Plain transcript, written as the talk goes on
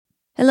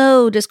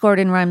Hello, Discord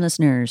and Rhyme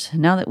listeners.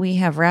 Now that we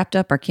have wrapped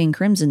up our King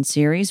Crimson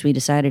series, we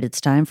decided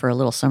it's time for a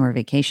little summer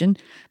vacation,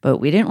 but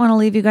we didn't want to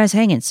leave you guys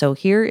hanging, so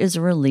here is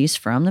a release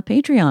from the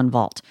Patreon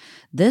vault.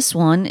 This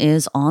one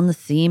is on the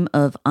theme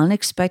of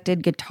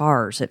unexpected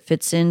guitars. It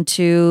fits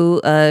into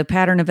a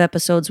pattern of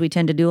episodes we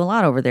tend to do a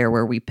lot over there,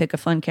 where we pick a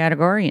fun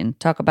category and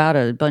talk about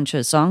a bunch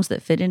of songs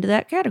that fit into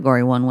that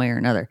category one way or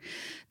another.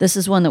 This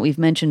is one that we've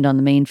mentioned on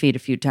the main feed a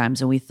few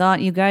times, and we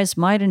thought you guys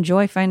might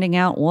enjoy finding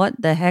out what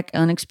the heck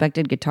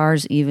unexpected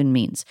guitars even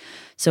means.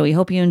 So we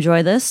hope you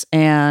enjoy this,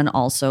 and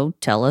also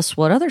tell us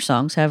what other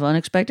songs have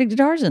unexpected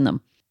guitars in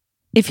them.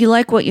 If you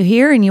like what you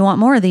hear and you want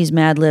more of these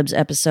Mad Libs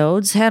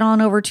episodes, head on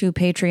over to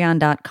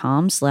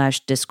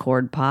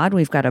patreon.com/discordpod.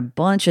 We've got a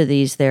bunch of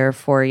these there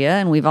for you,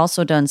 and we've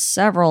also done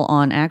several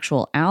on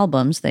actual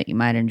albums that you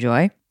might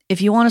enjoy.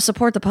 If you want to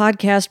support the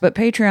podcast, but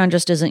Patreon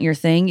just isn't your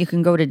thing, you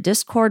can go to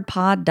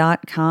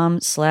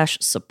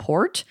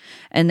discordpod.com/support,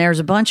 and there's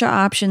a bunch of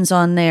options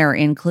on there,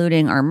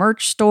 including our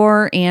merch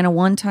store and a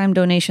one-time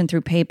donation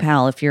through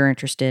PayPal if you're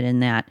interested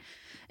in that.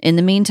 In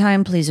the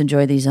meantime, please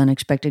enjoy these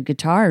unexpected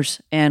guitars,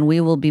 and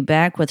we will be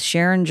back with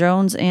Sharon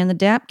Jones and the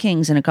Dap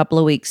Kings in a couple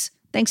of weeks.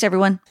 Thanks,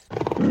 everyone.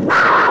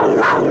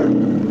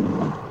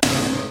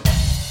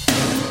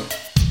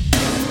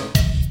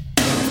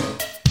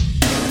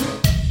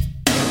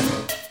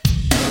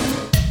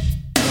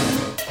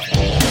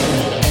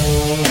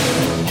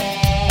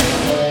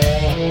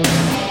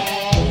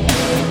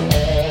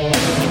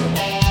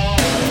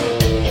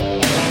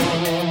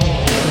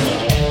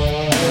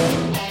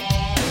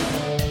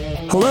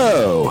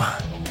 Hello,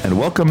 and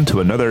welcome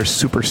to another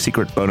super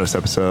secret bonus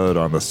episode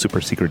on the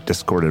super secret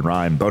Discord and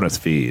Rhyme bonus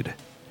feed.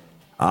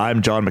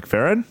 I'm John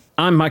McFerrin.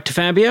 I'm Mike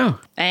DeFabio.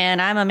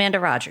 And I'm Amanda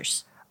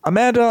Rogers.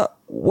 Amanda,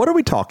 what are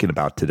we talking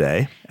about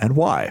today and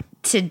why?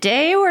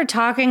 Today we're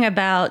talking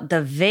about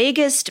the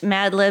vaguest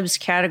Mad Libs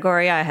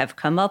category I have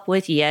come up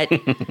with yet,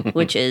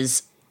 which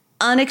is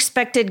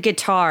unexpected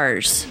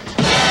guitars.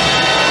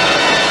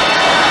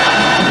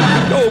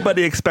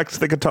 Nobody expects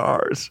the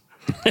guitars.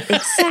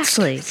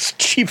 Exactly.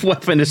 Chief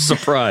weapon is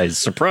surprise.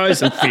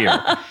 Surprise and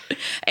fear.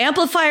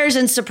 Amplifiers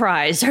and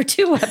surprise are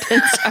two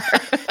weapons.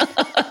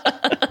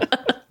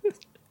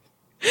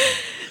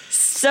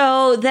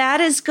 So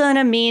that is going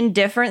to mean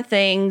different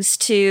things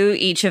to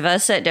each of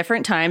us at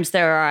different times.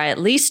 There are at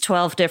least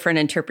 12 different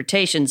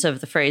interpretations of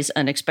the phrase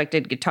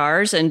unexpected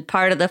guitars. And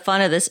part of the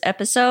fun of this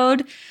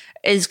episode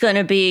is going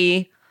to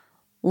be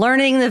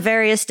learning the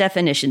various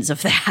definitions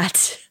of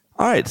that.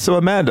 All right. So,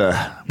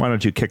 Amanda, why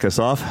don't you kick us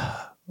off?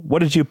 What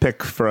did you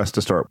pick for us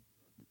to start?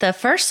 The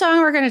first song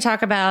we're going to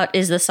talk about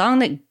is the song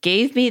that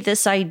gave me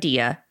this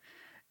idea,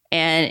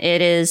 and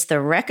it is The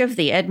Wreck of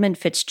the Edmund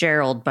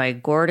Fitzgerald by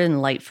Gordon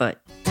Lightfoot.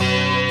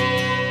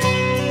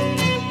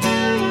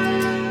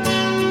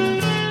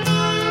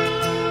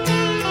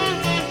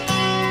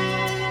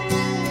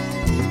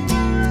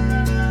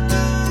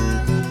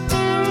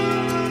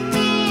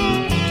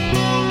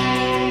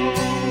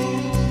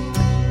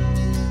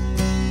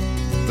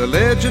 The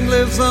legend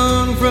lives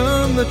on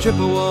from the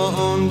Chippewa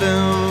on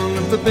down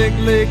of the big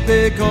lake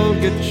they call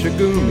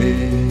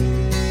Gitchagumi.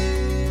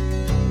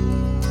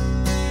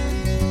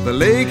 The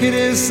lake, it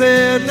is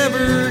said,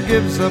 never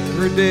gives up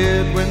her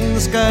dead when the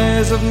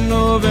skies of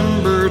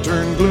November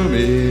turn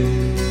gloomy.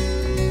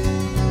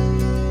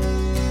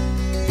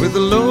 With a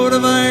load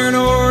of iron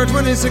ore,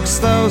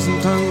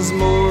 26,000 tons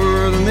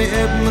more than the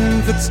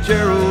Edmund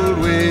Fitzgerald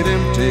weighed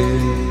empty.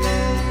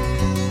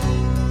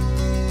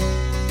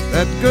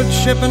 That good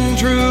ship and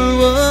true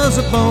was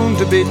a bone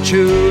to be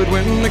chewed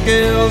when the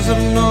gales of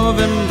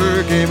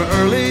November came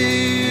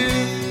early.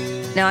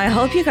 Now, I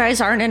hope you guys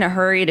aren't in a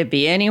hurry to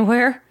be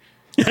anywhere,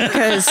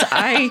 because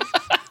I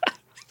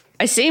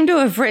seem to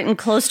have written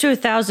close to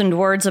 1,000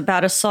 words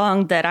about a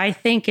song that I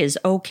think is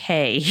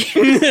okay.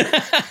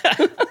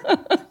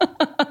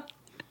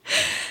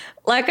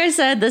 Like I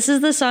said, this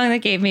is the song that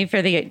gave me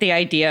for the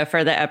idea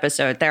for the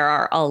episode. There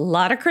are a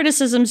lot of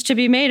criticisms to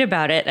be made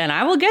about it, and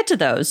I will get to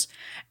those.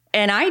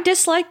 And I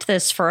disliked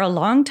this for a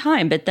long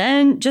time, but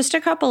then just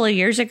a couple of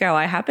years ago,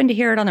 I happened to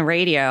hear it on the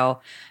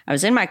radio. I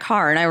was in my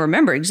car, and I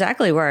remember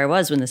exactly where I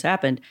was when this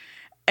happened.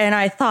 And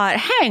I thought,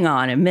 hang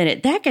on a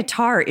minute, that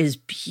guitar is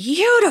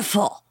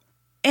beautiful.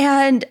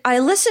 And I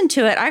listened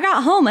to it. I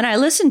got home, and I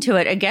listened to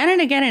it again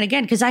and again and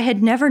again, because I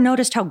had never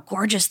noticed how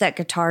gorgeous that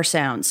guitar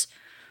sounds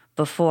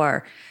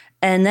before.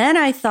 And then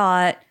I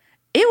thought,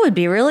 it would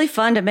be really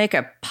fun to make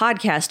a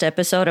podcast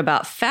episode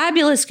about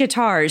fabulous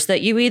guitars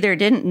that you either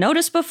didn't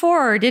notice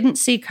before or didn't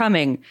see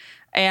coming.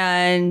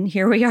 And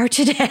here we are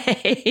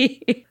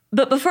today.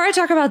 But before I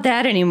talk about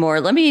that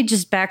anymore, let me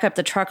just back up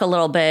the truck a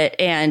little bit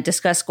and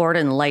discuss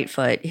Gordon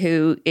Lightfoot,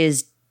 who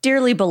is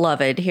dearly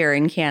beloved here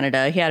in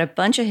Canada. He had a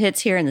bunch of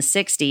hits here in the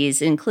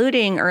 60s,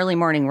 including Early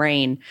Morning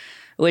Rain,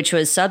 which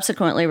was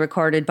subsequently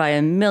recorded by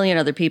a million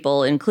other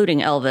people, including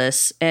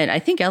Elvis. And I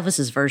think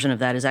Elvis's version of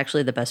that is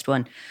actually the best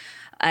one.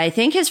 I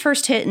think his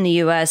first hit in the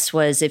U.S.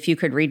 was If You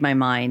Could Read My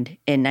Mind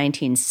in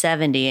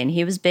 1970, and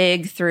he was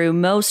big through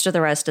most of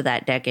the rest of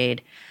that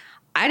decade.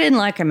 I didn't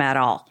like him at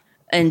all.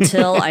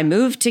 until I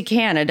moved to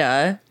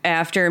Canada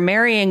after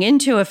marrying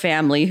into a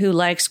family who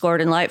likes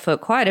Gordon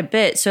Lightfoot quite a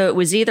bit. So it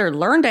was either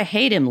learn to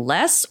hate him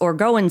less or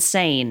go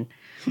insane.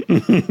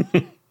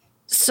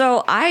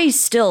 So I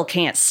still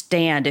can't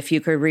stand If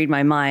You Could Read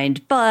My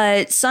Mind,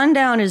 but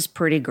Sundown is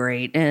pretty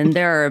great, and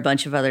there are a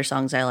bunch of other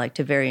songs I like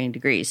to varying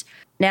degrees.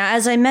 Now,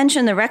 as I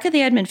mentioned, The Wreck of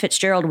the Edmund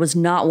Fitzgerald was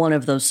not one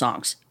of those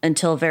songs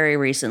until very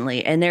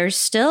recently, and there's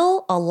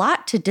still a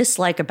lot to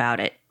dislike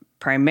about it,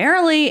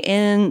 primarily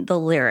in the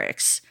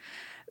lyrics.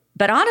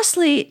 But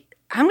honestly,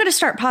 I'm going to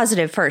start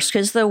positive first,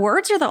 because the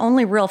words are the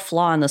only real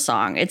flaw in the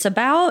song. It's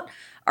about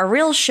a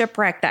real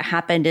shipwreck that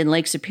happened in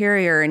Lake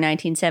Superior in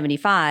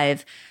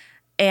 1975,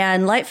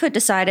 and Lightfoot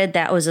decided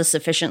that was a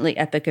sufficiently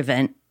epic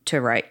event to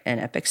write an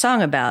epic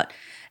song about.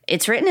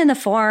 It's written in the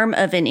form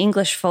of an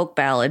English folk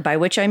ballad, by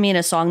which I mean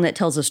a song that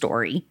tells a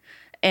story.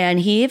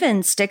 And he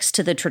even sticks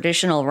to the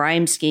traditional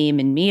rhyme scheme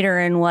and meter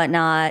and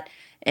whatnot.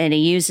 And he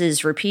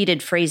uses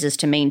repeated phrases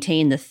to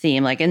maintain the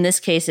theme. Like in this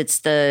case, it's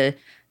the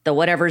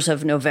whatevers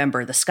of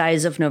November, the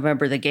skies of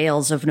November, the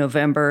gales of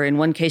November. In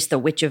one case, the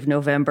witch of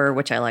November,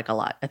 which I like a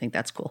lot. I think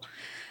that's cool.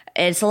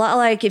 It's a lot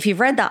like if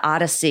you've read the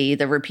Odyssey,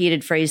 the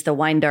repeated phrase, the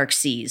wine dark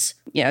seas.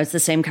 You know, it's the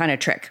same kind of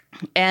trick.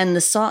 And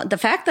the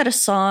fact that a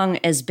song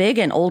as big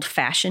and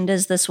old-fashioned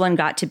as this one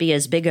got to be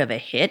as big of a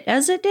hit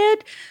as it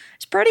did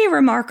is pretty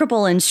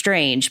remarkable and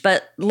strange.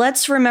 But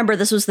let's remember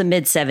this was the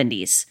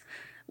mid-'70s,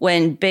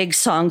 when big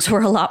songs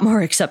were a lot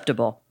more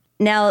acceptable.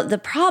 Now, the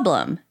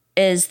problem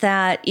is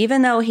that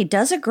even though he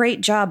does a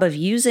great job of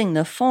using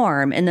the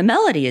form, and the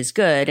melody is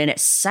good, and it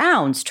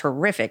sounds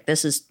terrific,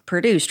 this is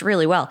produced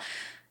really well,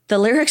 the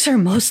lyrics are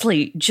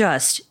mostly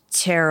just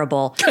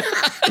terrible.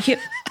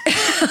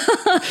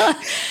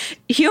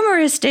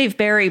 Humorist Dave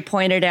Barry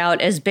pointed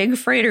out, as big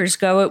freighters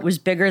go, it was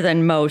bigger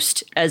than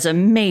most, as a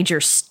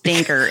major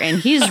stinker. And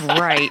he's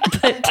right,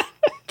 but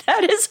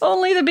that is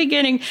only the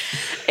beginning.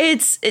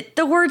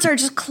 The words are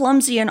just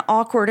clumsy and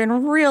awkward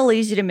and real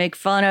easy to make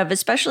fun of,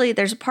 especially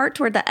there's a part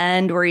toward the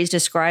end where he's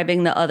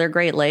describing the other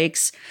Great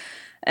Lakes.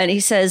 And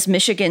he says,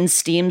 Michigan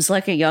steams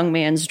like a young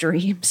man's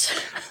dreams.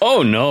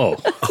 Oh, no.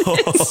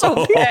 It's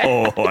so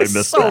bad. I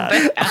missed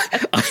that.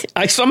 Bad.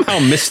 I somehow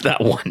missed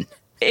that one.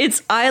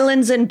 It's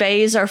islands and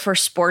bays are for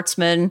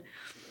sportsmen.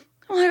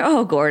 I'm like,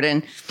 oh,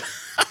 Gordon.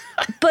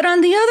 But on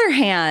the other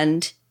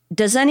hand,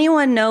 does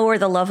anyone know where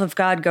the love of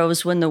God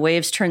goes when the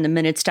waves turn the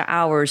minutes to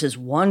hours is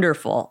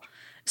wonderful.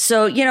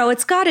 So, you know,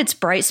 it's got its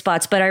bright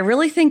spots, but I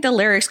really think the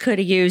lyrics could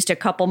have used a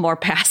couple more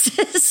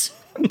passes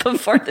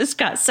before this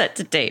got set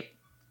to tape.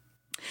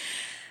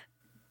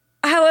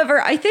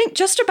 However, I think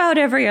just about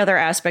every other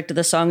aspect of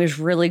the song is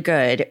really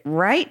good.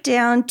 Right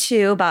down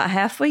to about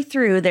halfway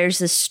through, there's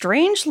this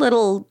strange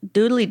little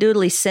doodly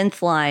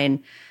synth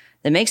line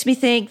that makes me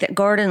think that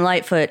Gordon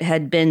Lightfoot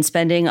had been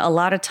spending a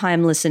lot of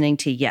time listening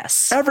to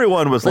Yes.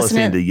 Everyone was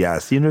listening to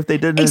Yes, even if they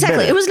didn't Exactly.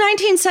 admit it. It was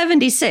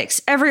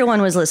 1976.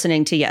 Everyone was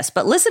listening to Yes,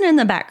 but listen in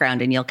the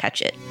background and you'll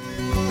catch it.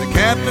 The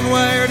captain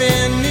wired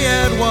in, he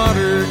had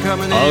water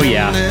coming in. Oh,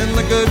 yeah. And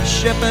the good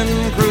ship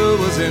and crew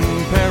was in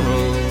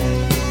peril.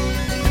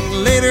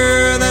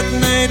 Later that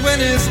night, when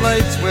his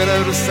lights went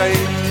out of sight,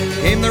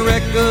 came the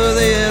wreck of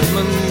the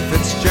Edmund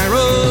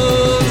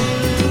Fitzgerald.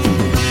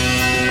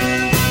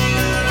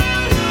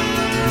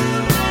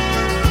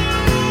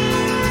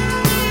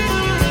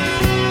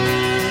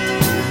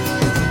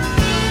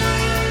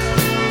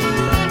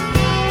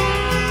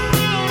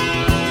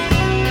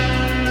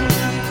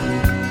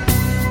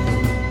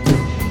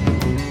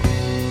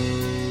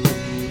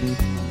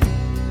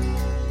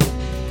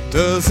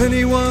 Does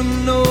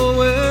anyone know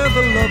where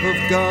the love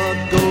of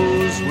God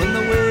goes when the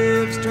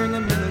waves turn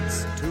the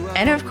minutes to hours?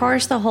 And of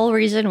course, the whole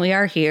reason we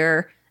are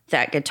here,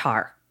 that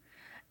guitar.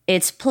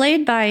 It's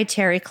played by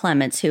Terry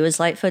Clements, who is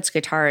Lightfoot's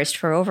guitarist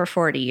for over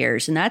 40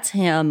 years, and that's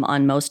him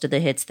on most of the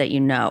hits that you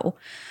know.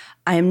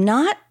 I'm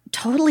not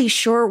totally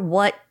sure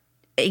what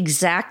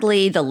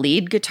exactly the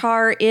lead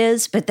guitar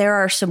is, but there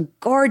are some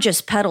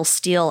gorgeous pedal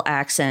steel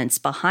accents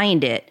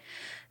behind it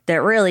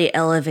that really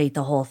elevate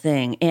the whole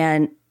thing.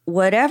 And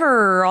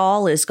whatever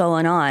all is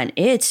going on,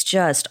 it's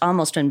just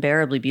almost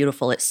unbearably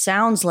beautiful. It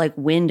sounds like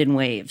wind and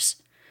waves.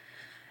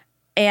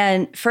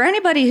 And for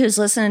anybody who's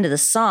listening to the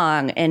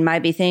song and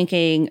might be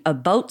thinking, a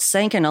boat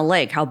sank in a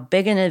lake, how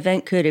big an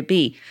event could it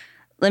be?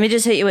 Let me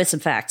just hit you with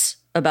some facts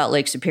about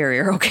Lake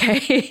Superior,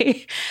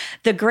 okay?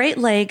 The Great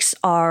Lakes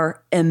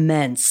are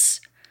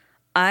immense.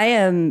 I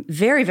am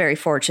very, very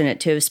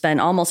fortunate to have spent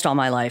almost all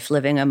my life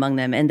living among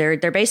them, and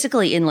they're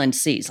basically inland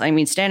seas. I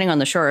mean, standing on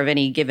the shore of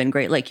any given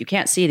Great Lake, you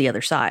can't see the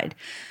other side.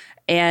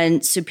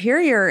 And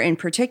Superior in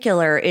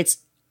particular, it's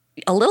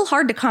a little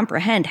hard to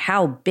comprehend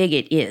how big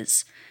it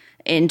is.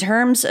 In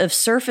terms of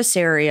surface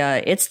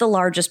area, it's the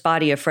largest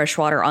body of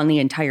freshwater on the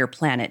entire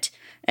planet.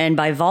 And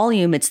by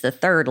volume, it's the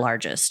third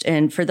largest.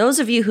 And for those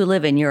of you who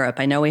live in Europe,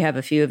 I know we have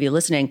a few of you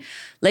listening,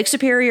 Lake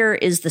Superior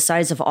is the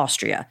size of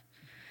Austria.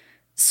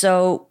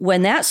 So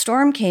when that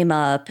storm came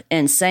up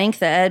and sank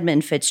the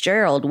Edmund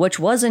Fitzgerald, which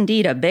was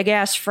indeed a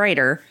big-ass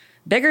freighter,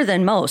 bigger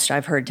than most,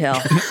 I've heard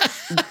tell,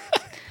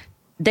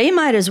 they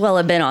might as well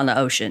have been on the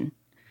ocean.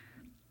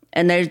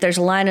 And there's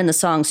a line in the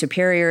song,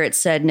 Superior, it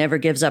said, never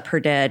gives up her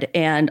dead.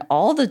 And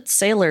all the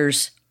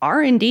sailors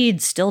are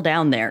indeed still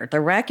down there.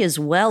 The wreck is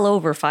well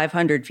over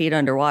 500 feet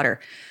underwater.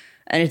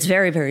 And it's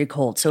very, very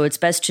cold. So it's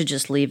best to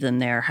just leave them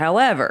there.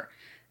 However,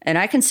 and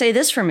I can say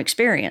this from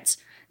experience,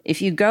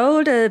 if you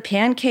go to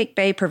Pancake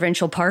Bay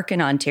Provincial Park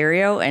in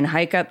Ontario and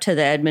hike up to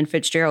the Edmund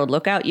Fitzgerald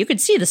Lookout, you could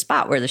see the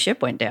spot where the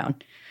ship went down.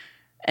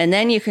 And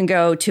then you can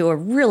go to a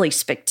really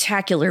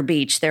spectacular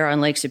beach there on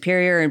Lake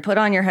Superior and put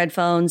on your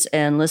headphones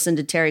and listen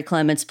to Terry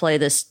Clements play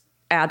this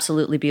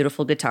absolutely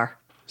beautiful guitar.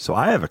 So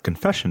I have a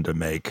confession to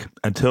make.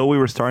 Until we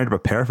were starting to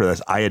prepare for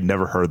this, I had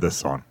never heard this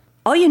song.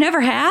 Oh, you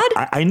never had?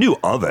 I knew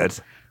of it.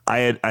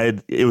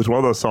 It was one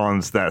of those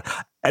songs that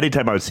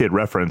anytime I would see it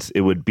referenced,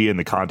 it would be in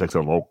the context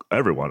of, well,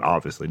 everyone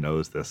obviously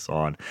knows this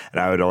song. And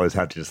I would always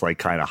have to just like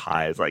kind of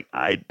hide. It's like,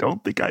 I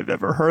don't think I've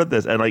ever heard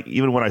this. And like,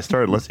 even when I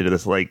started listening to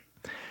this, like,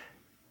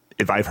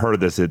 if I've heard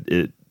this,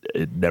 it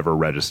never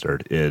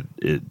registered. It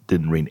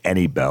didn't ring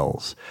any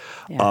bells.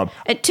 Yeah.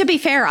 To be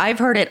fair, I've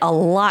heard it a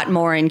lot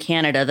more in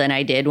Canada than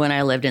I did when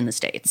I lived in the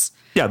States.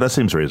 Yeah, that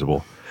seems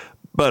reasonable.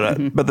 But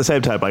but at the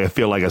same time, like, I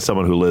feel like as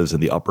someone who lives in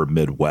the upper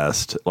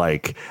Midwest,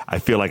 like I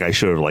feel like I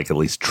should have like at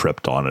least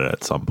tripped on it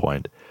at some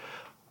point.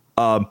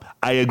 I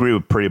agree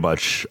with pretty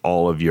much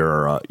all of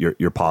your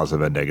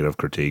positive and negative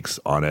critiques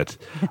on it.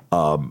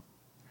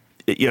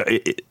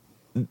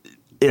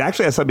 It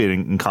actually has something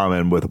in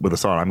common with a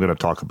song I'm going to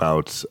talk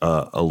about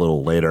a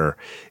little later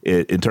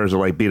in terms of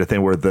like being a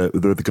thing where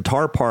the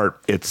guitar part,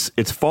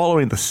 it's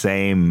following the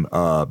same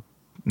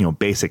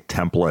basic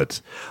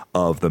template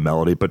of the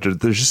melody, but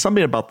there's just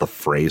something about the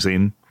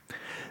phrasing.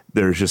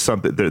 There's just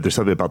something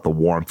about the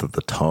warmth of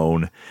the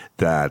tone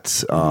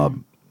that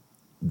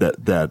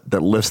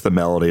that lifts the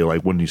melody.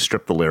 Like when you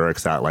strip the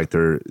lyrics out, like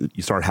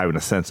you start having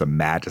a sense of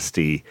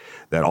majesty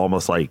that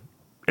almost like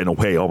in a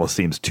way almost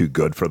seems too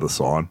good for the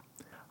song.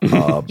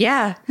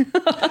 Yeah.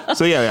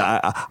 So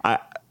I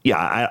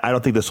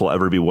don't think this will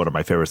ever be one of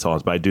my favorite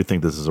songs, but I do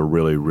think this is a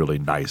really, really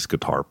nice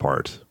guitar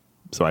part.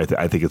 So I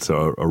think it's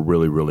a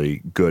really,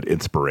 really good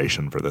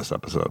inspiration for this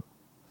episode.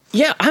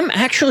 Yeah, I'm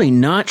actually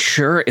not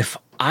sure if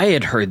I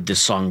had heard this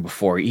song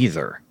before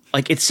either.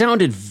 Like, it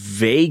sounded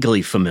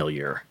vaguely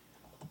familiar,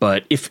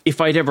 but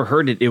if I'd ever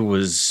heard it, it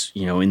was,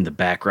 in the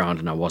background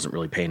and I wasn't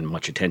really paying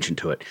much attention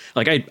to it.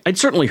 Like, I'd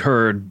certainly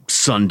heard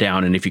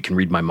Sundown and If You Can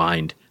Read My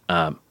Mind,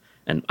 and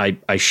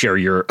I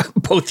share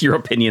both your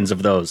opinions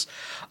of those.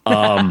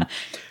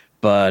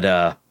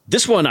 But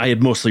this one I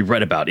had mostly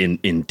read about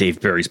in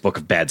Dave Barry's book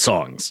of bad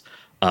songs.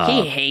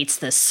 He hates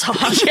this song.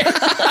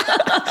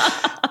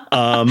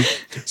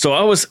 So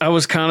I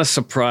was kind of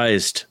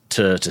surprised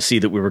to see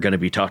that we were going to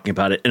be talking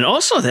about it, and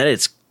also that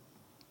it's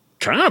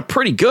kind of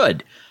pretty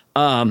good.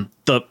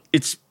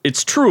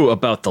 It's true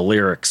about the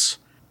lyrics;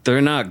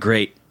 they're not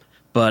great,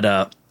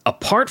 but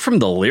apart from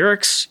the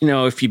lyrics,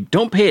 if you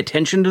don't pay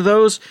attention to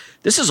those,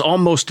 this is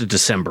almost a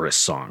Decemberist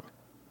song.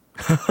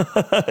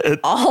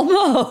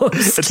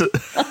 Almost.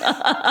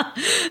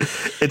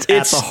 It's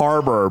at the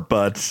harbor,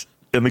 but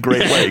in the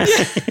Great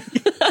Lakes.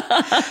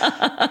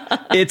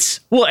 It's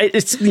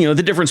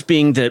the difference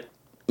being that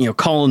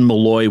Colin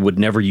Malloy would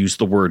never use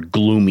the word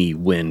gloomy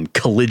when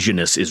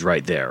Caligulous is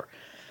right there.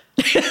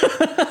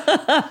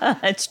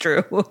 That's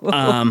true.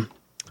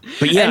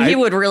 But yeah, and he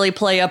would really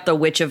play up the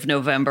Witch of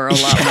November a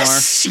lot more.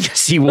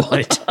 Yes, he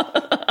would.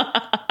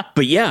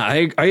 But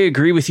yeah, I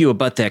agree with you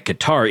about that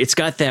guitar. It's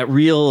got that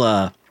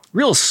real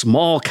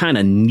small kind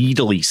of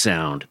needly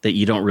sound that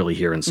you don't really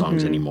hear in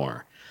songs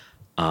anymore.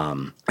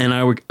 And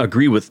I would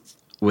agree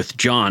with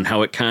John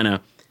how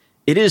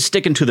it is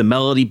sticking to the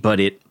melody, but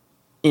it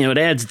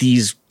adds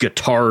these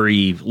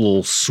guitar-y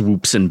little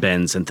swoops and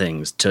bends and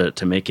things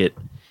to make it,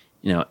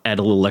 add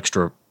a little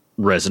extra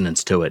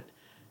resonance to it.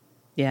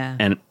 Yeah.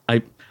 And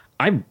I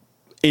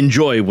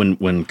enjoy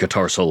when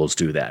guitar solos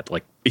do that.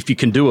 Like, if you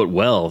can do it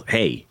well,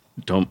 hey,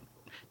 don't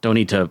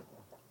need to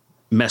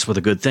mess with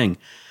a good thing.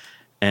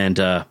 And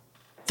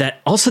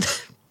that also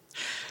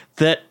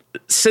that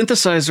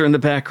synthesizer in the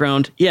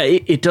background, yeah,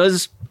 it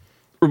does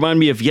remind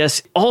me of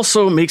Yes.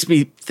 Also makes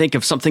me think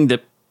of something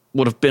that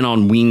would have been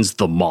on Ween's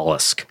The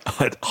Mollusk.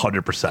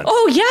 100%.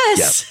 Oh,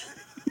 yes.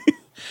 Yep.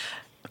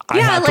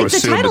 Yeah, like the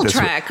title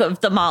track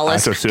of The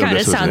Mollusk kind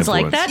of sounds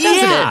like that,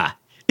 doesn't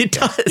it? It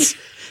does.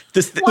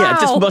 This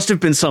Wow. must have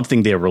been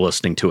something they were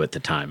listening to at the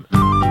time.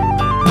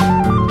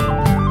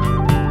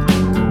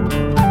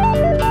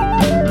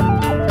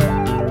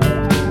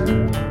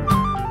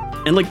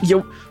 And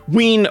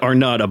Ween are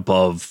not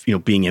above,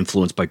 being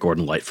influenced by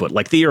Gordon Lightfoot.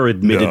 Like, they are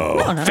admitted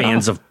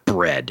fans of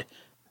Bread.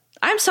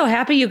 I'm so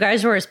happy you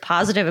guys were as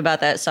positive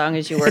about that song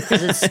as you were,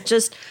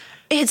 because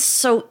it's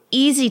so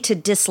easy to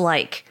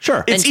dislike.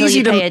 Sure. It's until easy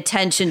you to pay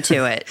attention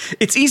to it.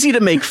 It's easy to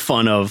make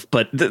fun of,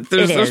 but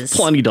there's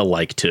plenty to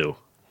like too.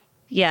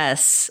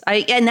 Yes.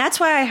 And that's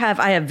why I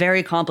have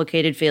very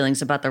complicated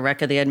feelings about the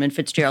wreck of the Edmund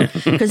Fitzgerald,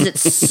 because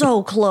it's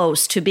so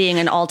close to being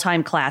an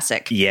all-time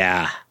classic.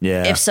 Yeah.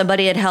 If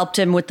somebody had helped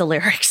him with the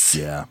lyrics.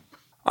 Yeah.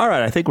 All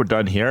right, I think we're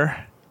done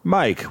here.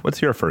 Mike,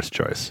 what's your first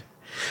choice?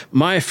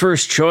 My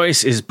first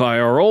choice is by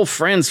our old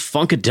friends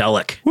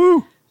Funkadelic.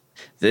 Woo!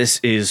 This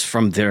is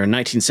from their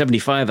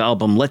 1975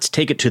 album, Let's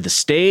Take It to the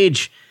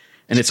Stage,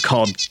 and it's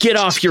called Get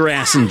Off Your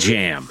Ass and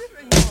Jam.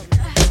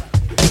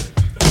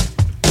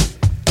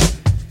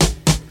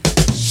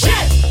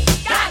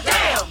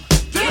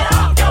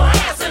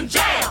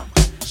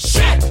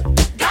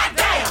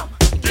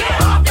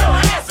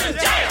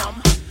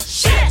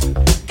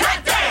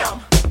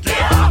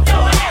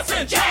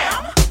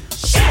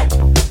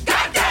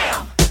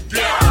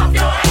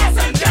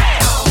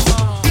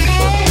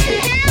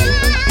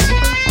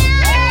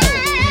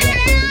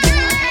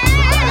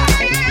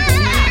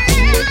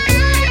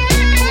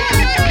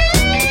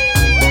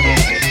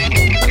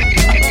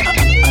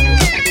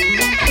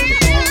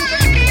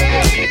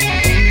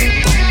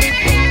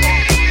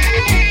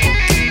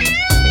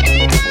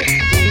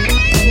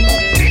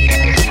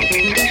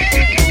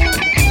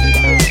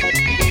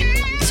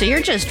 So you're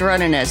just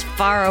running as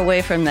far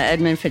away from the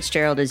Edmund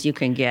Fitzgerald as you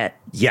can get.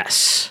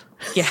 Yes.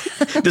 Yeah.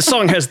 This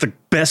song has the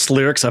best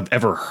lyrics I've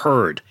ever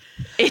heard.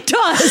 It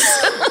does.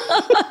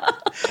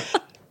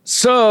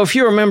 So if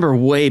you remember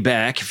way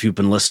back, if you've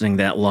been listening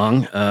that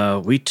long,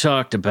 we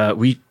talked about,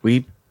 we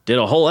did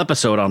a whole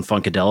episode on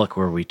Funkadelic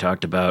where we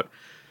talked about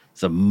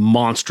the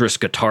monstrous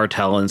guitar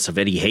talents of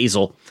Eddie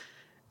Hazel.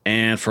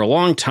 And for a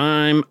long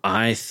time,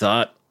 I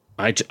thought,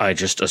 I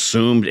just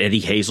assumed Eddie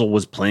Hazel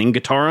was playing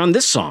guitar on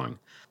this song.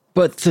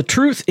 But the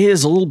truth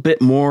is a little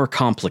bit more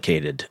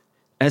complicated.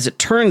 As it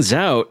turns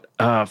out,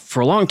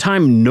 for a long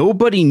time,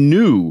 nobody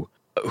knew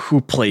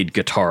who played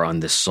guitar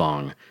on this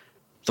song.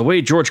 The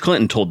way George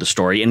Clinton told the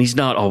story, and he's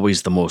not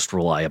always the most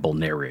reliable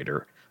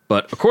narrator,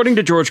 but according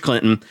to George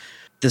Clinton,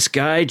 this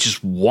guy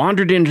just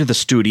wandered into the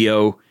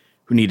studio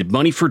who needed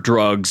money for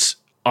drugs,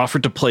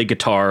 offered to play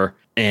guitar,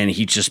 and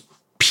he just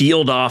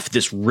peeled off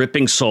this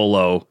ripping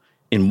solo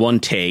in one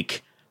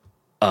take,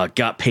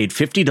 got paid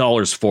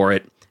 $50 for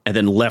it, and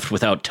then left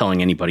without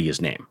telling anybody his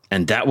name.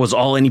 And that was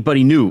all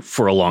anybody knew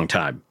for a long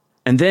time.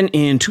 And then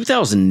in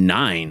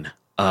 2009,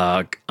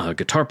 a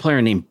guitar player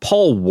named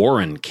Paul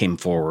Warren came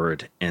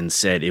forward and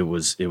said it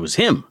was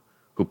him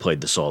who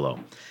played the solo.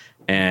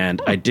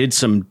 And I did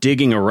some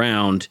digging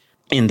around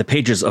in the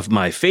pages of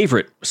my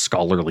favorite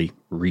scholarly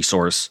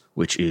resource,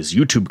 which is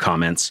YouTube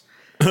comments.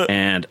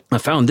 And I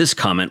found this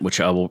comment,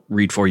 which I will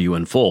read for you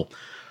in full.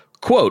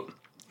 Quote,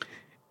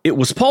 "It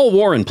was Paul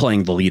Warren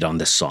playing the lead on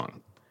this song.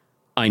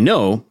 I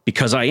know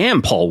because I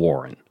am Paul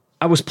Warren.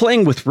 I was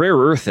playing with Rare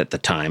Earth at the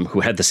time, who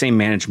had the same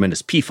management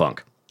as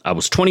P-Funk. I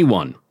was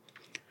 21.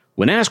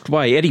 When asked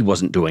why Eddie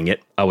wasn't doing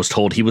it, I was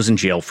told he was in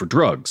jail for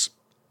drugs.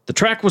 The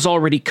track was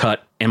already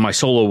cut, and my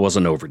solo was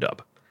an overdub.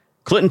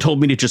 Clinton told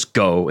me to just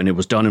go, and it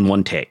was done in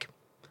one take.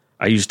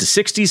 I used a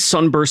 60s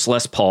Sunburst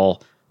Les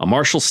Paul, a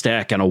Marshall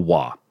stack, and a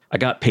wah. I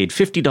got paid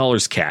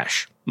 $50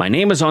 cash. My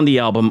name is on the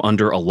album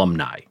under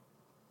alumni."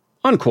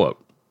 Unquote.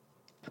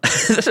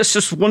 That's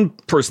just one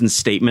person's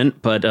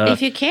statement, but...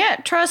 if you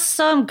can't trust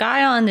some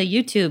guy on the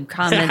YouTube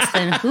comments,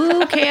 then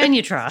who can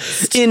you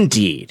trust?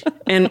 Indeed.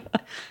 And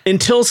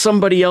until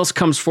somebody else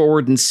comes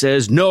forward and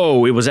says,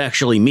 no, it was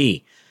actually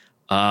me,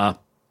 I'm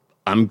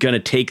going to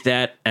take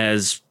that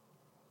as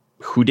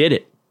who did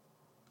it.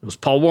 It was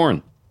Paul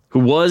Warren, who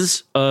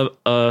was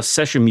a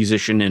session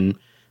musician in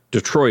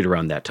Detroit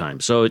around that time.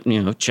 So,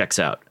 it checks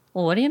out.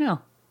 Well, what do you know?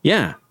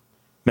 Yeah.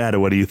 Matt,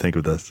 what do you think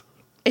of this?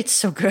 It's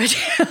so good.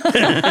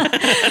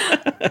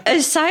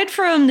 Aside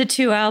from the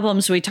two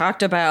albums we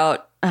talked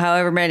about,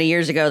 however many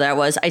years ago that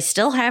was, I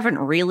still haven't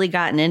really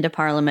gotten into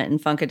Parliament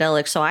and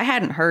Funkadelic, so I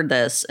hadn't heard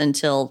this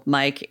until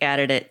Mike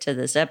added it to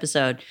this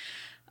episode.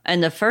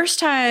 And the first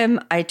time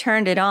I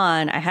turned it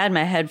on, I had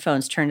my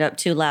headphones turned up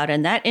too loud,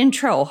 and that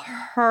intro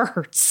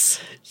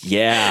hurts.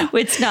 Yeah.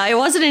 It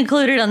wasn't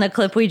included on the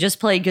clip we just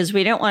played because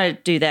we don't want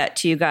to do that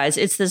to you guys.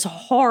 It's this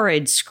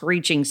horrid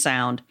screeching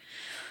sound.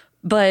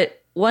 But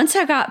once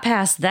I got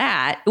past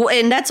that,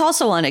 and that's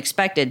also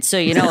unexpected, so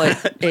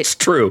It's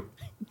true.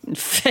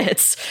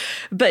 Fits.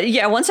 But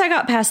yeah, once I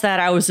got past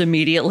that, I was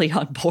immediately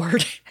on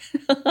board.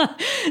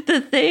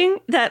 The thing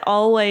that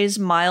always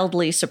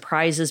mildly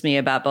surprises me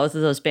about both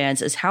of those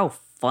bands is how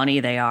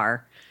funny they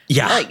are.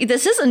 Yeah. Like,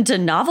 this isn't a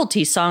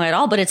novelty song at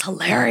all, but it's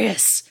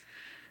hilarious.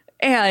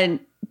 And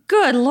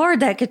good Lord,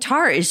 that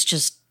guitar is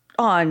just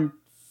on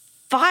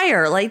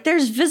fire. Like,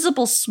 there's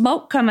visible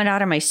smoke coming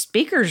out of my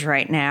speakers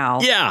right now.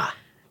 Yeah.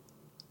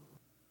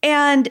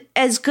 And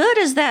as good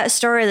as that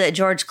story that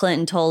George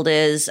Clinton told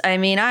is, I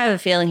mean, I have a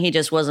feeling he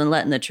just wasn't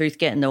letting the truth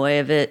get in the way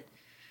of it.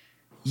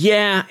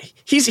 Yeah,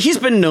 he's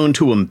been known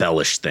to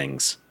embellish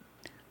things.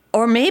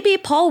 Or maybe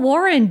Paul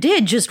Warren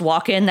did just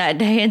walk in that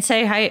day and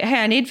say, hey,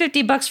 I need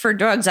 $50 for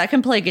drugs. I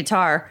can play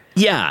guitar.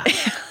 Yeah.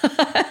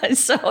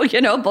 So,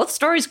 both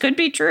stories could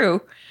be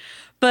true.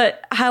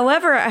 But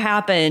however it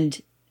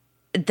happened,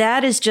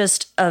 that is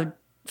just a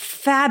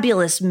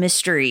fabulous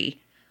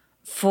mystery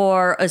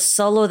for a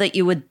solo that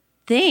you would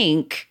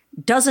think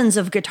dozens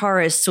of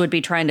guitarists would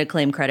be trying to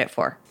claim credit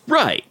for.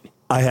 Right.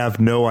 I have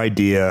no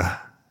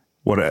idea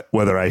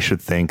whether I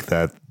should think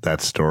that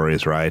that story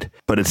is right,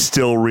 but it's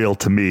still real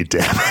to me,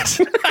 damn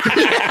it.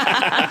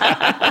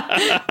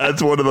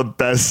 That's one of the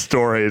best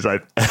stories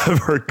I've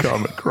ever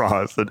come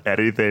across in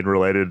anything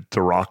related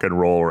to rock and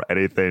roll or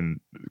anything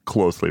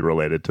closely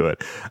related to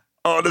it.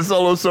 Oh, the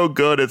solo's so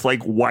good. It's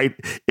like white.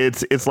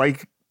 It's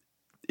like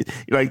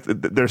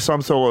there's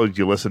some solos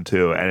you listen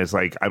to and it's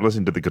like I'm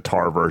listening to the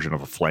guitar version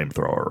of a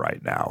flamethrower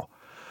right now.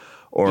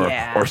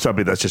 Or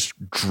something that's just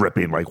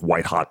dripping like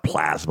white hot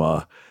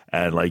plasma,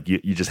 and like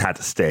you just had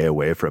to stay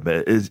away from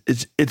it.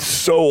 It's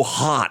so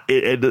hot.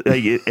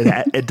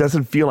 It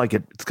doesn't feel like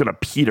it's gonna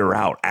peter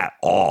out at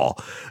all.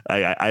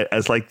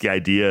 I like the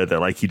idea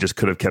that like he just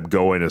could have kept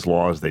going as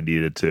long as they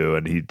needed to,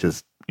 and he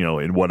just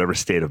in whatever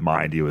state of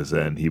mind he was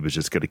in, he was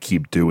just gonna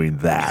keep doing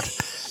that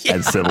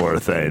and similar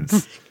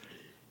things.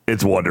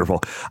 It's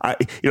wonderful.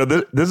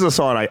 This is a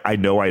song I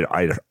know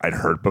I'd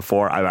heard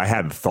before. I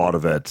hadn't thought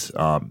of it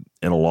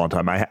in a long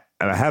time. I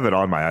have it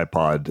on my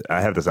iPod. I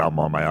have this album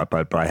on my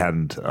iPod, but I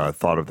hadn't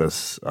thought of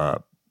this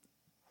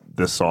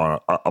song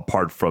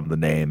apart from the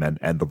name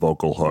and the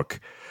vocal hook.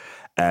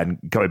 And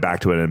coming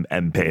back to it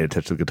and paying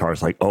attention to the guitar,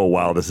 it's like, oh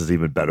wow, this is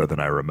even better than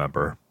I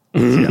remember.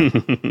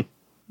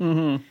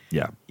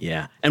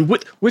 Yeah. And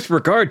with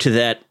regard to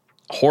that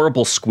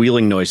horrible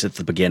squealing noise at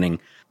the beginning,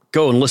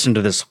 go and listen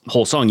to this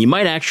whole song. You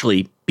might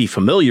actually be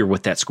familiar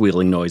with that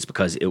squealing noise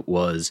because it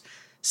was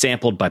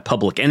sampled by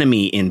Public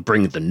Enemy in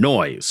Bring the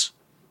Noise.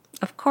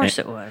 Of course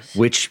it was.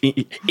 Which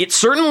it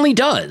certainly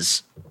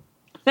does.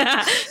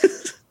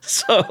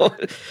 So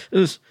it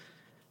was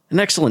an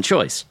excellent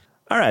choice.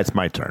 All right, it's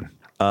my turn.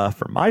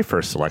 For my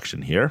first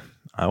selection here,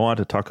 I want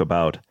to talk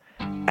about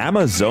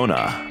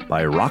Amazona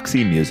by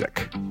Roxy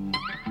Music.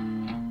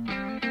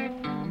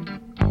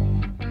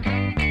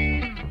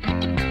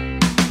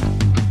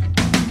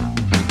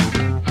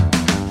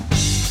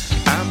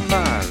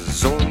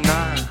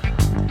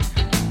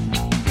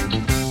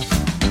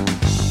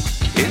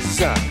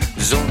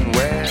 Zone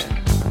where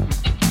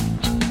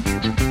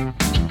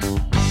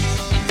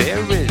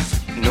there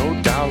is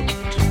no doubt,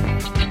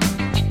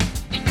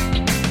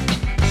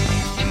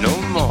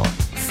 no more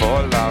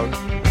fallout.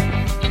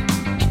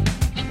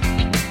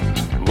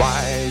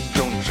 Why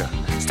don't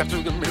you step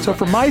to the mirror? So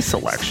for my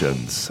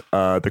selections,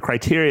 the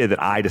criteria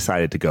that I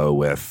decided to go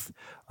with,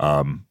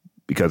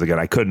 because again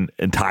I couldn't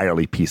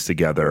entirely piece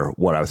together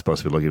what I was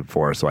supposed to be looking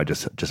for, so I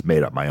just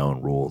made up my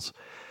own rules.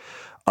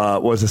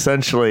 Was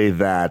essentially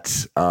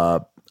that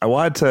I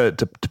wanted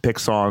to pick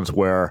songs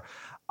where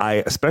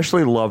I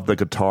especially love the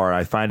guitar.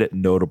 I find it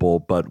notable,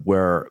 but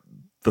where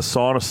the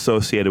song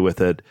associated with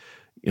it,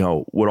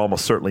 would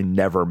almost certainly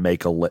never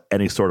make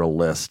any sort of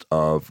list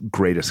of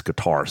greatest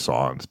guitar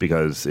songs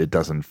because it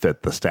doesn't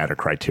fit the standard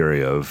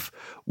criteria of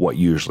what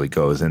usually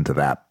goes into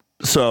that.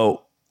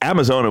 So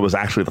Amazona was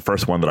actually the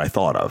first one that I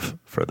thought of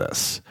for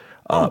this.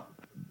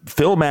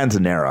 Phil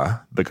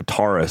Manzanera, the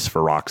guitarist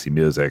for Roxy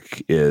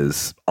Music,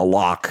 is a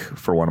lock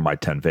for one of my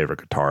 10 favorite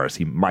guitarists.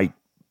 He might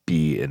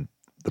be in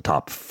the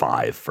top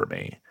 5 for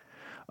me,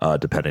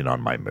 depending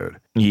on my mood.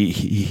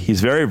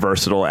 He's very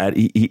versatile, and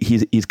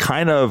he's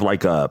kind of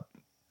like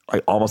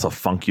almost a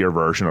funkier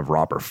version of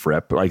Robert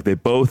Fripp. Like they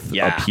both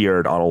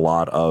appeared on a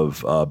lot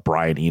of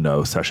Brian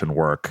Eno session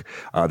work.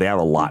 They have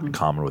a lot in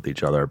common with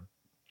each other.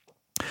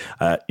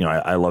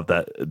 I love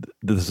that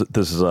this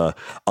is a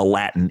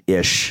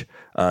Latin-ish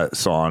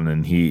song,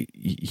 and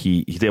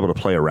he's able to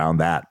play around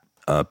that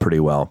pretty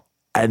well.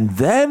 And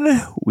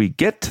then we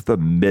get to the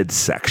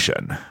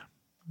midsection.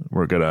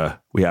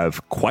 We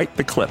have quite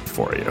the clip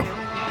for you.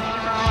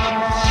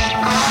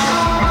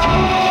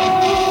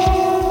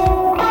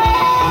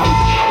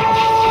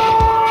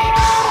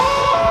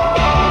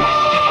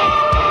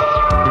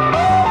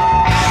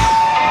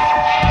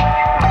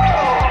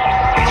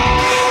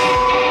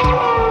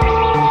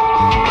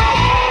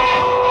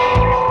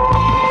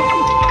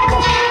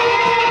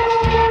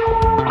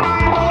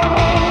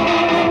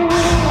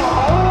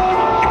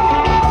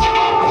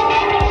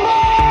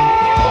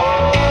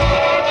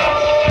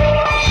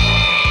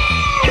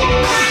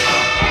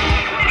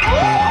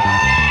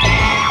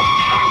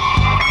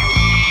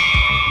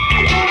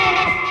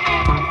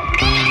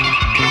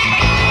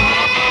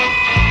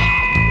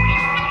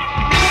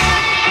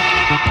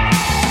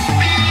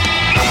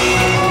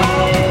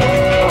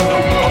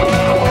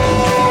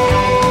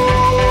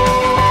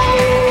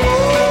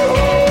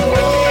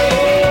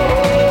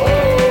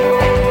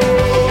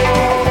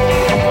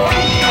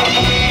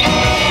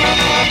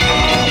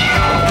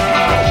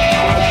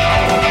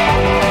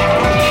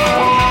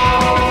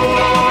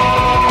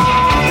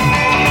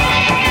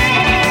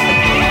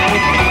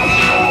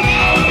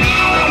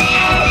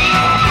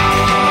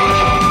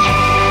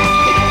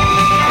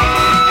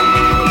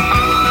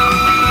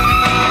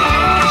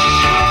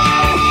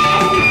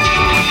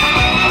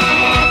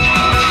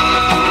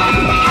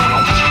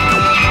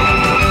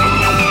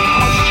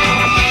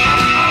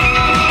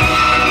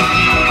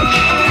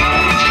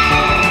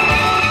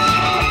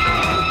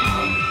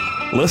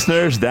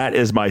 Listeners, that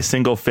is my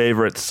single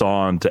favorite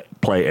song to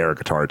play air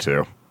guitar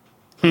to.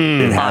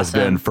 It has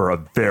been for a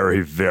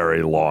very,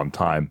 very long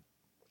time.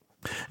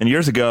 And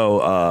years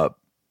ago,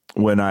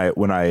 when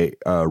I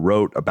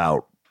wrote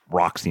about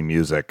Roxy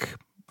Music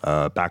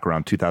back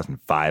around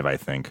 2005, I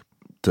think,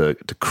 to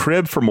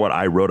crib from what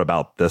I wrote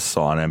about this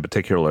song, in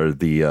particular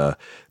the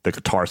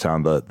guitar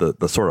sound,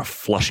 the sort of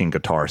flushing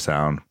guitar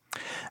sound,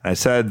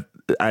 and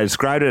I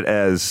described it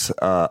as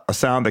a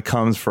sound that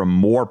comes from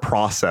more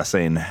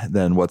processing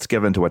than what's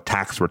given to a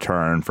tax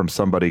return from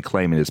somebody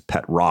claiming his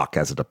pet rock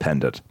as a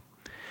dependent.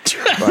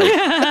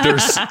 Like,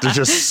 there's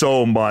just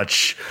so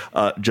much,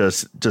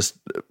 just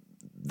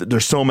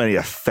there's so many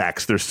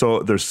effects. There's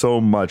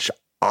so much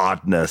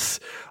oddness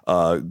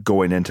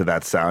going into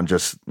that sound.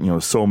 Just,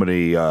 so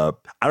many. I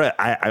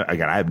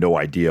have no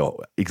idea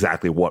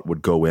exactly what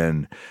would go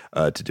in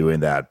to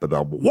doing that, but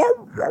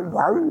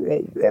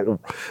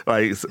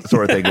like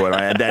sort of thing going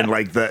on, and then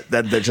like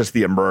just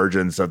the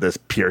emergence of this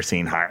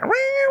piercing high.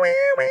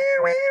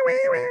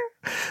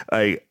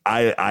 I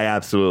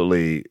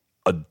absolutely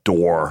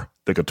adore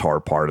the guitar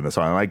part in the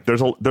song. Like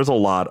there's a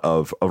lot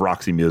of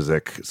Roxy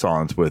Music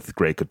songs with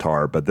great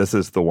guitar, but this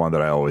is the one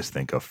that I always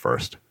think of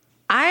first.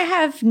 I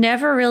have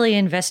never really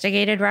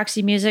investigated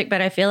Roxy Music, but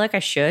I feel like I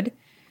should.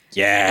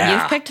 Yeah.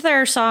 You've picked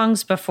their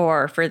songs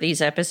before for these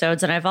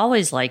episodes, and I've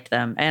always liked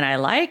them. And I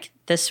like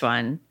this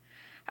one.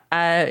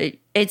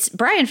 It's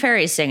Brian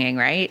Ferry singing,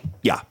 right?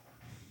 Yeah.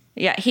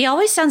 Yeah. He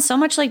always sounds so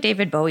much like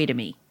David Bowie to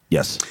me.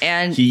 Yes.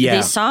 And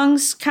these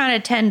songs kind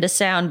of tend to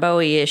sound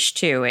Bowie-ish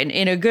too, and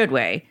in a good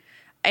way.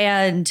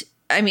 And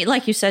I mean,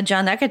 like you said,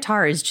 John, that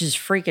guitar is just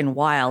freaking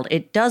wild.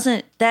 It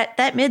doesn't,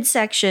 that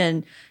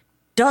midsection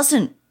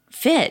doesn't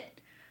fit.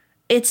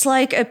 It's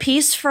like a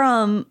piece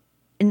from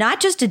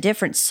not just a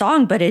different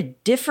song, but a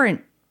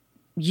different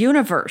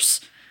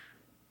universe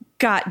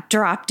got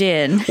dropped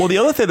in. Well, the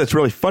other thing that's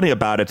really funny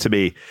about it to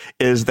me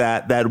is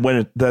that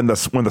when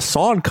the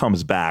song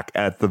comes back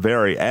at the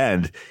very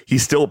end,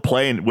 he's still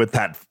playing with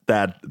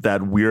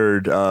that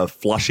weird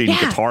flushing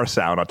guitar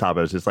sound on top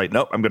of it. It's just like,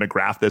 nope, I'm going to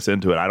graft this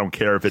into it. I don't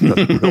care if it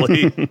doesn't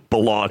really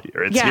belong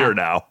here. It's here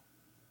now.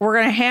 We're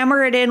going to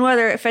hammer it in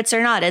whether it fits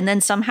or not, and then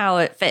somehow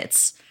it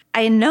fits.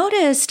 I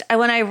noticed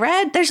when I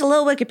read, there's a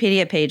little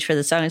Wikipedia page for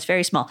the song. It's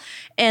very small.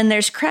 And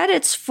there's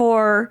credits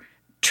for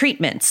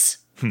treatments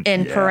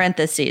in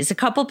parentheses. A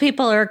couple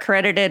people are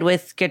credited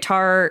with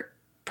guitar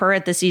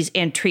parentheses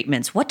and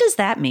treatments. What does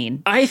that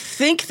mean? I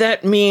think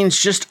that means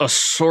just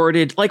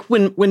assorted, like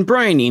when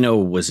Brian Eno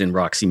was in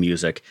Roxy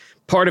Music,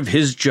 part of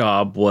his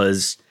job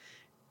was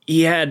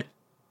he had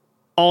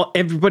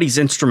everybody's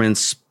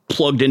instruments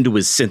plugged into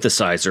his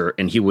synthesizer,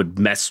 and he would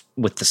mess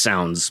with the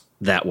sounds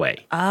that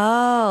way.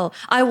 Oh,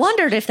 I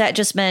wondered if that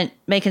just meant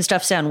making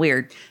stuff sound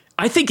weird.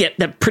 I think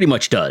that pretty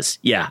much does.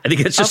 Yeah, I think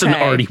it's just an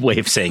arty way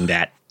of saying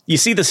that. You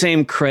see the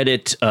same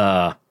credit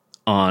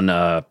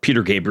on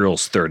Peter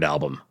Gabriel's third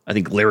album. I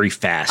think Larry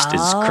Fast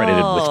is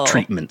credited with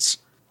treatments.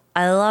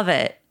 I love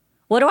it.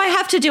 What do I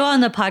have to do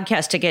on the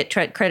podcast to get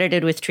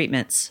credited with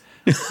treatments?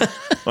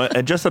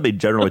 And just something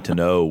generally to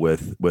know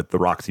with the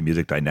Roxy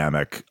Music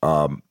dynamic,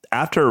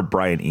 after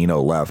Brian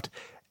Eno left,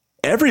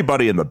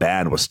 everybody in the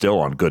band was still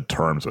on good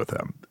terms with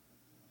him,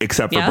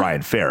 except for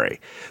Brian Ferry.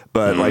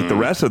 But like the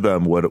rest of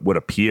them would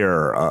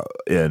appear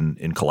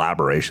in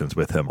collaborations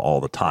with him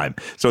all the time.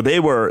 So they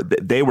were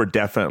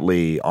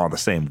definitely on the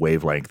same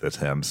wavelength as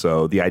him.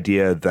 So the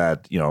idea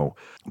that,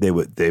 they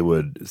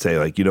would say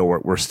like,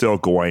 we're still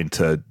going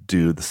to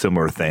do the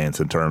similar things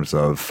in terms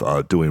of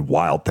doing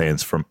wild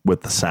things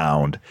with the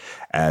sound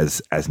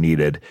as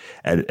needed,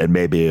 and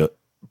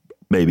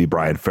maybe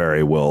Brian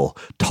Ferry will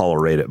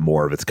tolerate it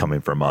more if it's coming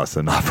from us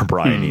and not from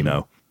Brian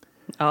Eno.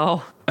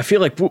 Oh, I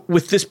feel like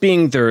with this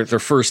being their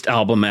first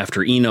album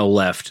after Eno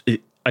left,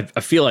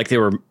 I feel like they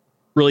were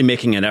really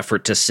making an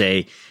effort to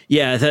say,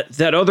 yeah,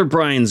 that other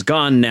Brian's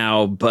gone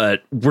now,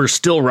 but we're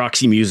still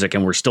Roxy Music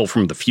and we're still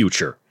from the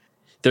future.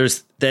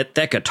 There's that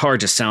guitar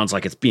just sounds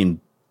like it's being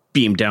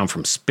beamed down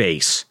from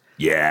space.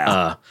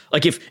 Yeah.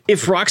 Like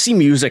if Roxy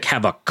Music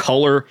have a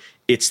color,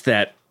 it's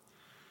that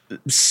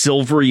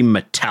silvery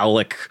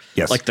metallic,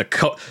 like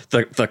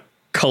the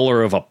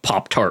color of a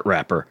Pop-Tart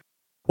wrapper.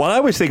 Well, I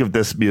always think of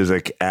this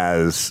music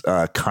as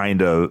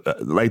kind of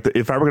like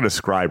if I were going to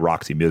describe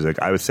Roxy Music,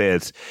 I would say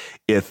it's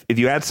if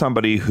you had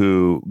somebody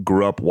who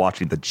grew up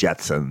watching the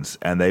Jetsons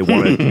and you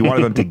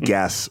wanted them to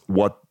guess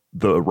what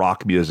the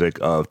rock music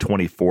of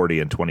 2040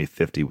 and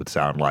 2050 would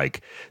sound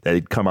like,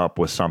 they'd come up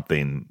with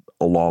something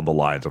along the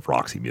lines of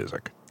Roxy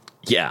Music.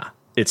 Yeah,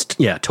 it's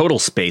total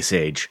space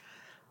age.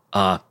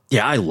 I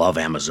love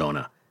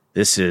Amazona.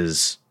 It's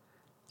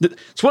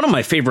one of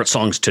my favorite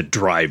songs to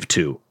drive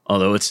to.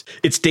 Although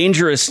it's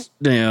dangerous,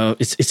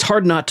 it's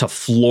hard not to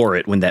floor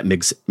it when that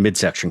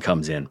midsection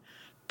comes in.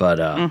 But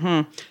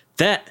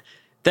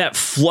that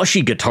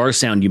flushy guitar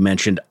sound you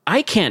mentioned,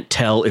 I can't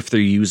tell if they're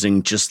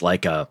using just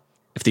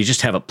if they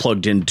just have it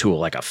plugged into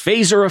a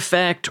phaser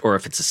effect, or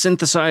if it's a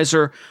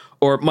synthesizer.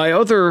 Or my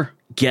other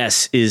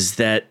guess is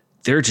that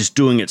they're just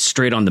doing it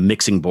straight on the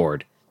mixing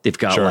board. They've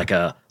got like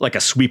a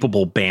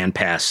sweepable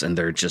bandpass, and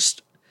they're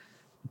just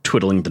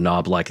twiddling the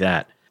knob like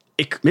that.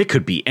 It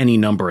could be any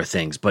number of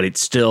things, but it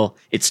still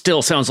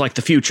sounds like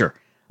the future.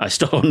 I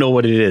still don't know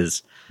what it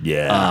is.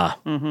 Yeah.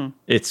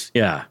 It's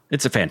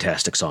a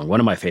fantastic song. One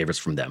of my favorites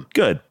from them.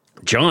 Good.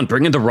 John,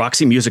 bring in the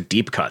Roxy Music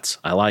deep cuts.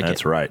 I like it.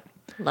 That's right.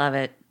 Love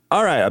it.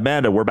 All right,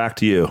 Amanda, we're back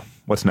to you.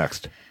 What's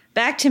next?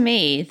 Back to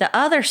me, the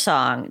other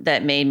song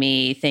that made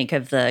me think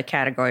of the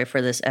category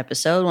for this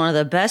episode, one of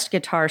the best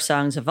guitar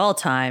songs of all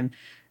time.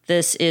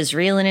 This is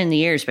Reelin' in the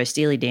Years by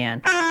Steely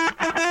Dan.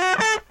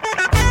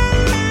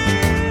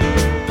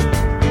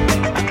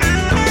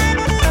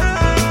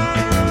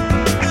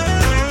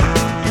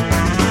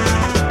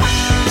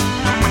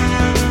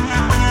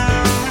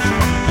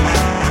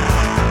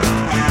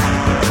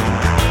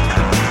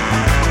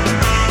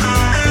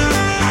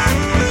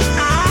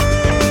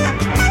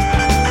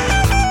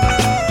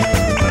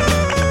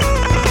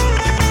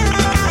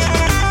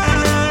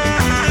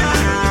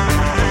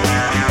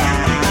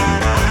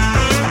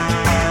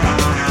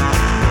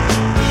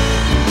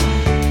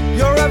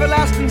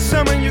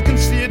 Summer, you can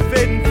see it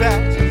fading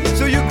fast.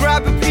 So you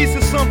grab a piece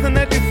of something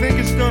that you think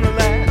is gonna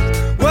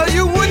last. Well,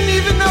 you wouldn't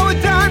even know a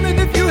diamond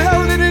if you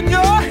held it in your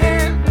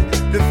hand.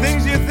 The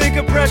things you think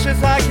are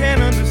precious, I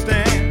can't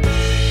understand.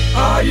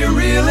 Are you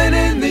reeling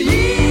in the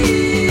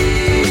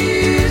years,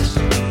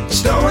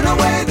 stowing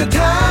away the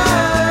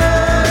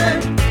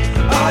time?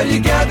 Are you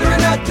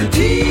gathering up the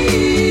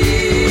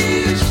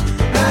tears?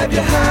 Have you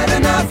had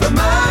enough of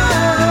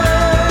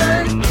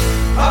mine?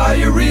 Are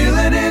you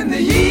reeling in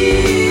the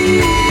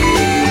years,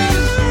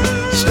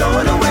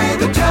 stowing away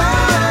the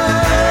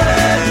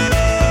time?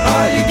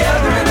 Are you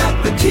gathering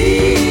up the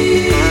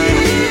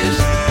tears?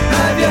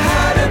 Have you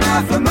had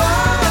enough of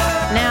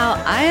mine?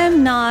 Now, I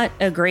am not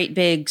a great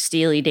big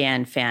Steely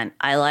Dan fan.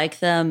 I like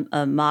them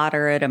a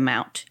moderate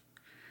amount,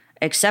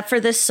 except for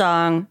this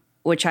song,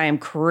 which I am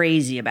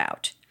crazy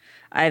about.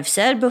 I've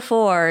said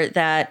before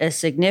that a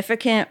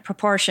significant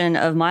proportion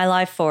of my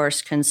life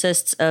force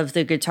consists of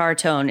the guitar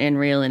tone in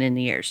Reelin' in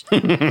the Years.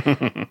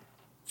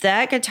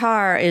 That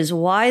guitar is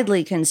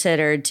widely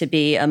considered to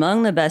be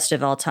among the best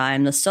of all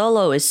time. The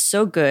solo is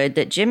so good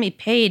that Jimmy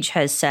Page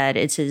has said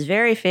it's his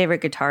very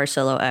favorite guitar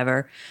solo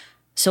ever.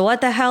 So what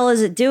the hell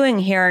is it doing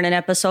here in an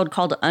episode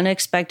called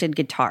Unexpected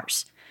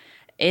Guitars?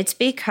 It's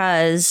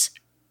because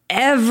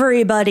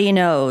everybody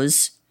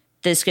knows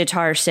this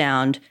guitar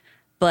sound,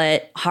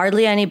 but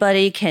hardly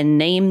anybody can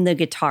name the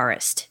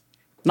guitarist.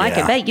 Mike,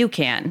 I bet you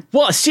can.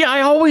 Well, see,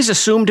 I always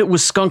assumed it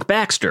was Skunk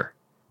Baxter,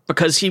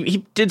 because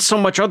he did so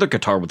much other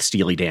guitar with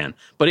Steely Dan.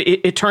 But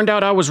it turned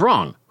out I was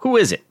wrong. Who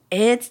is it?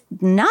 It's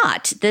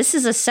not. This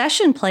is a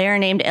session player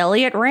named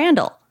Elliot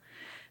Randall,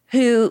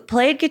 who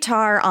played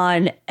guitar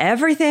on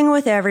everything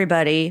with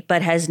everybody,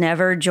 but has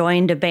never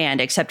joined a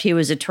band, except he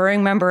was a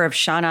touring member of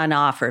Sha Na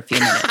Na for a few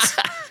minutes.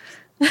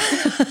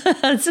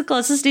 That's the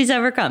closest he's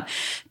ever come.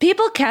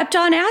 People kept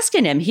on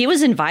asking him. He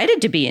was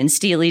invited to be in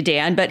Steely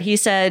Dan, but he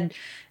said,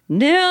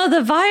 no,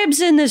 the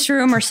vibes in this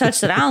room are such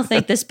that I don't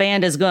think this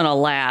band is going to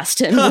last.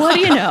 And what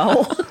do you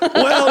know?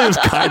 Well, he was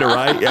kind of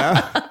right,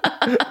 yeah.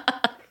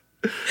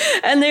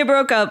 And they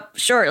broke up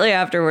shortly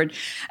afterward.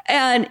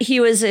 And he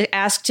was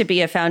asked to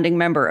be a founding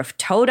member of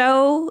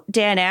Toto.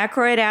 Dan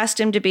Aykroyd asked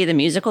him to be the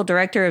musical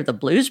director of the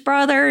Blues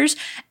Brothers.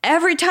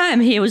 Every time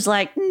he was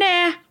like,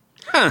 nah.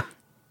 Huh.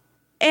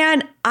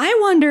 And I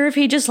wonder if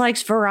he just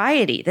likes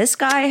variety. This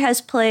guy has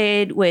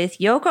played with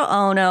Yoko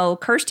Ono,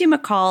 Kirsty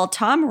MacColl,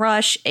 Tom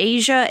Rush,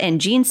 Asia, and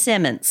Gene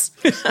Simmons,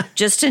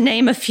 just to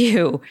name a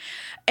few.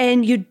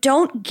 And you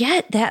don't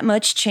get that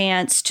much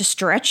chance to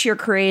stretch your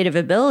creative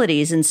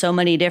abilities in so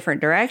many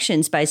different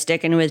directions by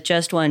sticking with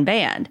just one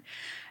band.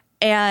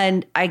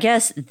 And I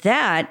guess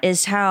that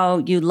is how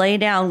you lay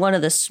down one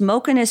of the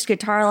smokingest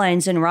guitar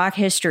lines in rock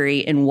history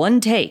in one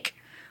take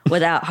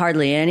without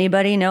hardly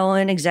anybody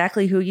knowing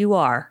exactly who you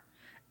are.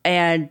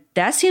 And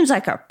that seems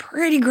like a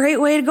pretty great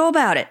way to go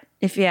about it,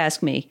 if you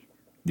ask me.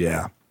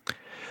 Yeah.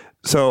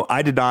 So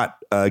I did not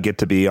get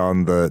to be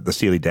on the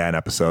Steely Dan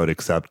episode,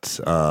 except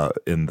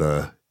in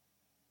the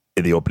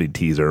opening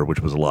teaser,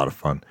 which was a lot of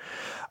fun.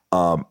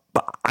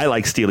 But I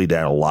like Steely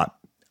Dan a lot.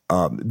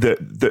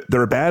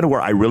 They're a band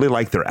where I really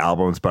like their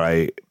albums, but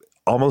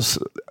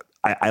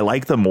I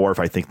like them more if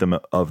I think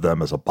of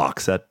them as a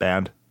box set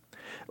band.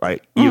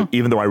 Like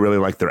even though I really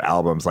like their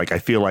albums, like I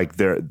feel like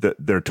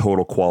their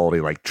total quality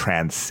like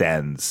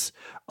transcends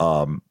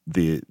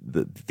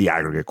the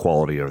aggregate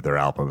quality of their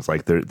albums.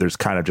 Like there's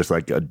kind of just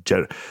like a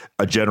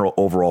general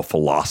overall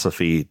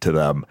philosophy to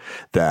them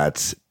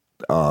that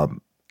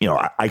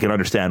I can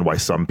understand why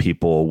some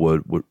people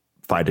would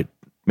find it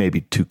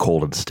maybe too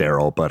cold and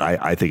sterile, but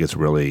I think it's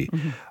really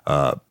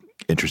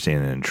interesting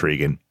and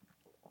intriguing.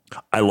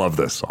 I love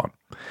this song.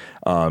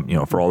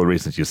 For all the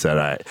reasons you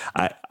said.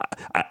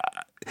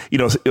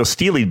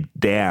 Steely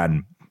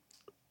Dan,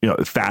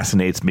 it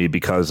fascinates me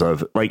because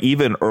of like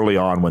even early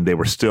on when they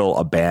were still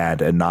a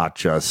band and not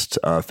just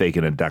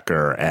Fagen and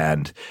Decker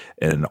and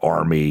an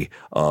army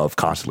of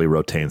constantly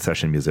rotating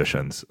session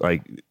musicians.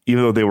 Like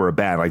even though they were a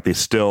band, like they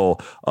still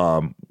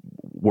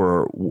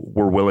were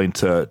willing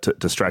to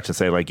stretch and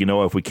say like,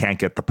 if we can't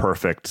get the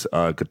perfect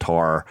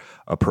guitar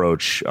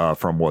approach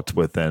from what's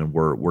within,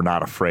 we're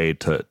not afraid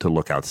to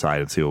look outside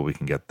and see what we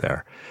can get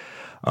there.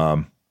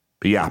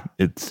 But yeah,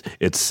 it's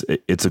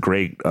a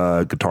great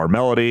guitar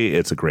melody.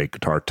 It's a great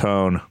guitar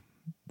tone.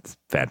 It's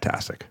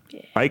fantastic.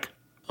 Ike?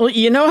 Well,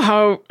 you know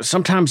how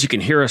sometimes you can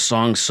hear a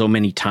song so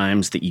many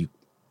times that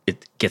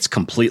it gets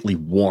completely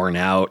worn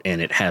out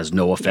and it has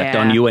no effect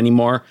on you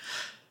anymore?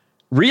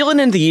 Reelin'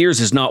 in the Years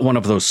is not one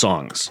of those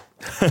songs.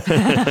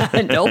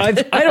 Nope.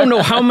 I don't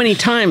know how many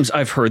times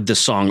I've heard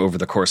this song over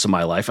the course of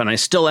my life, and I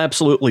still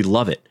absolutely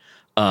love it.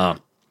 I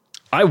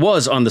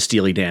was on the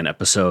Steely Dan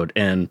episode,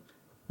 and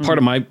part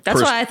of my...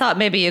 That's why I thought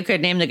maybe you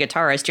could name the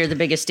guitarist. You're the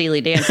biggest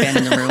Steely Dan fan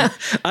in the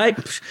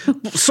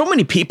room. So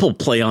many people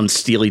play on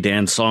Steely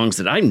Dan songs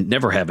that I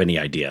never have any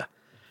idea.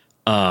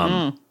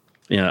 I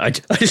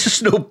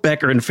just know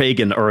Becker and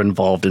Fagan are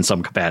involved in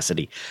some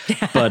capacity.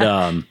 But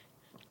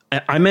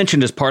I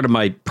mentioned as part of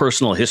my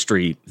personal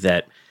history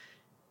that,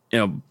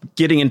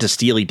 getting into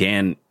Steely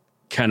Dan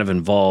kind of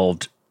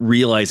involved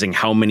realizing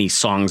how many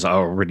songs I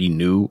already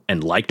knew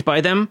and liked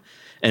by them.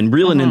 And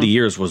Reelin' in the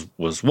Years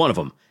was one of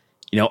them.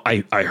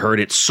 I heard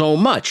it so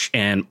much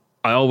and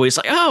I always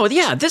like, oh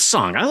yeah, this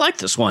song, I like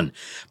this one.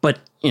 But,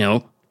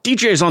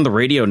 DJs on the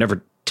radio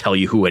never tell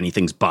you who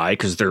anything's by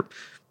because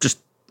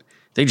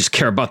they just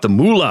care about the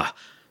moolah.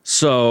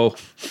 So,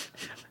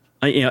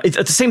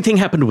 the same thing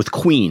happened with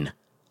Queen.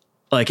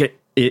 Like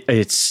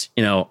it's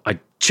I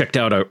checked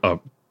out a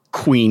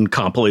Queen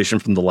compilation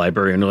from the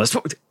library and realized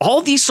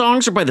all these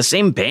songs are by the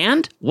same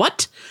band.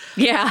 What?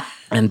 Yeah.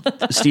 And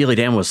Steely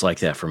Dan was like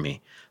that for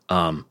me.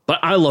 But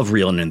I love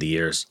Reelin' in the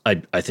Years.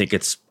 I think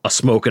it's a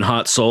smoking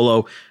hot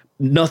solo.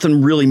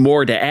 Nothing really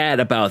more to add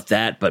about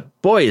that,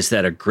 but boy, is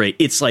that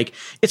it's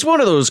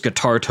one of those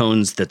guitar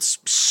tones that's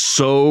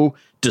so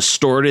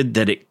distorted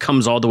that it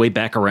comes all the way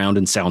back around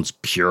and sounds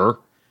pure.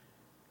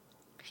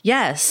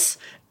 Yes.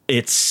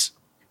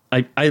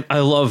 I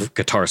love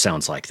guitar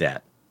sounds like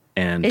that.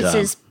 And it's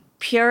as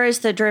pure as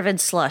the driven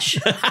slush.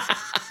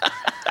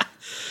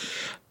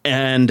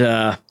 And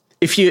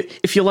if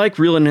you like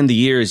Reelin' in the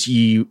Years,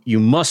 you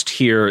must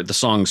hear the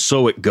song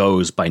So It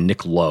Goes by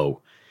Nick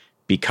Lowe,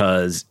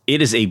 because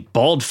it is a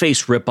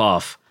bald-faced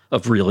ripoff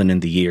of Reelin' in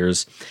the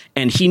Years,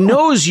 and he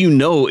knows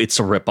it's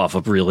a ripoff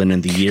of Reelin'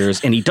 in the Years,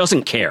 and he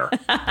doesn't care.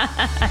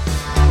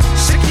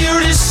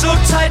 Security's so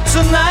tight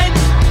tonight.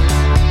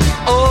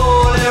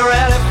 Oh, they're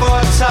ready for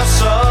a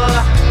tussle.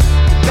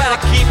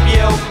 Gotta keep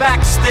your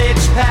backstage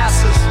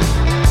passes,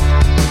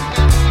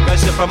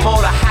 'cause the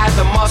promoter had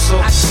the muscle.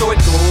 And so it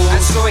goes,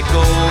 and so it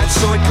goes, and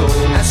so it goes,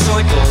 and so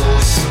it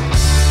goes.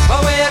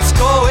 But where it's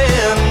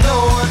going, no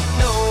one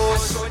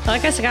knows. I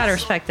guess I gotta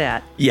respect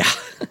that. Yeah.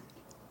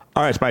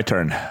 All right, it's my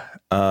turn.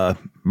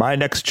 My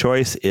next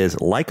choice is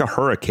Like a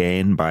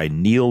Hurricane by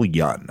Neil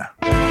Young.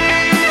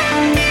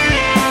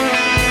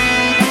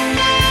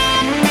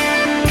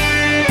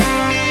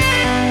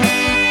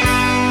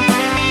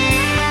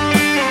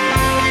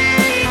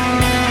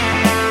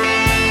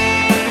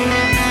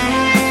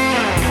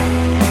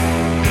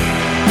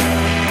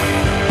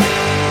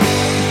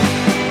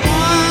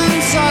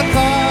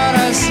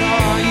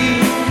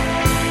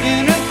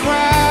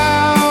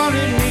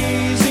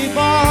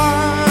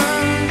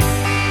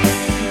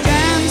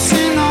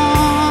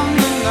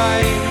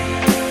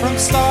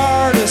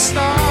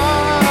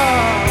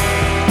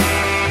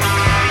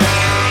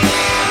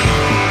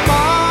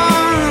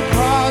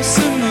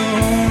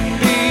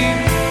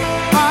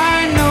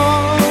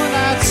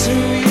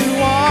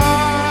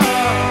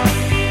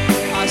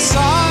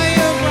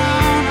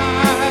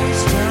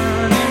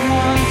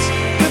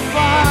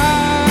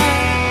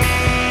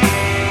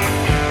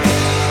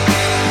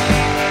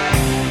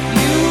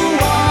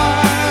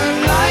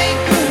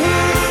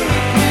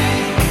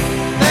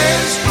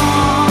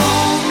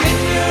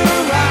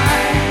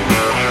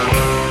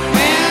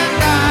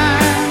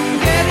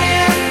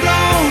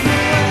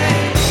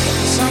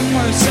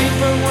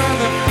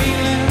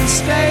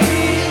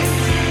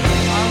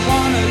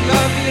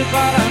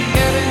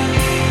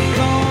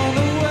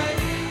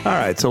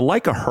 So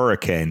Like a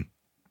Hurricane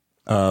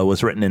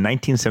was written in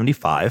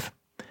 1975,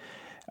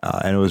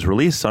 and it was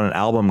released on an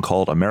album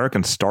called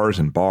American Stars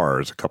and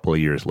Bars a couple of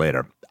years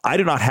later. I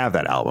do not have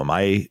that album.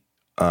 I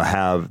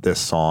have this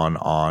song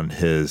on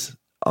his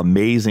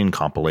amazing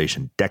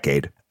compilation,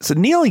 Decade. So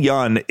Neil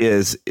Young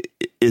is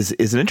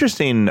an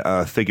interesting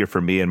figure for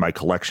me in my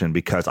collection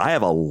because I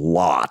have a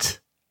lot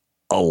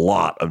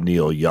of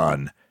Neil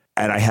Young,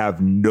 and I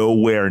have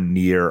nowhere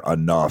near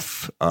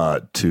enough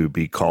to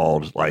be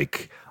called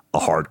like a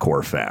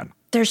hardcore fan.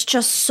 There's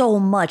just so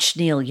much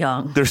Neil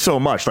Young. There's so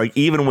much. Like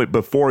even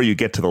before you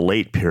get to the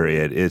late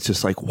period, it's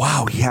just like,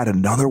 wow, he had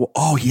another one.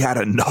 Oh, he had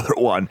another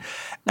one.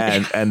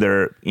 And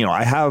there,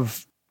 I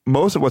have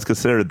most of what's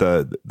considered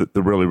the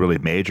really, really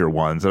major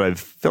ones, and I've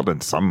filled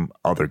in some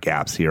other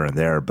gaps here and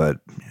there, but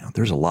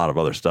there's a lot of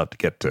other stuff to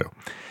get to.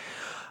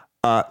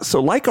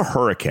 So Like a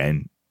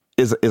Hurricane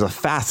is a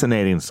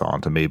fascinating song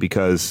to me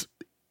because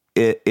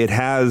it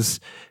has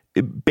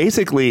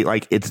basically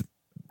like it's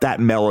that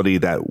melody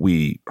that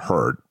we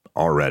heard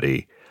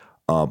already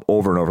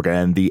over and over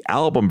again. And the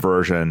album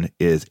version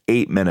is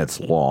 8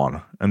 minutes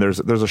long, and there's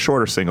a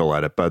shorter single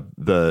edit, but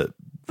the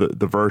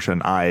the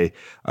version I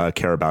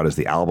care about is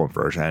the album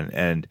version.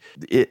 And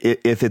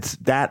if it's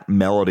that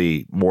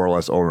melody more or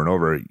less over and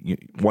over,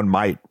 one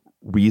might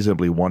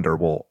reasonably wonder,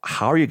 well,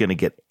 how are you going to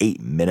get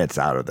 8 minutes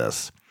out of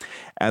this?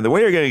 And the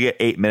way you're going to get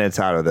 8 minutes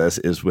out of this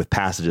is with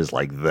passages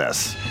like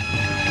this.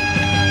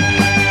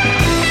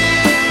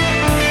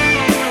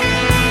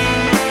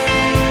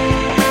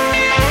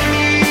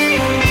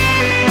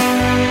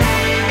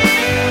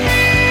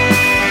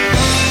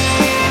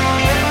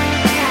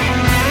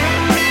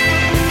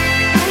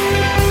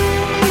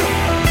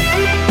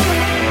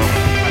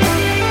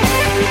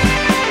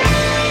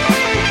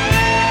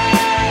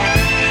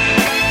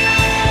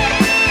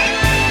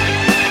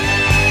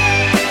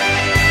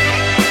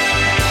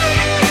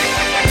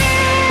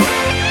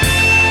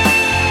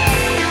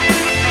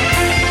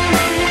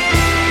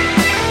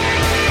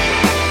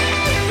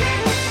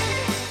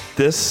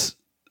 This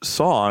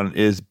song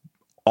is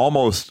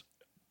almost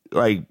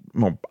like,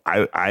 well,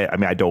 I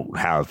mean, I don't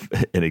have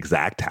an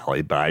exact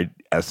tally, but I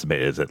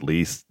estimate it's at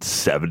least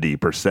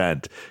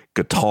 70%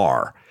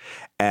 guitar.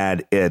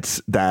 And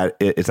it's that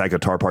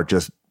guitar part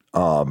just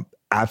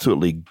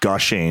absolutely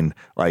gushing,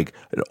 like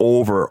an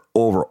over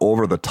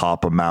the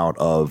top amount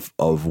of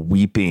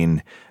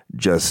weeping,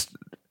 just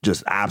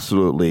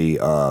absolutely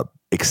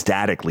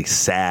ecstatically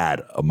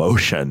sad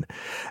emotion,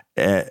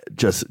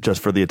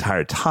 just for the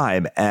entire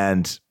time.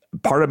 And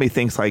part of me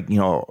thinks, like,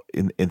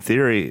 in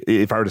theory,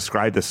 if I were to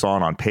describe this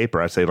song on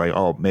paper, I'd say like,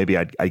 oh, maybe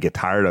I'd get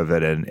tired of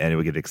it and it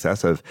would get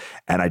excessive.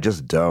 And I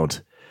just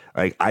don't.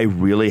 Like, I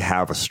really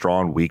have a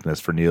strong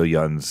weakness for Neil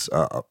Young's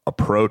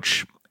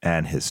approach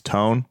and his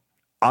tone.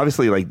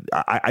 Obviously, like,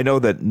 I know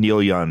that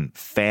Neil Young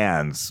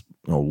fans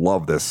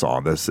love this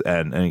song.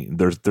 And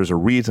there's a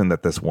reason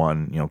that this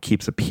one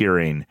keeps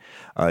appearing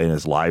in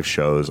his live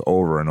shows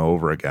over and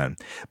over again.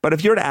 But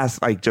if you were to ask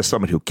like just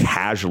someone who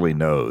casually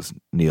knows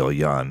Neil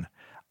Young,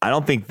 I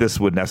don't think this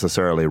would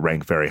necessarily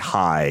rank very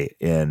high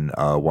in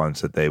ones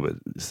that they would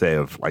say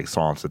of like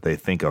songs that they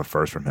think of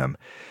first from him.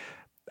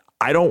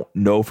 I don't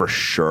know for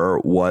sure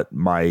what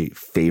my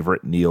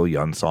favorite Neil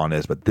Young song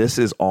is, but this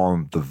is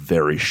on the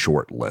very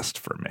short list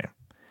for me.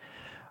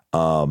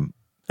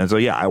 And so,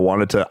 yeah, I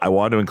wanted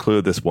to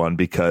include this one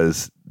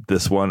because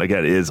this one,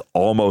 again, is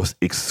almost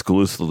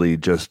exclusively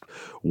just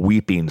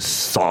weeping,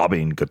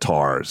 sobbing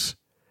guitars.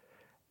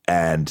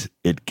 And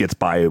it gets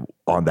by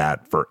on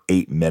that for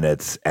 8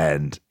 minutes,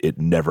 and it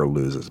never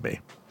loses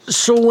me.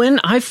 So when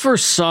I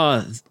first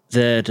saw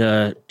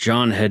that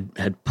John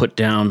had put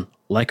down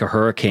Like a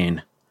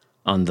Hurricane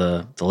on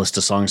the list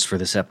of songs for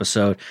this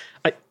episode,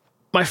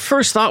 my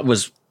first thought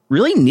was,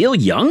 really, Neil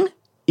Young?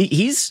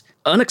 He's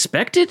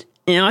unexpected?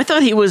 I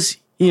thought he was,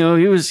 he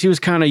was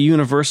kind of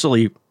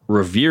universally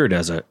revered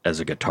as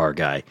a guitar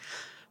guy.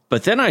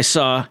 But then I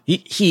saw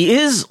he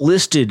is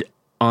listed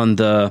on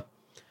the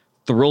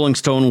Rolling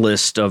Stone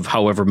list of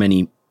however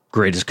many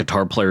greatest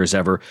guitar players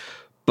ever,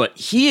 but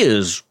he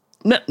is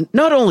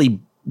not only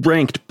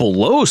ranked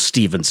below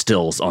Stephen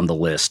Stills on the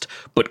list,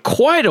 but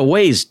quite a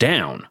ways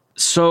down.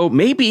 So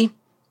maybe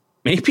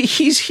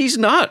he's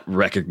not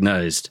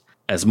recognized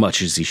as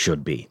much as he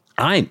should be.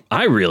 I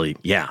really,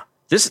 yeah,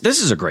 this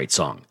is a great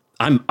song.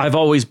 I've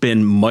always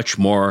been much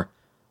more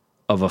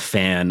of a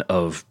fan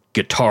of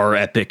guitar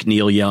epic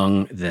Neil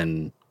Young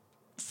than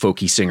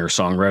folky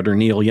singer-songwriter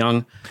Neil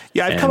Young.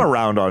 Yeah, I've come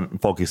around on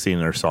folky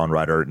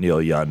singer-songwriter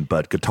Neil Young,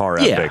 but guitar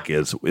epic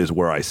is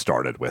where I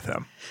started with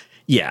him.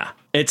 Yeah,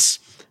 it's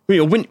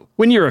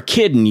when you're a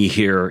kid and you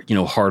hear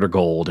Heart of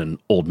Gold and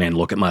Old Man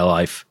Look at My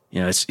Life,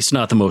 it's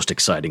not the most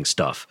exciting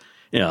stuff.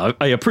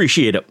 I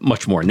appreciate it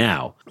much more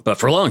now, but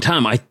for a long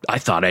time I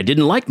thought I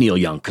didn't like Neil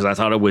Young because I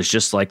thought it was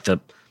just like the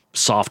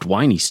soft,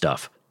 whiny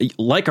stuff.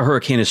 Like a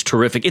Hurricane is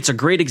terrific. It's a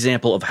great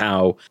example of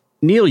how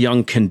Neil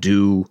Young can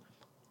do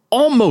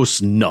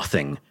almost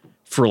nothing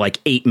for like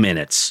 8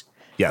 minutes,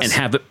 yes, and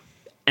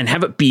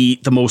have it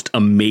be the most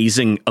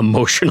amazing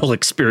emotional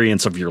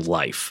experience of your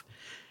life.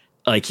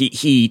 Like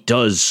he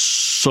does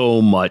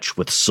so much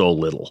with so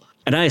little.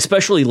 And I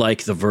especially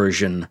like the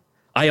version.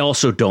 I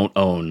also don't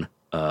own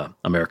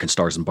American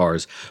Stars and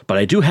Bars, but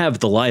I do have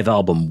the live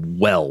album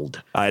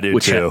Weld. I do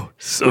too.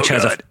 Which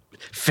has a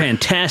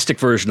fantastic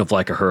version of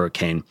Like a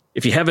Hurricane.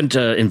 If you haven't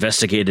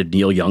investigated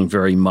Neil Young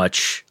very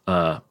much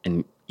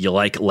and you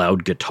like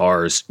loud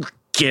guitars,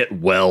 get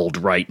Weld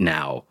right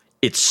now.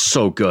 It's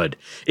so good.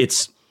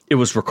 It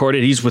was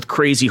recorded. He's with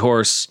Crazy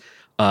Horse.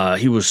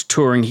 He was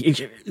touring.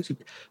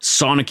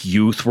 Sonic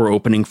Youth were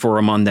opening for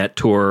him on that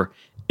tour.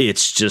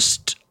 It's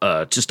just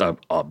a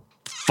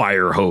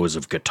fire hose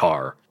of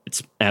guitar.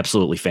 It's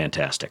absolutely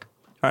fantastic.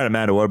 All right,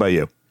 Amanda, what about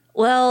you?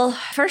 Well,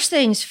 first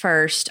things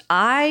first,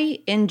 I,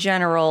 in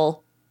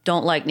general,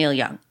 don't like Neil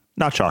Young.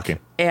 Not shocking.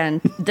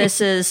 And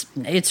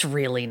it's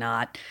really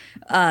not.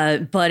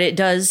 But it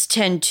does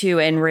tend to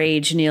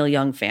enrage Neil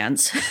Young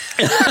fans.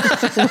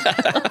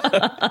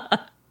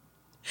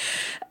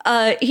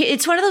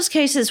 It's one of those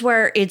cases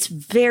where it's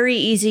very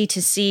easy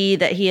to see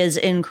that he is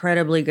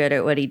incredibly good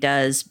at what he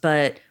does.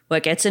 But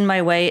what gets in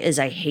my way is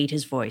I hate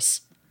his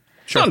voice.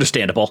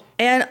 Understandable.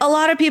 And a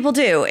lot of people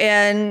do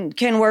and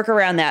can work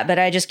around that, but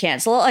I just can't.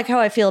 It's a lot like how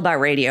I feel about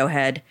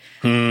Radiohead.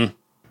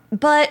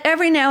 But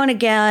every now and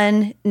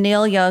again,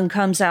 Neil Young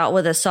comes out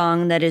with a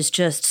song that is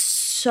just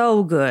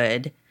so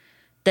good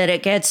that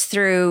it gets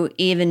through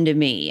even to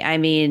me. I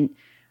mean,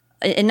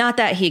 and not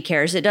that he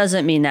cares. It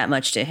doesn't mean that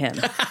much to him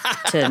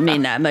to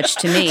mean that much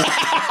to me.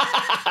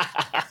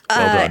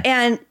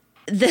 And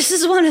this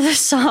is one of the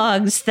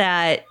songs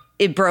that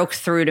it broke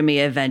through to me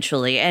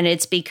eventually. And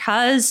it's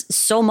because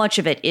so much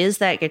of it is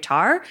that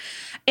guitar.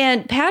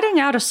 And padding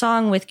out a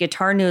song with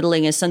guitar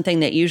noodling is something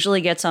that usually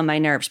gets on my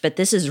nerves. But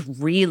this is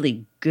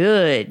really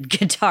good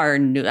guitar.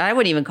 I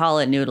wouldn't even call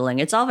it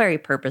noodling. It's all very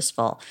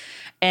purposeful.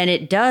 And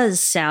it does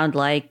sound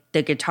like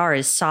the guitar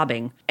is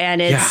sobbing.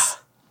 And it's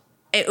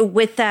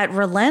with that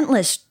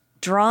relentless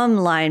drum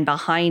line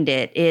behind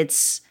it.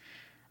 It's,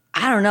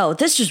 I don't know,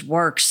 this just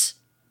works.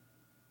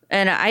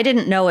 And I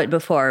didn't know it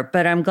before,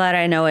 but I'm glad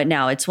I know it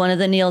now. It's one of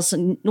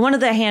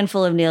the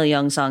handful of Neil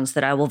Young songs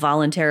that I will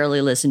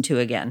voluntarily listen to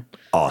again.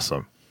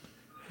 Awesome.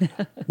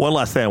 One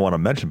last thing I want to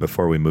mention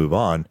before we move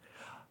on.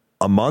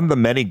 Among the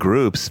many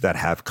groups that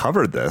have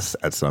covered this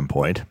at some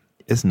point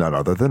is none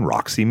other than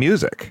Roxy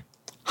Music.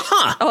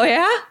 Huh. Oh,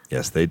 yeah?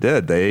 Yes, they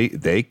did.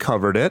 They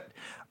covered it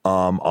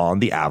on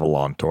the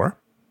Avalon tour.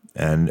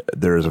 And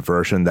there's a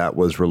version that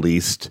was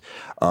released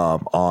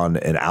on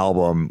an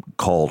album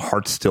called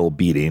Heart Still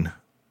Beating,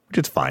 which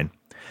is fine.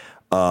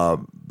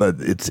 But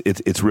it's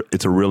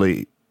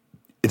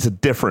a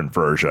different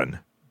version.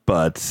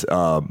 But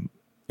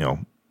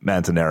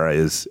Manzanera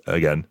is,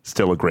 again,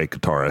 still a great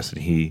guitarist,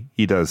 and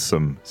he does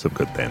some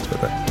good things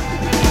with it.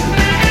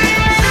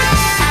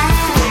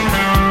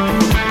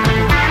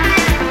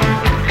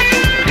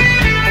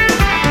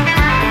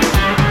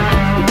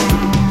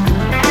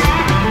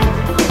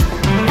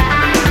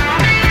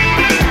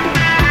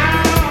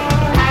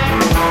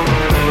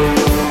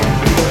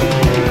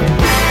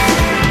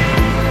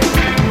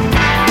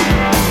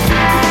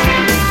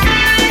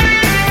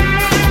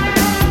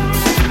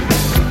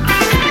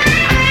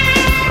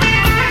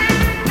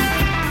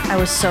 I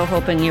was so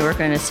hoping you were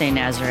going to say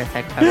Nazareth.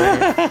 I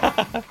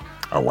covered it.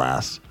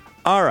 Alas.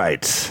 All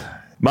right.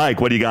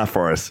 Mike, what do you got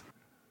for us?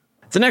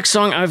 The next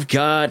song I've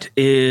got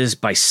is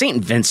by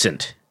St.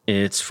 Vincent.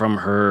 It's from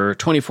her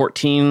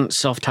 2014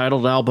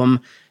 self-titled album.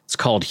 It's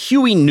called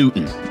Huey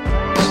Newton.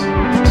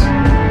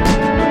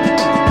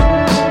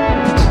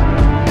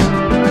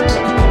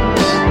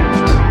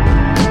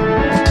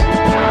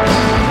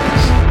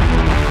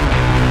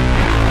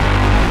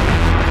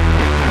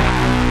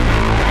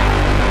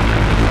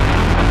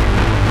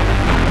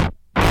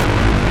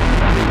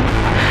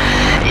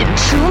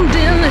 Entombed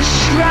in the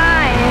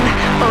shrine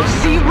of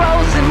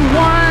zeros and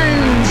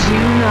ones,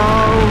 you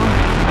know.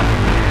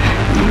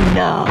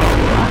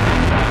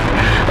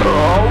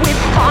 Oh,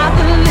 with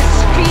fatherless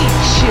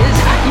speeches,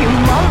 you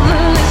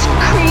motherless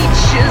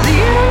creatures,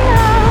 you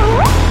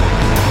know.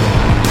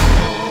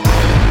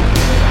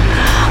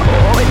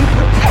 Oh, in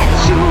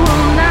perpetual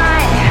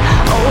night,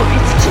 oh,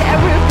 it's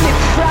terribly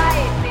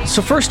frightening.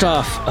 So first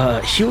off,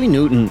 Huey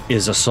Newton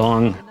is a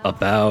song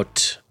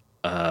about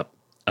a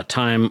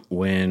time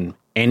when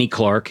Annie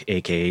Clark,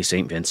 a.k.a.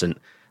 St. Vincent,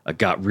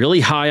 got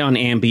really high on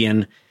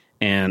Ambien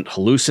and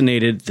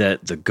hallucinated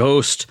that the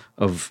ghost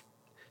of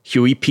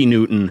Huey P.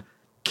 Newton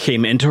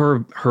came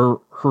into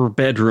her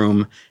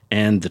bedroom,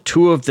 and the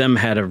two of them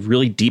had a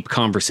really deep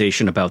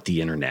conversation about the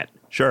internet.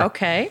 Sure.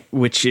 Okay.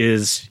 Which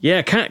is,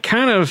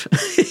 kind of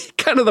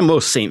the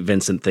most St.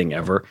 Vincent thing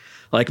ever.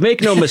 Like,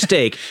 make no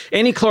mistake,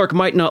 Annie Clark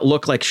might not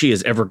look like she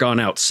has ever gone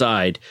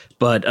outside,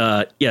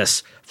 but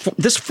yes,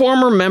 this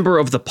former member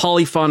of the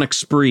polyphonic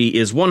spree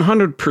is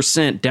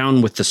 100%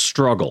 down with the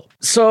struggle.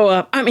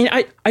 So,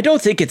 I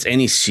don't think it's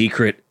any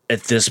secret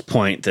at this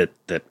point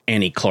that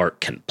Annie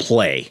Clark can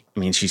play. I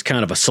mean, she's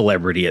kind of a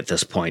celebrity at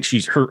this point.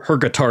 Her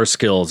guitar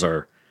skills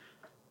are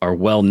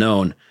well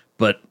known,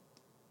 but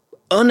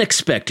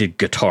unexpected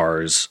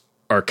guitars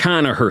are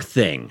kind of her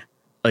thing.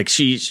 Like,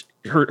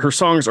 her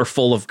songs are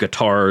full of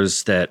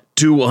guitars that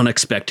do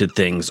unexpected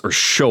things or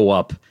show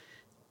up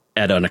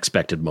at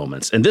unexpected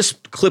moments. And this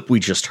clip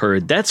we just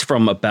heard, that's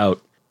from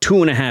about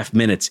 2.5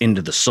 minutes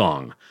into the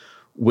song,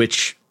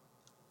 which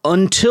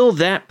until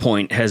that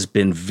point has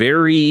been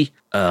very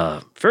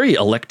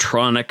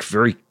electronic,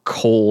 very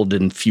cold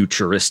and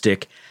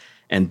futuristic.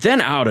 And then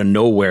out of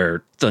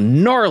nowhere, the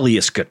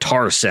gnarliest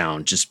guitar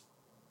sound just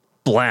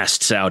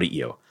blasts out at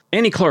you.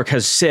 Annie Clark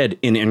has said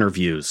in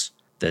interviews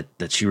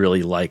that she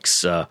really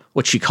likes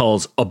what she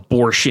calls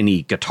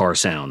abortion-y guitar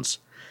sounds.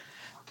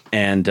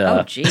 And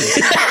Oh, geez.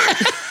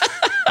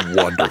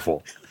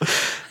 Wonderful.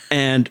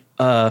 And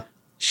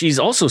she's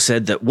also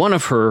said that one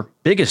of her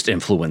biggest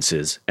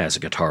influences as a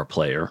guitar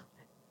player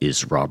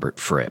is Robert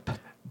Fripp.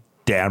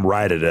 Damn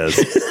right it is.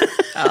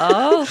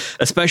 Oh.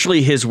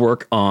 Especially his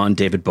work on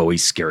David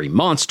Bowie's Scary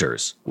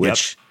Monsters,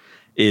 which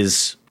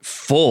is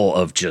full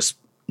of just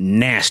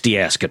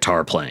nasty-ass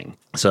guitar playing.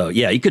 So,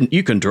 yeah,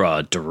 you can draw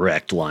a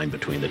direct line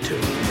between the two.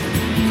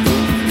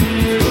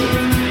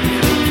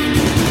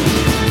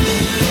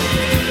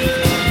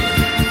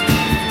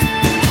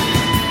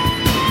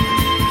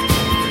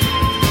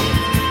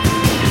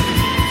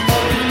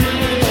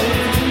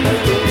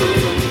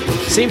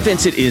 St.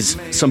 Vincent is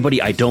somebody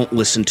I don't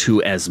listen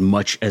to as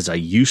much as I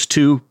used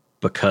to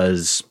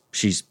because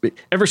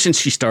ever since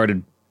she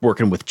started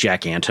working with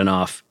Jack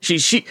Antonoff,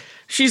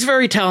 she's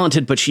very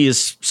talented, but she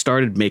has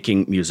started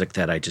making music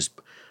that I just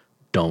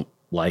don't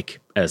like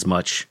as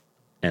much.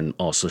 And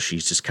also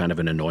she's just kind of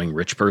an annoying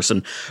rich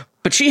person.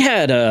 But she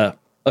had a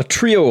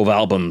trio of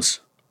albums,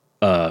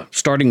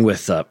 starting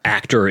with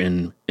Actor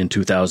in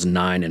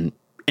 2009 and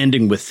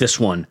ending with this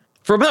one.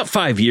 For about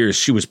 5 years,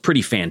 she was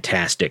pretty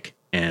fantastic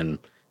and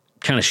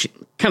kind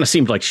of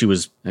seemed like she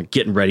was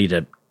getting ready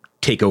to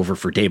take over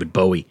for David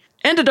Bowie.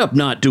 Ended up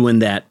not doing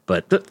that,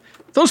 but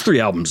those 3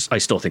 albums I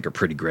still think are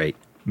pretty great.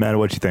 Matt,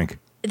 what'd you think?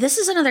 This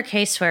is another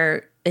case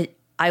where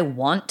I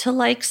want to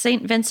like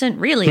St. Vincent.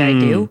 Really, I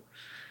do.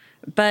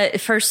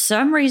 But for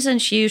some reason,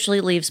 she usually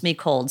leaves me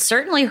cold.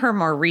 Certainly her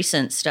more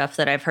recent stuff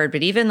that I've heard,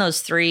 but even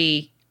those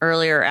 3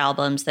 earlier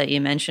albums that you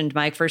mentioned,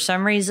 Mike, for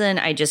some reason,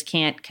 I just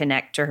can't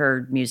connect to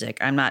her music.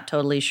 I'm not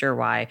totally sure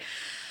why.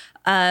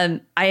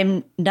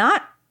 I'm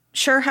not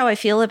sure how I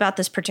feel about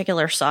this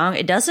particular song.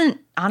 It doesn't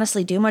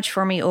honestly do much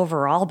for me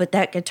overall, but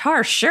that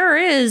guitar sure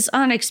is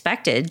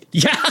unexpected.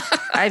 Yeah.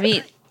 I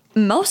mean,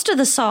 most of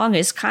the song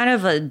is kind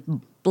of a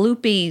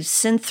bloopy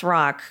synth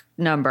rock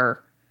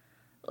number.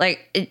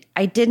 Like,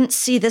 I didn't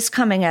see this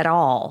coming at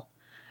all.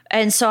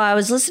 And so I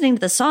was listening to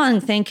the song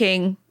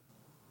thinking,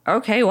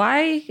 okay,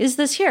 why is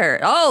this here?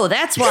 Oh,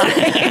 that's why.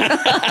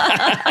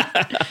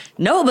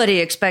 Nobody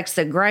expects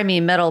the grimy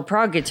metal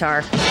prog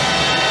guitar.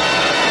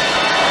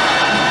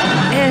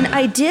 And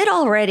I did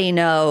already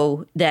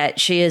know that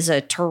she is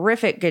a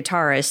terrific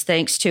guitarist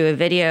thanks to a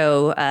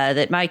video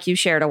that, Mike, you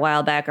shared a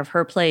while back of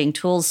her playing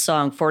Tool's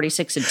song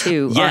 46 and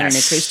 2 on an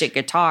acoustic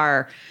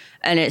guitar.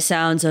 And it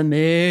sounds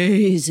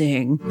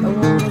amazing. I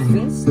want a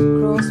fist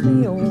to cross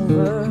me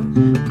over,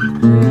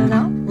 clearing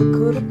out what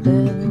could have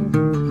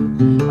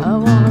been. I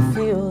want to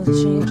feel the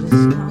changes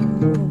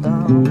coming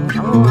down.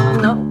 I want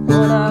to know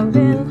what I've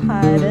been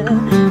hiding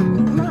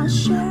in my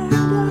shadow.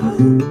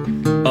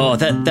 Oh,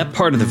 that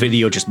part of the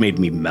video just made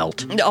me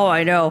melt. Oh,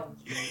 I know.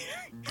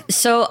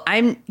 So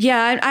I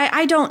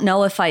don't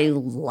know if I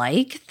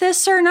like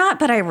this or not,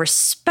 but I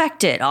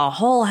respect it a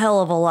whole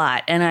hell of a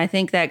lot. And I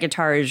think that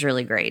guitar is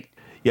really great.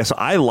 Yeah, so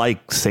I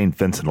like St.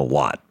 Vincent a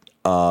lot.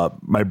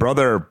 My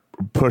brother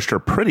pushed her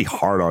pretty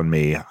hard on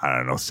me, I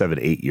don't know,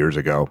 7-8 years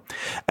ago.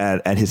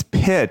 And his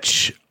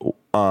pitch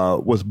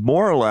was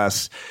more or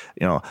less,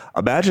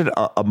 imagine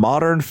a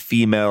modern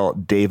female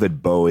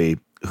David Bowie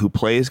who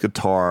plays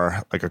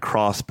guitar like a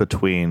cross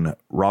between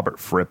Robert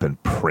Fripp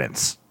and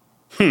Prince.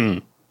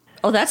 Oh,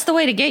 that's the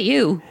way to get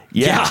you.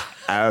 Yeah.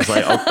 I was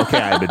like, okay,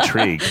 I'm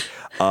intrigued.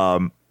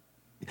 Again,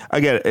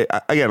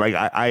 like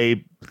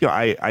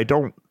I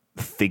don't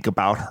think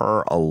about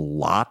her a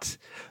lot,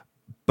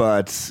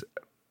 but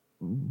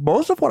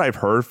most of what I've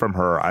heard from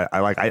her, I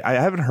like. I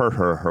haven't heard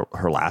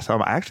her last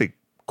album. I actually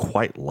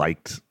quite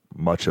liked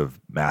much of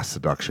Mass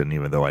Seduction,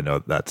 even though I know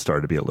that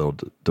started to be a little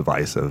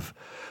divisive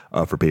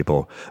for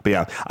people. But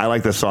yeah, I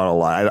like this song a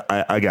lot.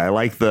 I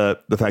like the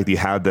fact that you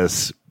have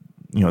this,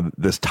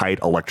 this tight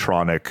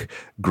electronic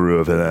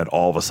groove, and then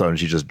all of a sudden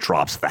she just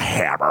drops the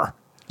hammer.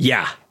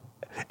 Yeah.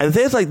 And the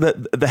thing is, like,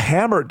 the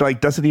hammer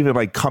like doesn't even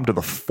like come to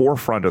the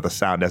forefront of the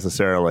sound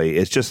necessarily.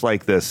 It's just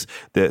like this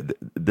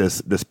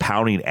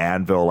pounding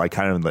anvil, like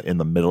kind of in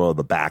the middle of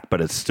the back,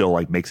 but it still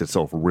like makes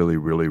itself really,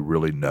 really,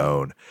 really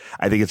known.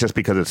 I think it's just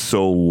because it's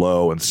so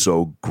low and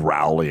so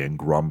growly and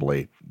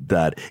grumbly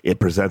that it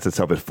presents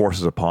itself. It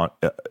forces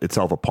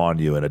itself upon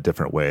you in a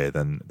different way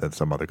than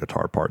some other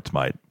guitar parts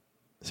might.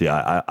 So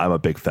yeah, I'm a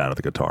big fan of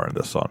the guitar in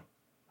this song.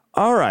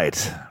 All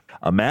right,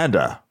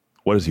 Amanda,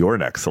 what is your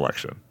next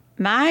selection?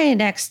 My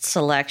next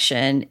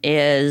selection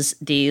is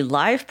the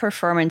live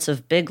performance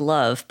of Big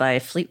Love by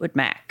Fleetwood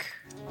Mac.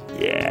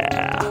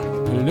 Yeah.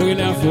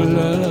 Looking out for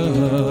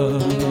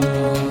love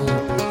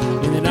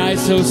in the night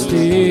so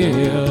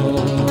still.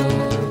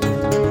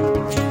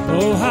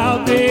 Oh,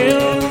 how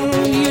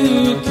build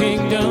you a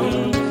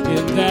kingdom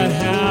in that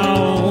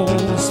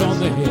house on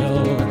the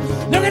hill.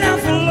 Looking out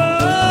for love.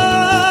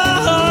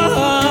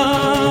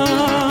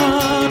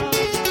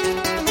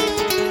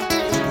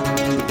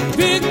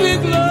 Big,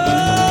 big love.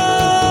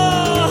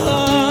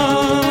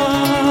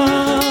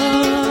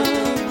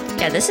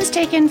 This is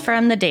taken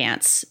from The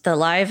Dance, the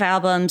live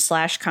album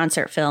 /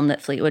 concert film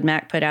that Fleetwood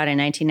Mac put out in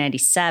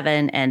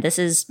 1997. And this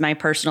is my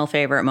personal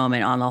favorite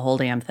moment on the whole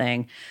damn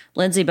thing.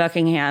 Lindsey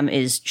Buckingham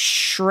is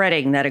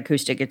shredding that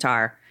acoustic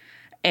guitar.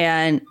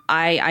 And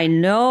I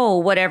know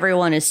what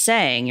everyone is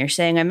saying. You're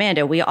saying,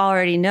 Amanda, we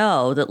already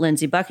know that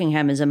Lindsey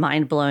Buckingham is a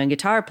mind-blowing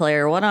guitar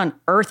player. What on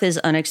earth is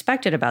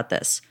unexpected about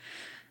this?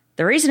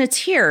 The reason it's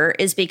here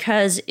is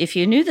because if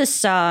you knew this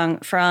song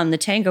from the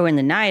Tango in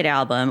the Night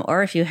album,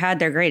 or if you had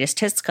their greatest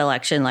hits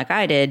collection like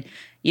I did,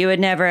 you would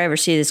never ever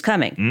see this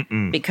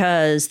coming.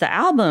 Because the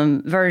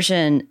album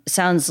version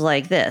sounds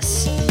like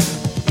this.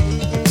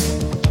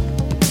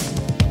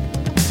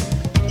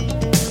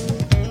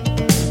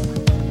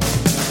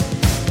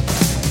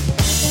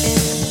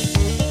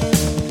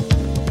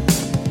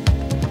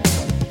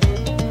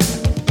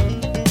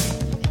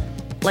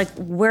 Like,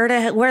 where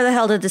the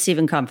hell did this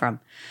even come from?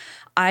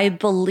 I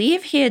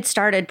believe he had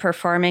started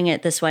performing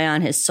it this way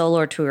on his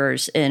solo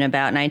tours in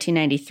about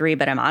 1993,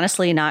 but I'm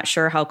honestly not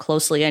sure how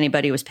closely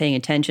anybody was paying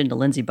attention to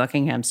Lindsey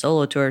Buckingham's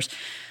solo tours.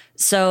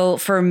 So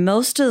for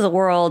most of the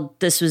world,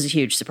 this was a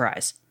huge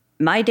surprise.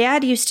 My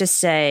dad used to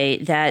say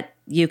that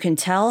you can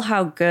tell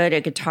how good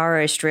a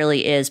guitarist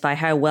really is by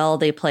how well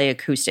they play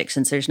acoustic,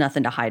 since there's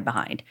nothing to hide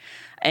behind.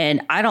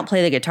 And I don't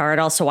play the guitar at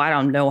all, so I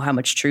don't know how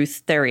much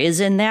truth there is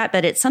in that,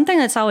 but it's something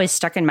that's always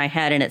stuck in my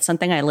head, and it's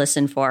something I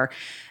listen for.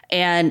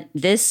 And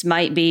this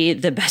might be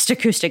the best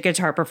acoustic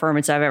guitar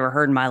performance I've ever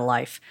heard in my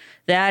life.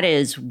 That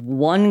is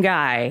one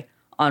guy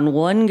on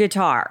one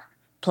guitar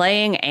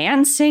playing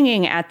and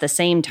singing at the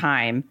same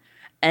time.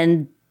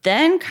 And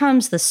then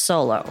comes the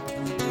solo.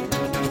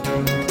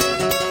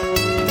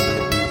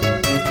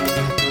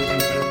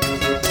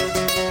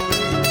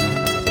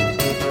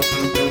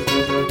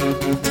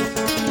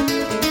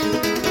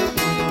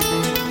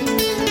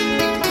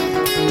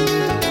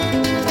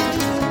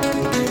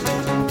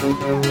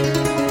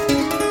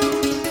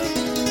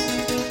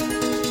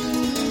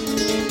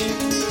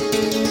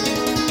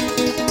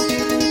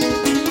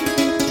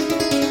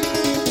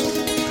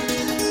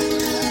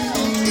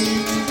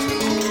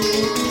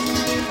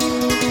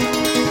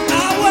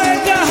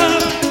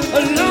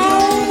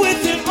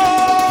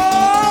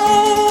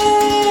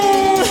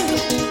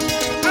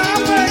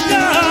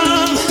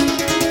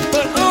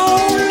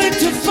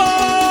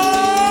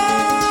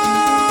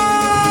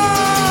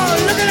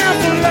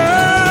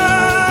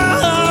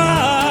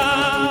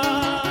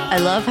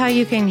 How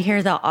you can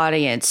hear the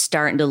audience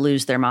starting to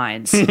lose their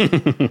minds.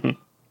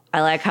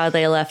 I like how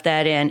they left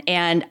that in.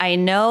 And I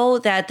know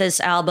that this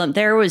album,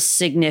 there was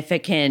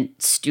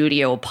significant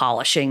studio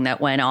polishing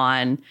that went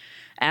on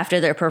after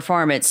their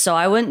performance. So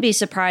I wouldn't be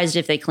surprised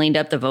if they cleaned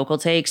up the vocal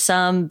takes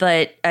some.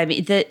 But I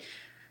mean, that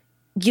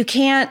you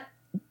can't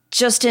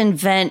just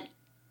invent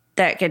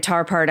that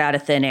guitar part out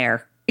of thin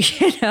air.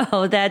 You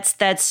know,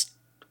 that's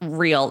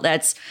real.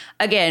 That's,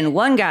 again,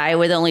 one guy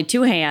with only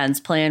two hands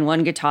playing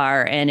one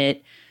guitar, and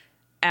it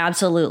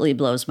absolutely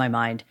blows my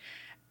mind.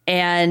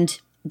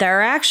 And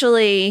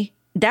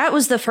that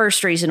was the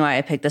first reason why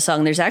I picked the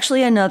song. There's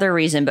actually another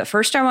reason, but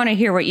first I want to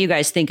hear what you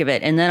guys think of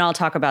it, and then I'll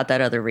talk about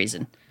that other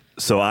reason.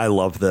 So I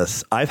love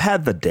this. I've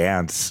had the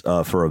dance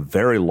for a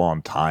very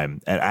long time,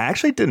 and I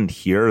actually didn't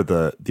hear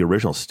the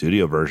original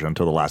studio version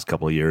until the last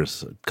couple of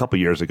years. A couple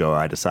of years ago,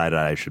 I decided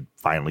I should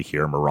finally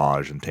hear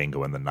Mirage and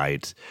Tango in the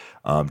Night,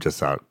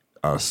 just a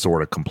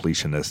sort of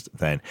completionist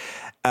thing.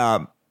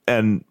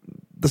 And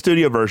the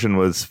studio version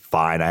was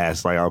fine. I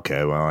was like,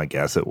 okay, well, I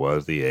guess it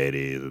was the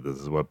 80s. This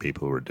is what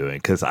people were doing,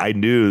 because I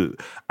knew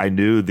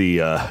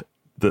the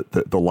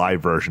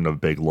live version of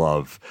Big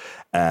Love,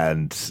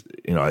 and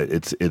you know,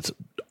 it's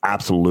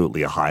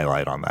absolutely a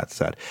highlight on that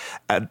set.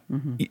 And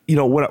you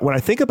know, when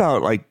I think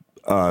about like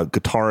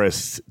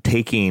guitarists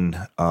taking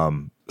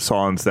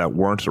songs that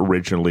weren't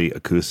originally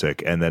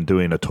acoustic and then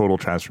doing a total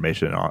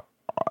transformation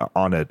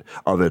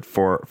of it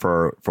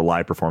for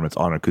live performance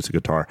on acoustic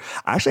guitar,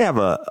 I actually have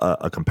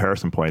a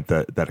comparison point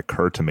that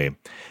occurred to me.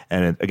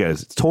 And again,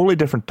 it's a totally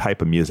different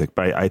type of music,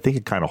 but I think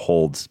it kind of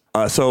holds.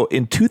 So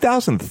in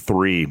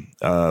 2003,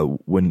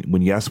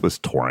 when Yes was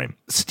touring,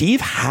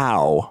 Steve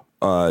Howe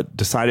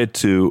decided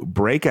to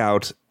break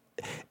out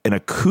a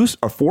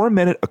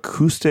 4-minute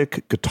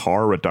acoustic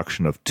guitar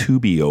reduction of To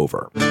Be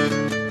Over.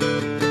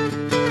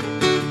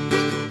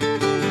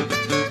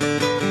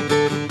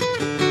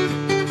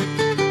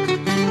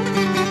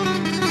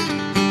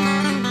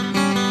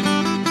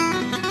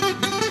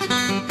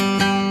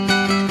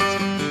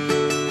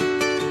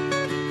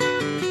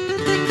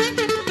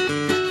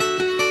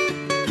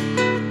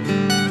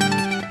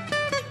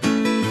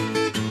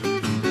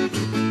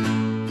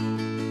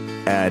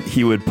 And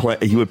he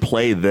would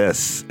play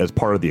this as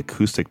part of the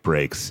acoustic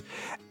breaks,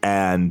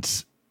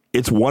 and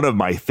it's one of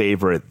my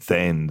favorite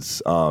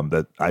things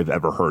that I've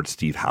ever heard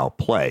Steve Howe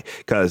play,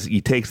 because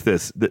he takes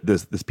this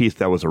piece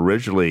that was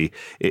originally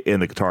in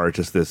the guitar,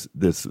 just this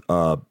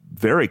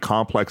very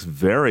complex,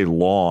 very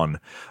long,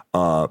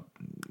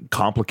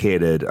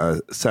 complicated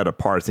set of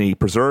parts, and he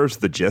preserves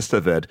the gist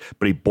of it,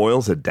 but he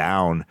boils it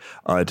down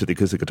to the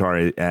acoustic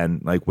guitar.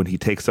 And like when he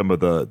takes some of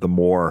the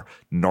more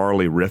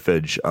gnarly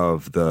riffage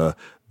of the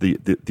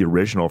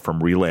original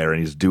from Relayer, and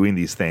he's doing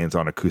these things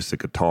on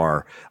acoustic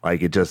guitar,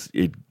 like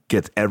it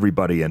gets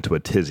everybody into a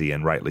tizzy,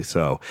 and rightly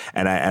so.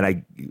 And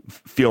I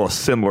feel a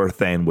similar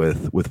thing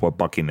with what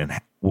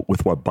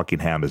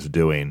Buckingham is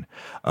doing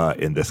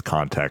in this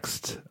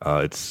context.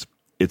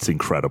 It's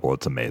incredible.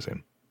 It's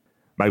amazing.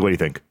 Mike, what do you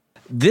think?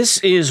 This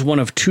is one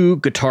of two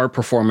guitar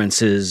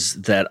performances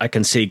that I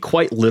can say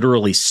quite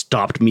literally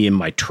stopped me in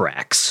my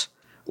tracks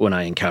when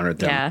I encountered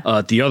them.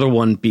 Yeah. The other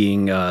one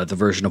being the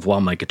version of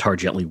While My Guitar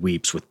Gently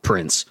Weeps with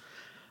Prince.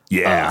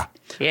 Yeah.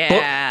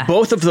 Yeah.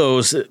 Both of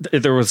those,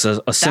 there was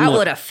a similar... That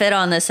would have fit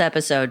on this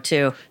episode,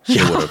 too.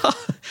 Yeah.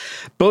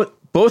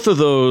 Both of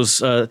those,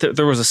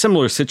 there was a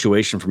similar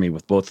situation for me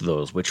with both of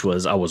those, which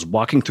was I was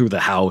walking through the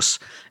house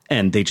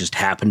and they just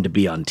happened to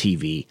be on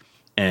TV.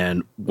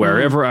 And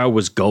wherever I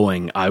was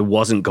going, I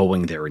wasn't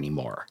going there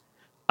anymore.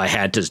 I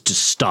had to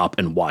just stop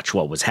and watch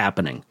what was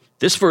happening.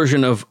 This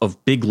version of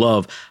Big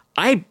Love,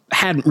 I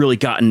hadn't really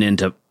gotten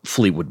into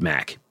Fleetwood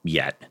Mac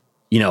yet.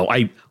 You know,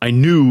 I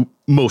knew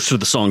most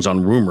of the songs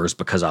on Rumors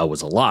because I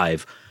was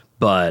alive,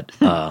 but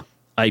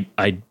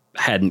I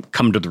hadn't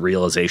come to the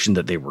realization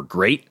that they were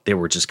great. They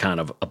were just kind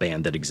of a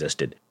band that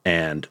existed.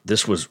 And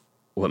this was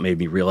what made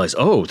me realize,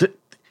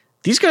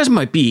 these guys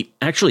might be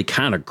actually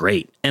kind of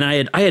great. And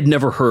I had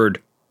never heard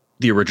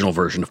the original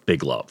version of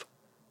Big Love.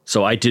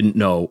 So I didn't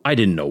know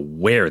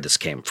where this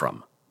came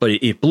from. But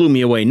it blew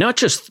me away, not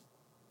just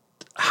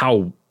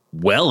how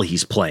well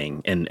he's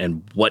playing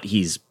and what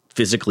he's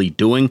physically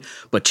doing,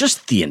 but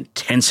just the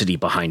intensity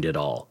behind it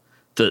all.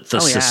 The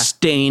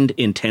sustained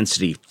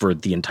intensity for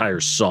the entire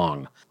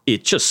song.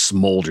 It just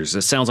smolders.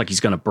 It sounds like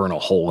he's going to burn a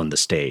hole in the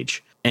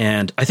stage.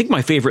 And I think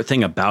my favorite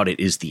thing about it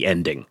is the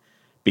ending.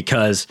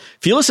 Because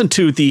if you listen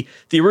to the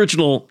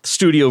original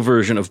studio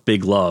version of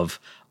Big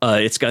Love,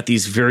 it's got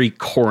these very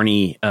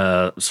corny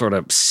sort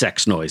of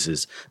sex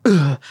noises.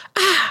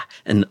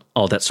 And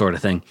all that sort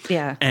of thing.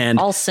 Yeah. And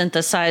all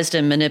synthesized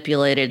and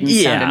manipulated and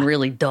sounding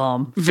really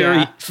dumb.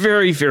 Very,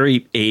 very,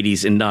 very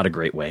 80s in not a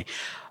great way.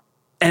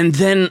 And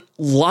then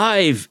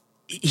live,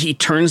 he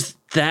turns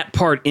that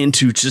part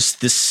into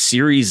just this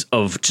series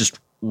of just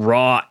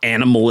raw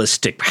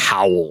animalistic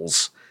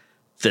howls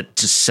that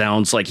just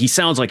sounds like he's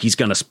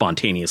going to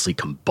spontaneously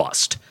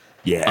combust.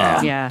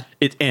 Yeah.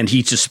 And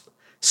he just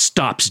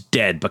stops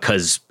dead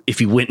because if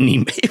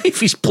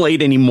he's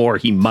played anymore,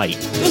 he might.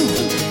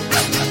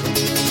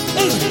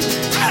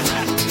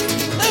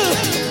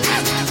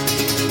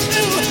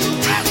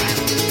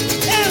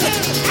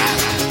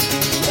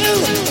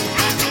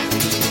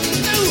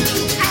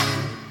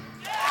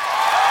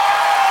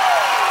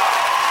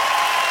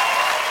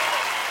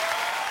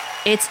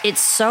 It's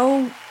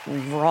so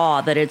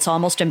raw that it's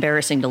almost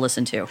embarrassing to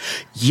listen to.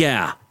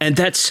 Yeah, and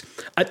that's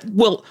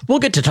we'll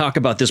get to talk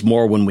about this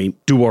more when we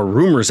do our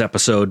Rumors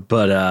episode,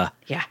 but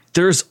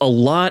there's a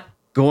lot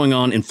going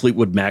on in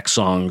Fleetwood Mac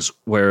songs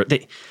where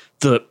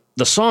the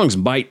songs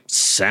might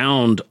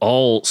sound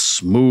all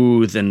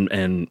smooth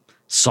and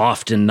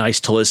soft and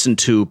nice to listen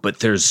to, but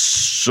there's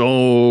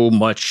so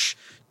much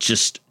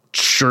just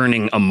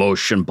churning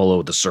emotion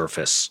below the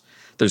surface.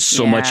 There's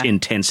so much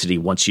intensity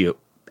once you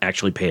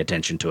actually pay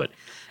attention to it.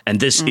 And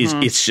this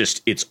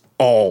it's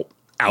all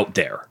out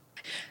there.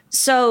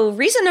 So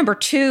reason number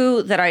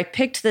 2 that I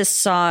picked this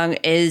song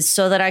is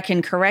so that I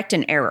can correct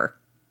an error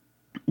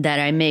that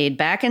I made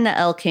back in the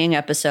El King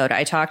episode.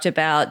 I talked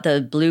about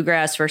the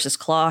bluegrass versus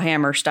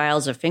clawhammer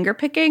styles of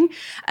fingerpicking,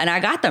 and I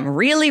got them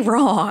really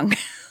wrong.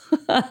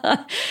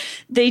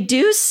 They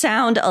do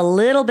sound a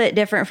little bit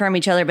different from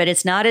each other, but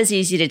it's not as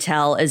easy to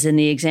tell as in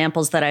the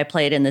examples that I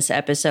played in this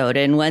episode.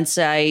 And once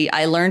I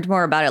learned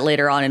more about it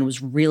later on and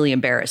was really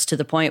embarrassed to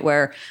the point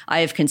where I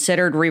have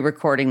considered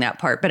re-recording that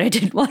part, but I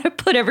didn't want to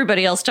put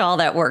everybody else to all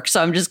that work.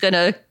 So I'm just going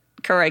to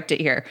correct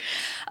it here.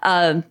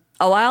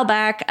 A while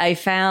back, I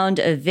found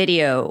a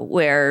video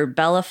where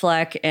Bella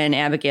Fleck and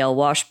Abigail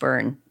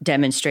Washburn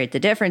demonstrate the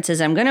differences.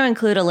 I'm going to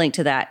include a link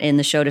to that in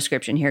the show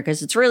description here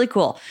because it's really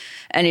cool.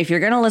 And if you're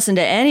going to listen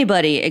to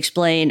anybody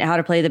explain how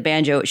to play the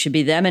banjo, it should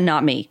be them and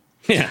not me.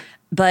 Yeah.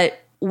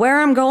 But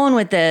where I'm going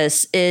with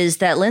this is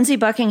that Lindsey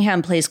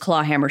Buckingham plays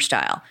clawhammer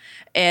style.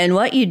 And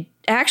what you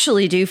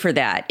actually do for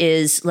that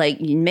is like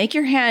you make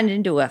your hand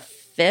into a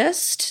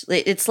fist.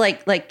 It's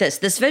like this.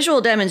 This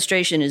visual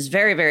demonstration is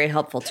very, very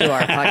helpful to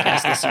our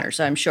podcast listeners,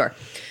 I'm sure.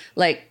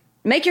 Like,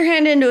 make your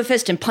hand into a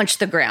fist and punch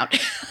the ground.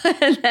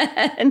 And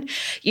then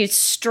you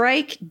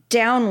strike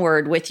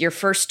downward with your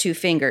first 2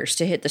 fingers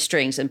to hit the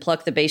strings and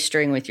pluck the bass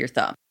string with your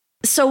thumb.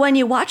 So when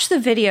you watch the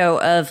video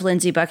of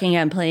Lindsey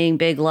Buckingham playing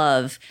Big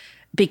Love,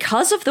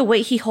 because of the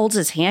way he holds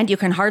his hand, you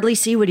can hardly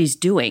see what he's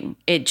doing.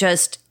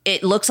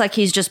 It looks like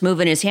he's just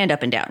moving his hand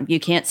up and down. You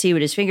can't see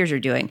what his fingers are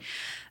doing.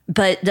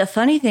 But the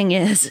funny thing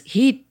is,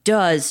 he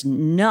does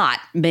not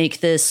make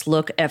this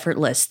look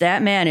effortless.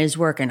 That man is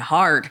working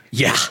hard.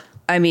 Yeah.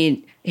 I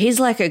mean, he's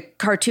like a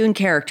cartoon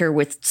character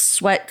with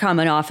sweat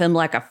coming off him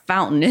like a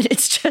fountain.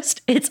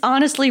 It's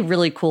honestly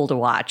really cool to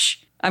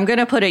watch. I'm going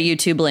to put a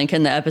YouTube link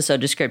in the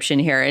episode description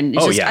here. And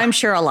I'm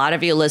sure a lot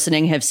of you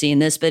listening have seen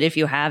this, but if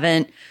you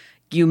haven't,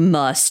 you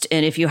must.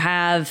 And if you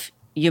have,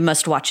 you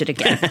must watch it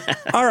again.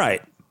 All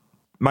right.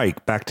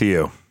 Mike, back to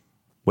you.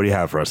 What do you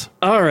have for us?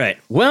 All right.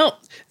 Well,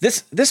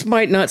 this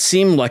might not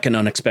seem like an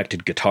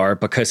unexpected guitar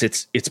because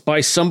it's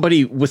by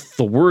somebody with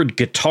the word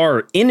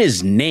guitar in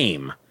his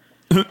name.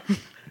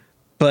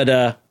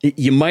 But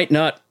you might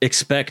not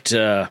expect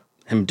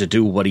him to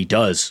do what he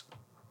does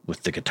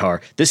with the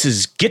guitar. This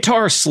is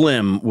Guitar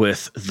Slim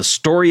with The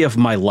Story of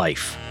My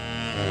Life.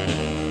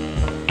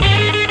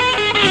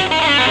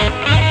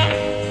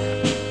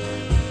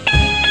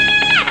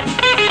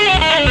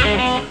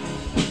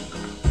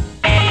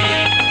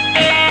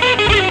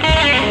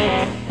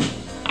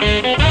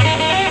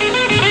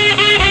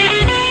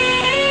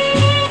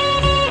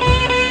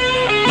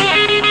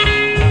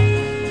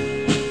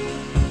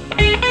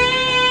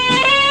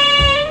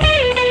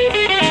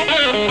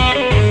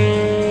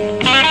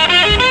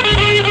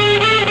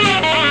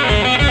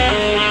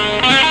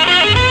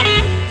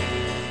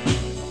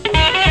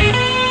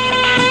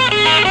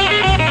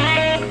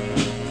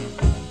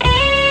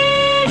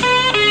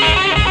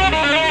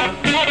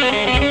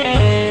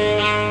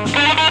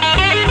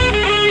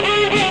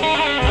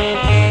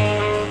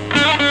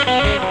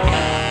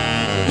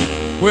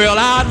 Well,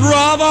 I'd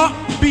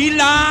rather be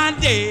lying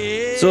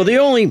dead. So the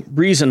only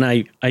reason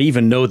I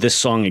even know this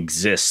song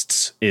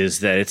exists is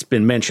that it's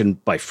been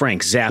mentioned by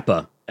Frank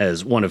Zappa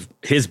as one of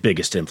his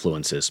biggest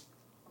influences.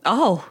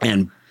 Oh.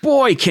 And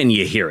boy, can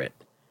you hear it.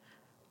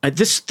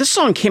 This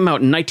song came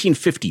out in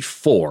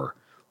 1954,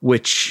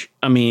 which,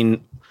 I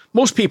mean,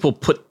 most people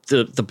put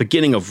the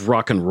beginning of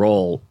rock and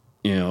roll,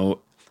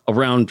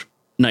 around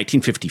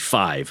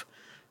 1955.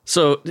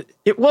 So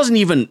it wasn't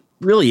even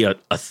really a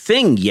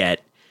thing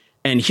yet.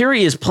 And here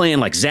he is playing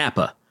like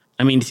Zappa.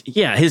 I mean,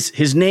 yeah,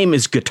 his name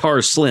is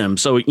Guitar Slim.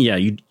 So, yeah,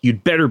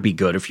 you'd better be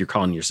good if you're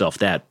calling yourself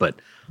that. But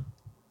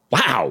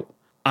wow,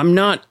 I'm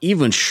not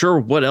even sure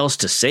what else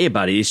to say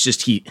about it. It's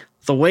just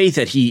the way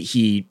that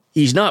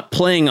he's not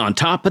playing on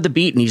top of the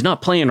beat and he's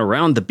not playing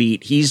around the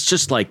beat. He's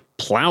just like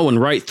plowing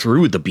right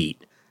through the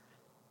beat.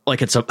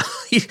 Like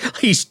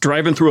he's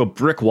driving through a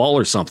brick wall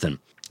or something.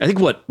 I think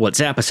what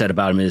Zappa said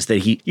about him is that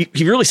he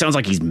really sounds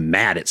like he's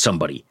mad at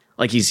somebody.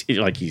 Like he's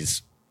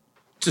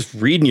just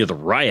reading you the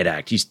riot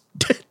act. He's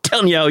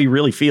telling you how he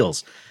really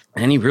feels.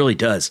 And he really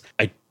does.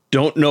 I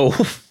don't know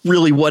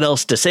really what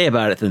else to say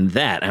about it than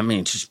that. I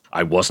mean,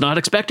 I was not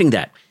expecting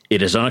that.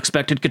 It is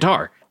unexpected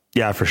guitar.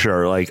 Yeah, for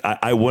sure. Like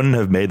I wouldn't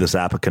have made the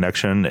Zappa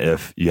connection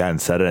if you hadn't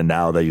said it. And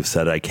now that you've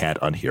said it, I can't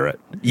unhear it.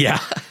 Yeah.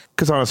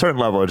 Because on a certain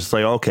level, it's just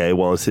like, okay,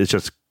 well, it's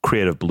just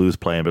creative blues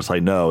playing. But it's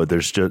like, no,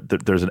 there's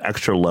an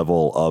extra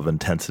level of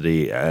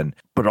intensity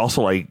but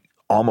also like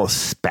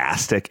almost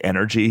spastic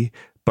energy,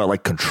 but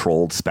like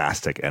controlled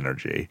spastic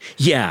energy.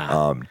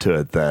 Yeah. To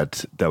it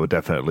that would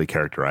definitely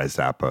characterize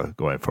Zappa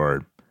going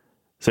forward.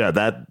 So yeah,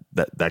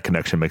 that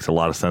connection makes a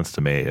lot of sense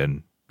to me.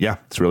 And yeah,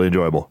 it's really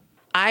enjoyable.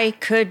 I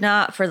could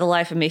not for the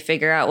life of me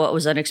figure out what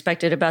was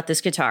unexpected about this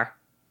guitar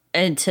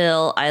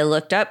until I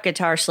looked up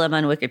Guitar Slim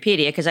on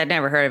Wikipedia because I'd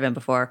never heard of him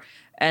before.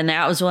 And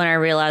that was when I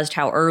realized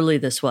how early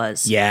this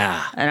was.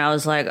 Yeah. And I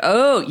was like,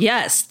 oh,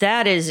 yes,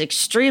 that is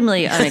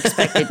extremely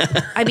unexpected.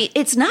 I mean,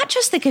 it's not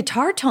just the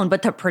guitar tone,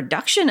 but the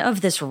production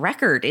of this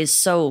record is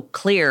so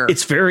clear.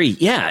 It's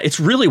it's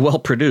really well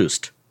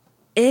produced.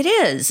 It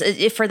is.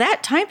 For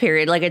that time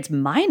period, like, it's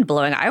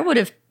mind-blowing. I would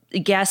have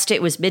guessed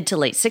it was mid to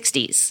late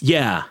 60s.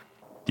 Yeah.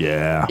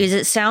 Yeah. Because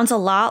it sounds a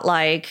lot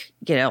like,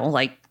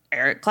 like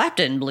Eric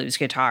Clapton blues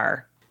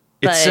guitar.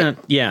 It's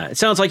it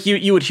sounds like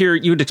you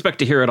would expect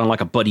to hear it on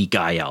like a Buddy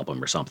Guy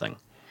album or something.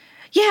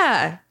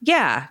 Yeah.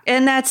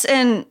 And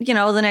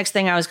the next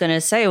thing I was going to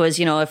say was,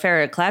 if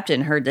Eric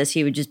Clapton heard this,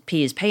 he would just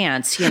pee his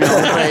pants,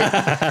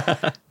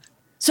 but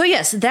so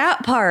yes,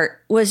 that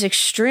part was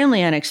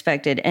extremely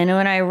unexpected. And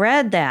when I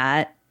read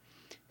that,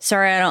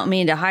 sorry, I don't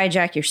mean to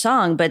hijack your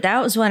song, but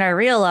that was when I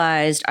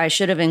realized I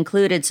should have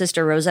included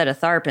Sister Rosetta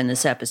Tharpe in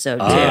this episode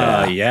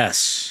too.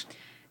 Yes.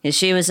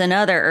 She was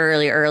another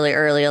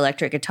early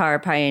electric guitar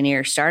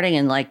pioneer starting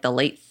in like the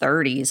late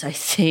 30s, I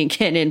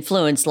think, and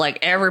influenced like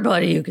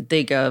everybody you could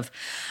think of.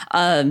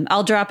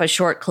 I'll drop a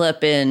short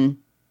clip in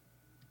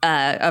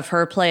of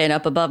her playing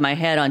Up Above My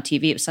Head on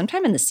TV. It was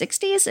sometime in the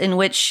 60s in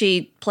which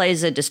she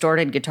plays a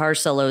distorted guitar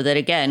solo that,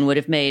 again, would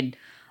have made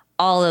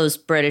all those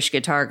British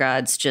guitar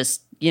gods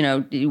just,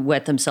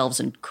 wet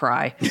themselves and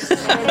cry.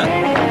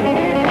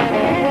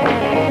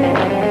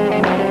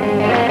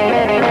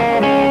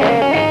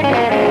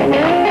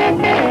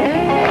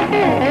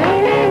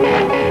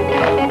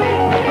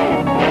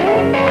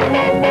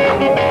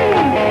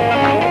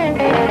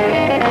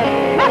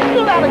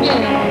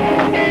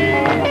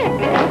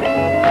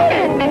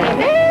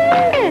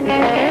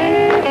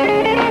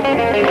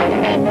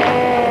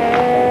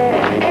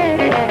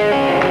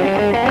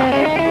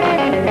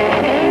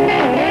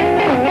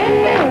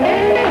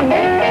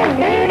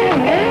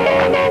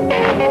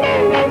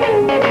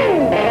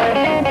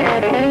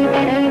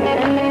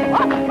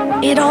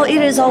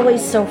 It is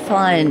always so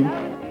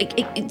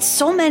fun.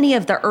 So many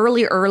of the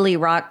early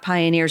rock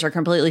pioneers are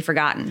completely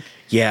forgotten.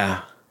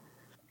 Yeah.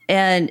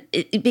 And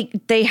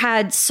they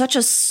had such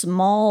a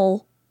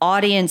small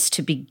audience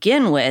to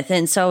begin with.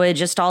 And so it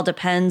just all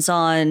depends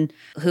on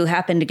who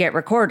happened to get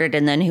recorded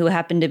and then who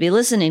happened to be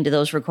listening to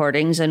those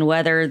recordings and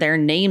whether their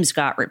names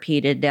got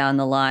repeated down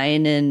the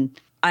line. And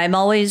I'm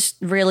always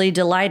really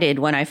delighted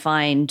when I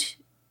find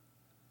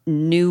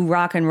new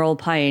rock and roll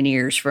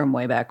pioneers from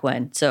way back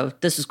when. So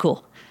this is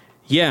cool.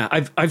 Yeah,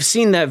 I've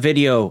seen that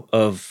video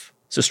of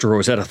Sister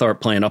Rosetta Tharpe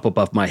playing Up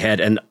Above My Head,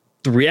 and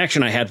the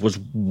reaction I had was,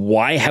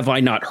 why have I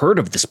not heard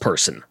of this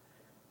person?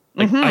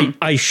 Like,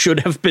 I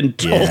should have been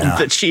told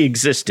that she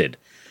existed.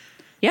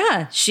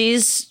 Yeah,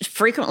 she's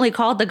frequently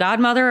called the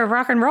godmother of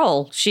rock and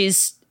roll.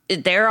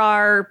 There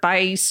are,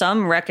 by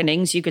some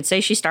reckonings, you could say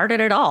she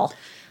started it all.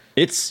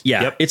 It's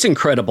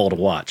incredible to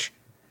watch.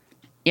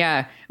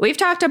 Yeah, we've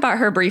talked about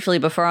her briefly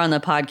before on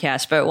the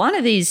podcast, but one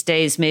of these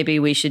days, maybe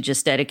we should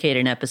just dedicate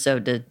an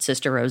episode to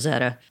Sister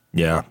Rosetta.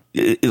 Yeah.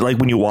 Like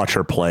when you watch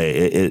her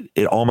play,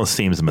 it almost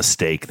seems a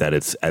mistake that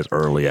it's as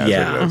early as it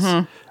is.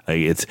 Like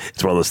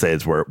it's one of those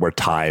things where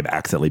time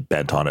accidentally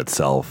bent on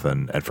itself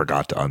and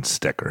forgot to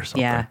unstick or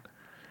something. Yeah.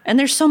 And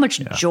there's so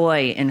much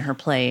joy in her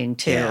playing,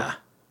 too. Yeah.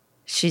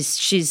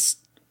 She's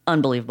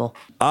unbelievable.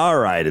 All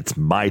right, it's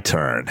my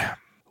turn.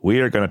 we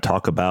are going to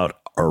talk about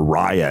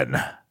Orion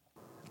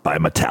by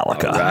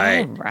Metallica.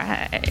 Right. All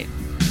right.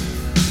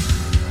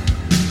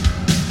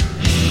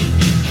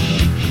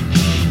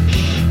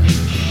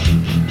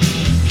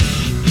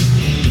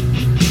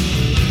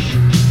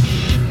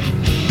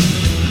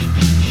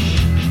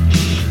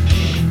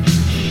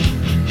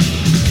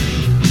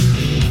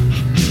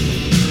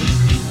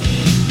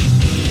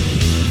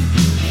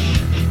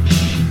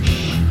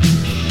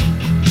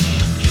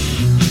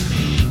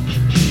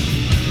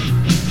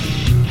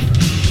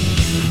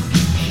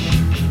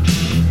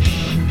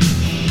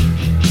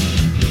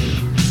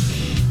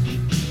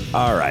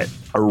 All right.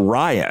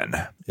 Orion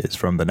is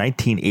from the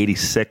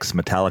 1986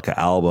 Metallica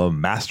album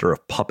Master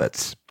of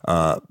Puppets,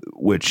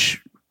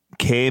 which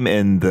came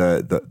in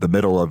the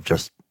middle of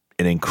just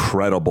an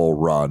incredible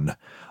run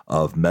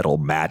of metal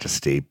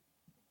majesty.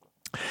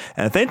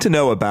 And the thing to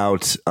know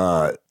about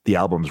the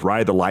albums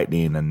Ride the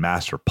Lightning and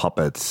Master of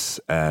Puppets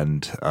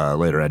and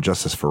later And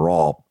Justice for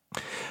All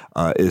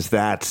is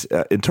that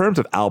in terms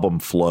of album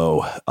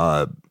flow,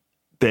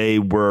 they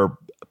were...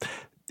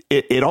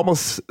 It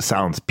almost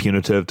sounds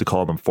punitive to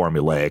call them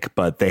formulaic,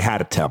 but they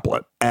had a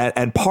template.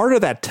 And part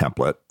of that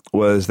template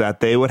was that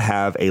they would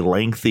have a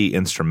lengthy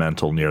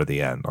instrumental near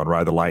the end. On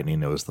Ride the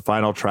Lightning, it was the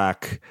final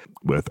track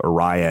with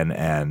Orion,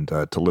 and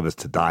To Live Is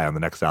to Die on the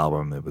next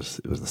album, it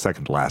was the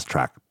second to last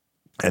track.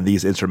 And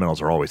these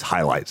instrumentals are always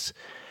highlights.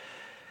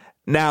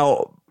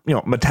 Now,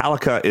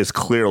 Metallica is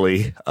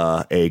clearly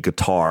a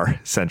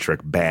guitar-centric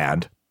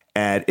band,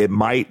 and it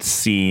might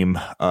seem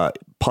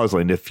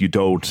puzzling if you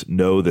don't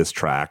know this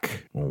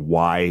track,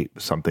 why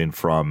something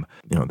from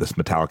this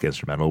Metallica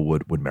instrumental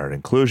would merit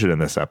inclusion in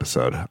this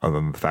episode, other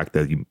than the fact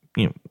that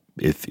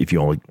if you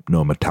only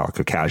know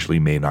Metallica casually,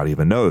 you may not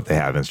even know that they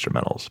have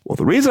instrumentals. Well,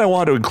 the reason I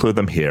want to include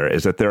them here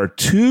is that there are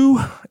two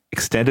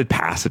extended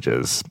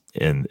passages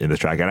in this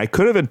track, and I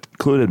could have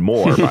included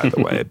more, by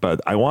the way,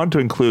 but I wanted to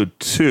include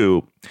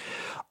two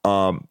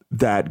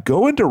that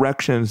go in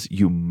directions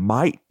you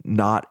might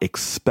not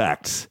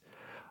expect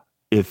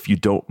if you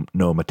don't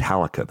know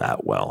Metallica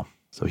that well.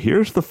 So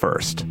here's the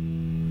first.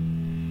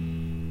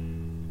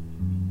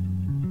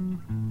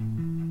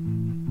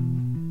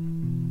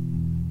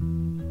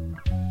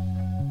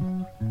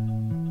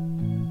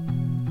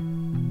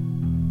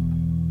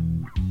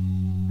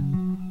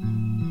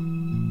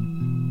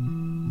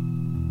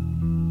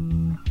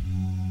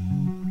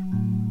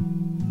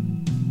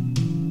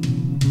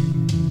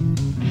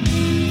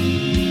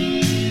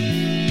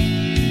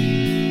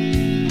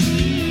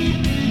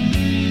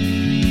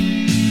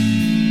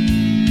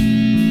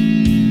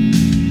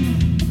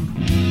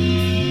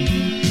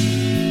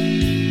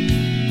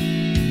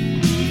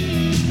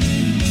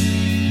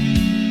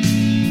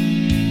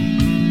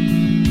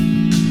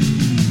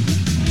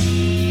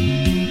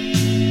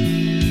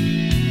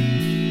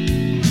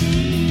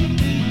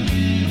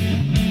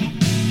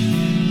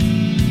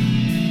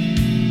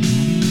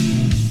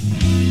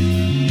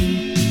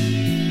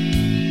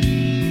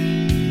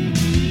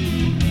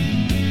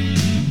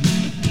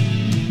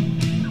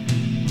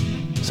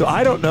 So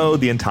I don't know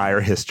the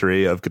entire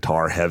history of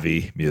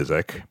guitar-heavy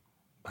music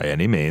by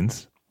any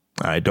means.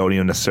 I don't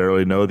even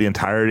necessarily know the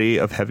entirety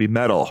of heavy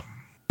metal.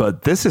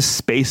 But this is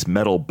space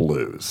metal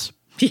blues.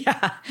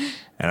 Yeah.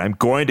 And I'm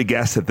going to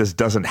guess that this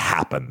doesn't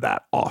happen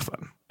that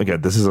often.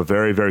 Again, this is a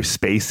very, very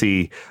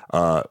spacey,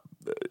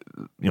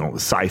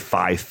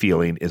 sci-fi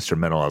feeling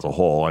instrumental as a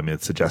whole. I mean,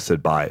 it's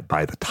suggested by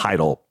the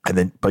title,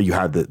 but you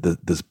have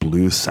this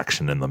blues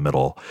section in the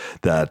middle.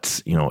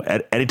 That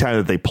at any time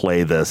that they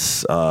play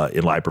this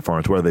in live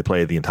performance, whether they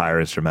play the entire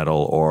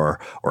instrumental or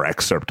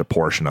excerpt a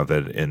portion of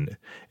it in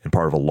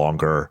part of a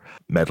longer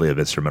medley of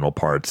instrumental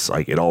parts,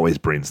 like it always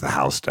brings the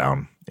house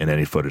down in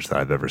any footage that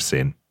I've ever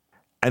seen.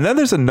 And then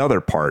there's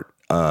another part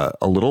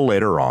a little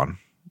later on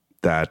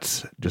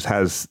that just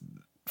has,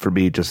 for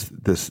me, just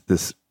this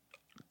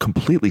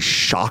completely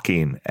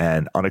shocking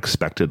and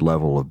unexpected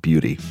level of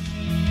beauty.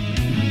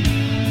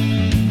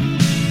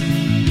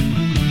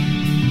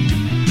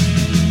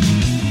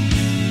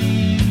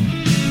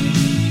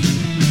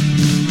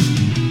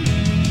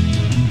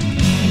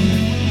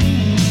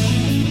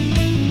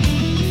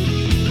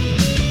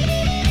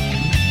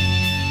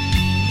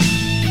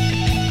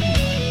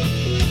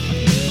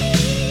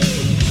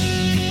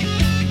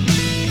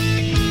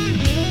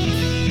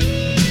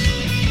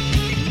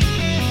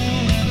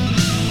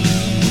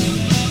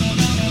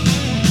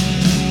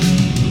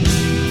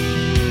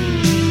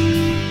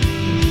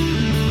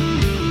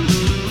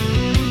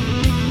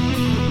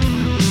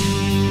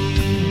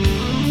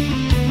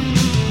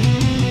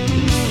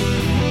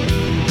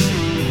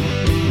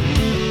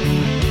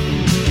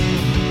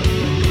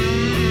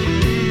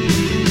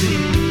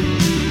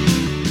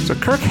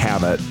 Kirk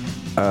Hammett,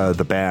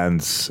 the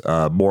band's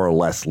more or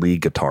less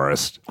lead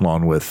guitarist,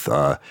 along with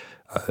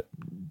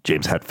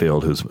James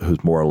Hetfield,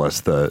 who's more or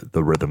less the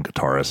rhythm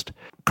guitarist.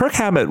 Kirk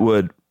Hammett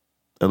would,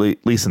 at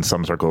least in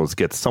some circles,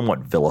 get somewhat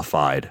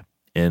vilified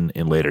in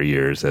later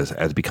years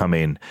as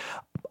becoming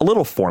a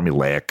little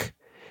formulaic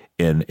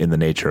in the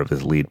nature of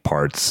his lead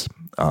parts.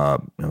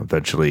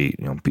 Eventually,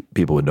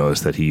 people would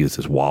notice that he used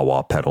his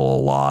wah-wah pedal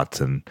a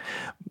lot and,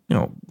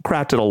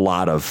 crafted a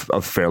lot of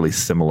fairly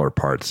similar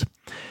parts.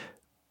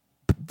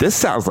 But this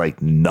sounds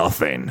like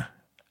nothing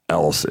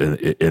else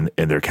in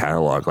their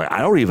catalog. Like, I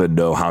don't even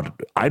know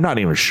I'm not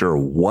even sure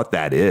what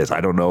that is.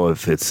 I don't know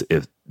if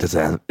does it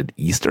have an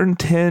Eastern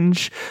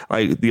tinge?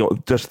 Like,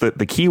 just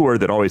the key word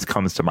that always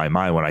comes to my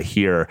mind when I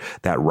hear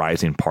that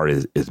rising part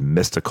is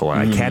mystical, and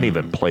I can't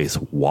even place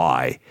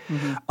why.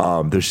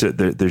 There's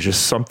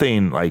just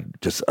something like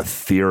just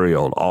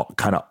ethereal,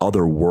 kind of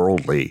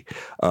otherworldly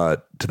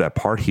to that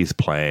part he's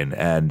playing,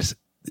 and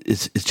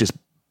it's just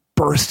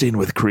bursting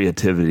with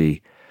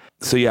creativity.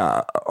 So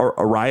yeah,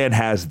 Orion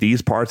has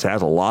these parts,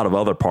 has a lot of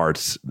other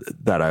parts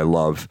that I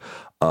love.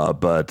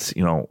 But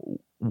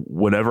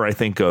whenever I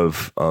think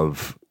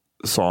of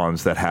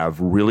songs that have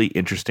really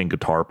interesting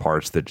guitar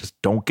parts that just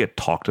don't get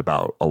talked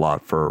about a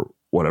lot for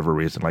whatever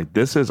reason, like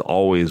this is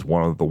always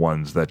one of the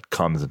ones that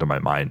comes into my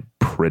mind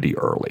pretty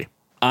early.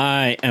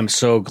 I am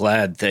so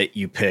glad that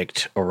you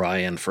picked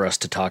Orion for us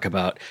to talk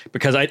about,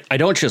 because I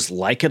don't just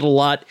like it a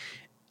lot.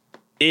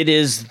 It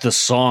is the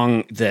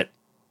song that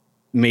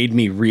made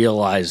me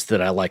realize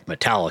that I like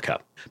Metallica,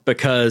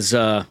 because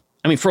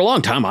for a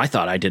long time I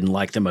thought I didn't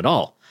like them at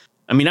all.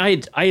 I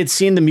had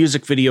seen the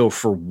music video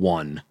for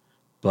one,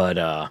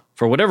 but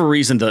for whatever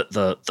reason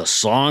the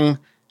song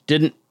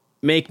didn't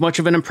make much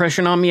of an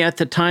impression on me at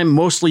the time.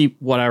 Mostly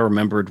what I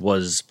remembered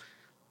was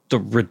the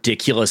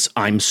ridiculous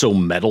 "I'm so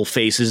metal"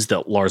 faces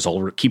that Lars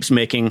Ulrich keeps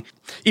making,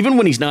 even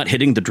when he's not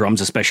hitting the drums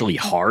especially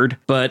hard.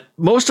 But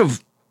most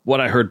of what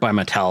I heard by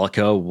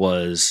Metallica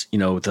was,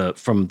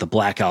 from the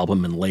Black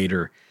Album and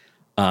later.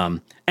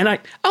 And I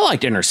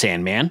liked Enter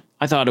Sandman.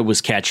 I thought it was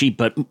catchy,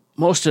 but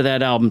most of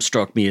that album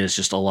struck me as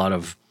just a lot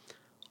of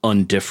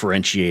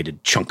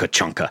undifferentiated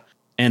chunka.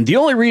 And the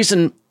only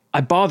reason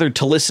I bothered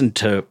to listen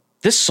to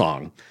this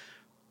song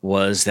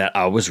was that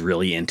I was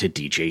really into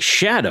DJ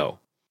Shadow.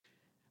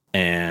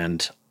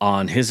 And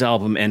on his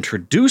album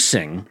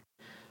Introducing,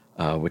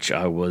 which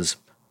I was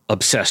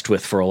obsessed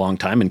with for a long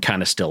time and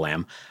kind of still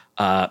am,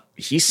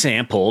 he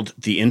sampled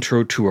the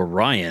intro to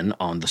Orion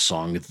on the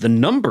song The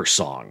Number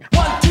Song.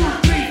 1, 2,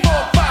 3, 4,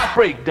 5,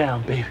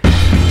 breakdown, baby.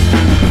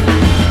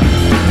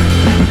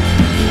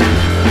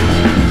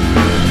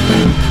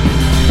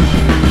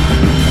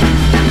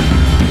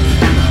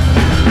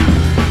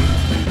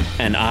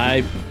 And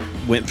I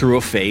went through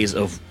a phase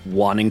of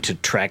wanting to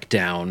track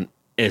down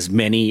as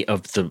many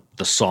of the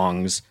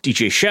songs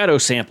DJ Shadow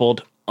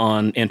sampled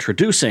on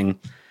Introducing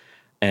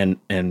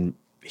and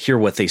hear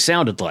what they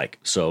sounded like.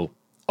 So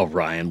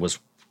Orion was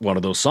one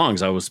of those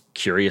songs I was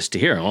curious to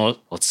hear. Oh,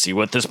 let's see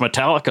what this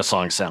Metallica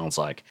song sounds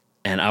like.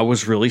 And I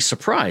was really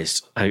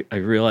surprised. I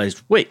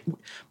realized, wait,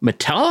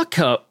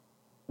 Metallica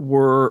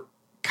were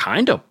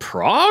kind of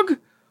prog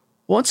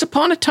once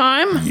upon a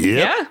time?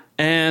 Yeah.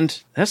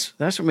 And that's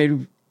what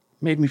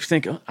made me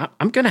think,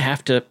 I'm going to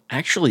have to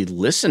actually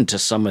listen to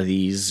some of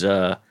these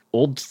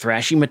old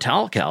thrashy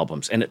Metallica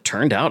albums. And it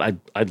turned out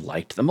I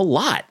liked them a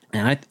lot.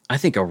 And I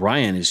think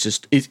Orion is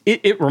just,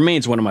 it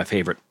remains one of my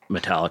favorite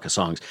Metallica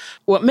songs.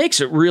 What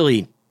makes it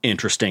really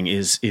interesting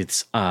is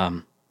it's,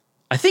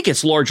 I think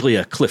it's largely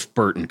a Cliff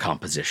Burton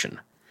composition.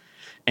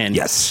 And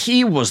yes,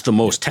 he was the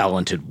most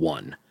talented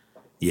one.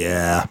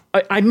 Yeah.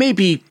 I may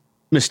be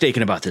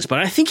mistaken about this, but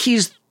I think he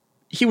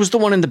was the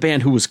one in the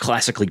band who was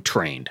classically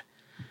trained.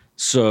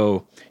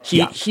 So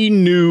he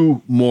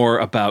knew more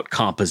about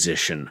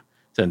composition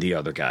than the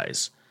other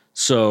guys.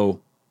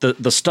 So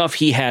the stuff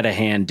he had a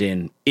hand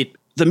in,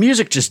 the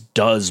music just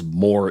does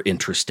more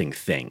interesting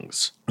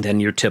things than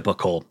your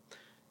typical,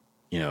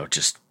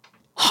 just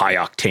high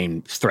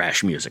octane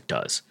thrash music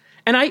does.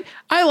 And I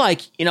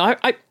like,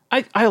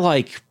 I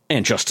like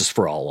And Justice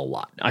for All a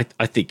lot.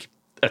 I think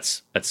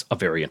that's a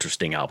very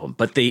interesting album,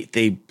 but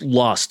they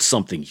lost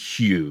something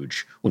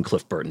huge when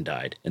Cliff Burton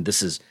died. And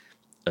this is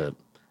a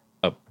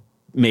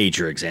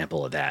major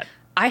example of that.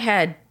 I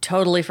had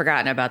totally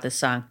forgotten about this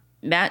song.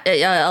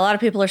 A lot of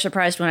people are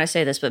surprised when I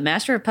say this, but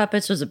Master of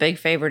Puppets was a big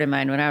favorite of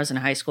mine when I was in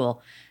high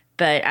school.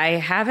 But I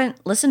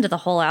haven't listened to the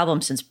whole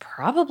album since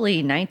probably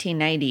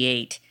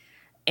 1998.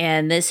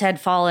 And this had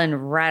fallen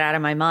right out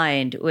of my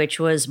mind, which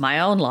was my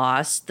own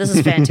loss. This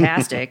is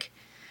fantastic.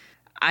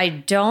 I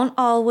don't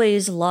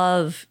always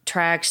love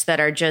tracks that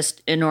are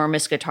just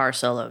enormous guitar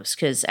solos,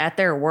 because at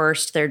their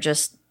worst, they're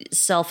just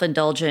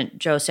self-indulgent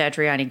Joe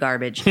Satriani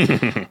garbage.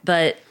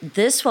 But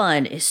this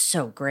one is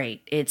so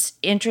great. It's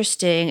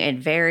interesting and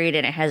varied,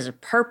 and it has a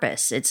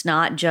purpose. It's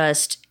not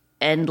just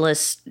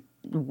endless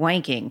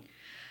wanking.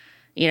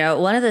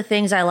 One of the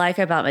things I like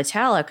about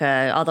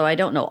Metallica, although I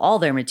don't know all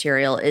their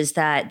material, is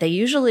that they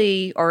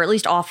usually, or at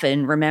least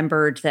often,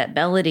 remembered that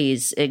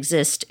melodies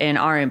exist and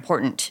are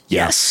important.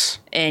 Yes.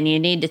 And you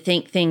need to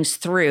think things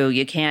through.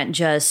 You can't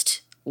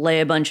just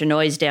lay a bunch of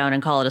noise down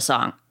and call it a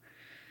song.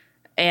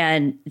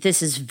 And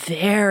this is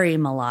very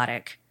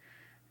melodic.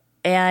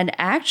 And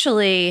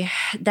actually,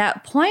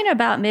 that point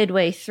about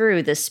midway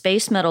through, the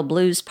space metal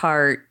blues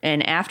part,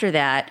 and after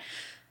that,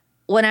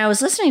 when I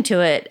was listening to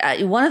it,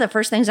 one of the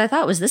first things I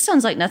thought was, this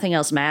sounds like Nothing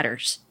Else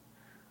Matters.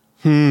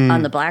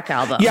 on the Black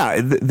Album. Yeah,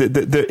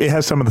 it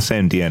has some of the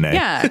same DNA.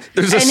 Yeah.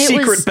 There's a And it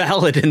secret was-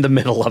 ballad in the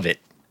middle of it.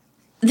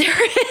 There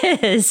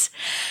is.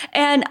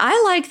 And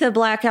I like the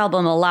Black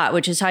Album a lot,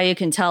 which is how you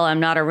can tell I'm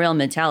not a real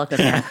Metallica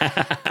fan.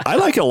 I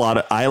like it a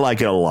lot. I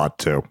like it a lot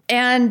too.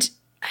 And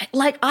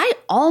like, I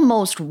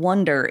almost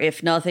wonder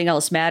if Nothing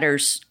Else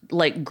Matters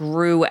like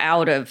grew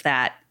out of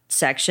that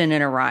section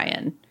in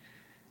Orion.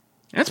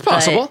 That's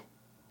possible.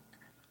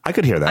 I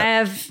could hear that. I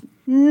have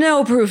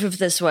no proof of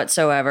this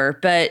whatsoever.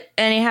 But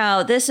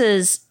anyhow, this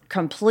is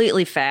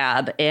completely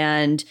fab.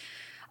 And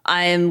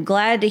I'm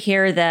glad to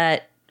hear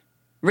that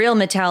real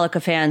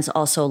Metallica fans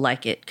also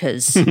like it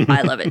because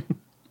I love it.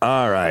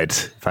 All right.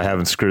 If I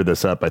haven't screwed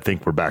this up, I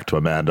think we're back to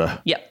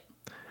Amanda. Yep.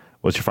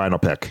 What's your final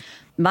pick?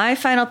 My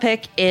final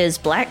pick is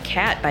Black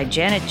Cat by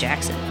Janet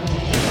Jackson.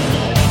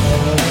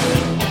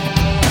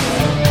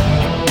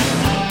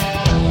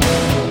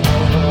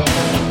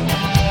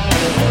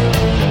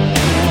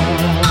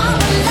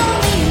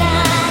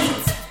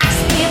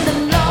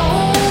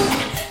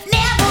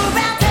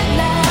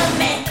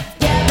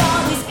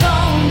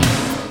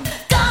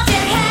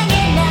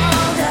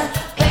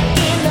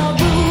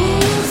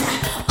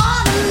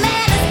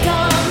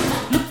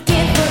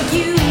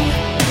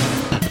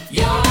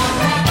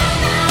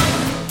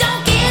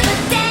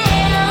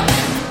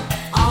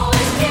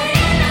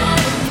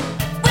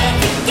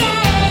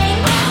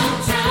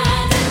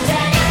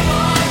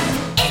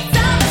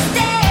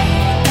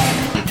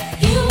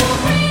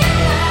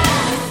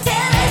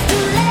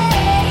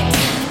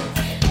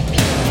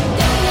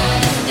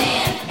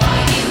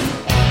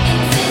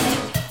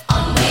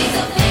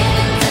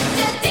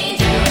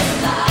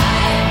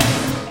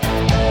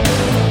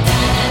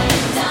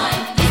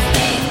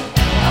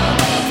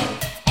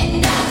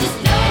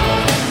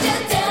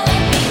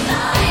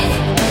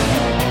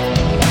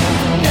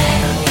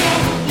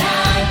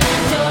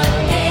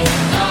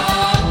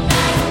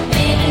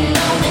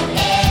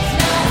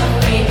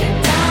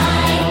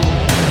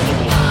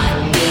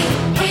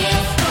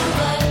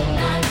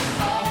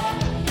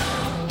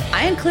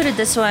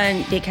 This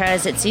one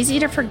because it's easy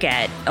to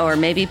forget, or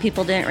maybe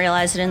people didn't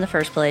realize it in the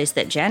first place,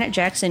 that Janet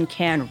Jackson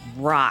can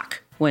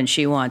rock when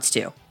she wants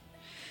to.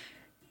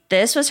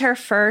 This was her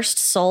first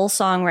sole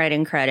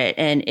songwriting credit,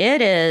 and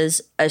it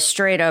is a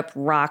straight up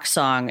rock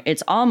song.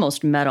 It's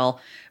almost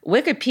metal.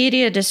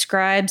 Wikipedia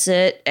describes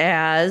it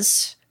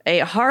as a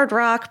hard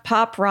rock,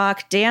 pop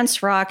rock,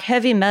 dance rock,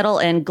 heavy metal,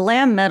 and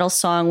glam metal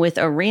song with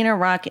arena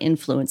rock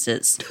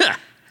influences.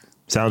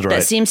 Sounds right.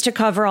 That seems to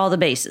cover all the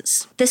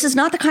bases. This is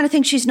not the kind of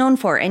thing she's known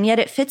for, and yet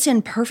it fits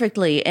in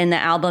perfectly in the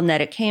album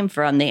that it came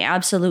from, the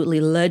absolutely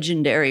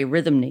legendary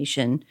Rhythm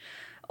Nation,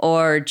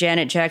 or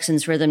Janet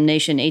Jackson's Rhythm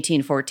Nation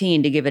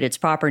 1814 to give it its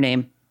proper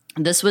name.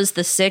 This was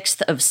the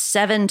 6th of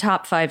 7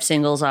 top 5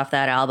 singles off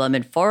that album,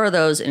 and 4 of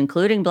those,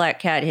 including Black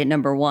Cat, hit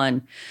number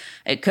 1.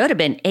 It could have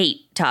been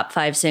 8 top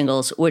 5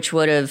 singles, which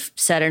would have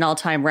set an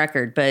all-time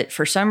record, but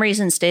for some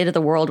reason, State of the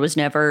World was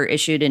never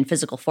issued in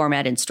physical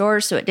format in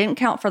stores, so it didn't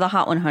count for the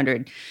Hot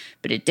 100,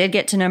 but it did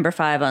get to number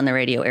 5 on the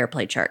radio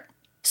airplay chart.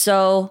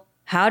 So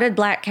how did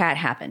Black Cat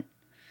happen?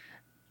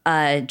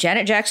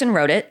 Janet Jackson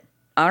wrote it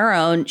on her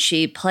own.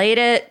 She played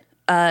it,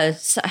 I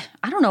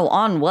don't know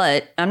on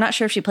what. I'm not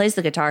sure if she plays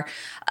the guitar,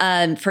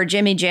 for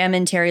Jimmy Jam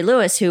and Terry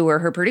Lewis, who were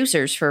her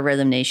producers for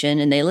Rhythm Nation.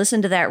 And they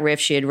listened to that riff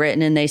she had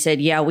written and they said,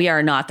 yeah, we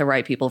are not the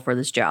right people for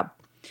this job.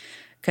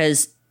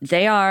 Because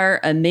they are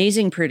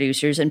amazing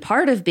producers. And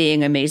part of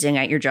being amazing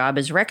at your job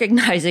is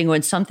recognizing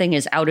when something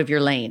is out of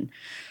your lane.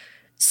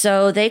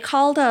 So they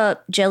called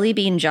up Jelly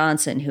Bean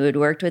Johnson, who had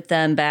worked with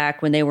them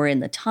back when they were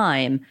in The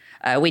Time.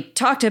 We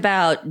talked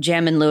about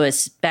Jam and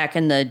Lewis back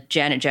in the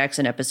Janet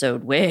Jackson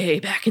episode, way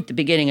back at the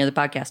beginning of the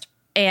podcast.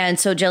 And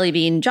so Jelly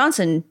Bean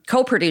Johnson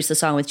co-produced the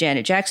song with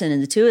Janet Jackson,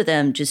 and the two of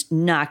them just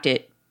knocked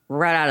it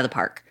right out of the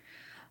park.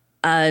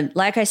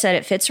 Like I said,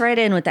 it fits right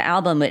in with the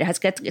album. It's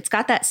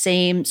got that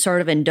same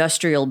sort of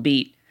industrial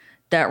beat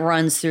that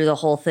runs through the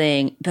whole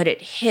thing, but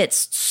it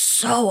hits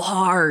so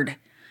hard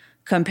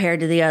compared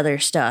to the other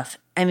stuff.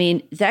 I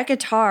mean, that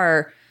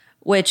guitar,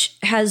 which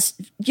has,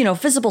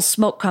 visible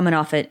smoke coming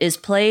off it, is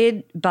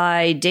played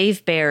by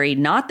Dave Barry,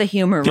 not the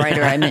humor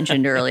writer I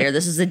mentioned earlier.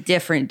 This is a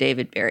different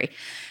David Barry.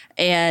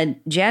 And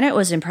Janet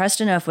was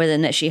impressed enough with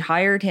him that she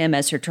hired him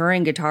as her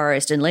touring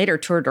guitarist and later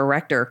tour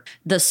director.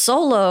 The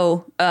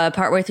solo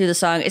partway through the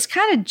song is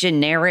kind of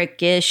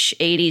generic-ish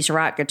 80s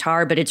rock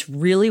guitar, but it's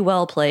really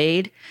well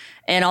played.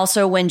 And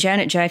also, when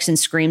Janet Jackson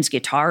screams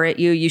guitar at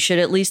you, you should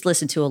at least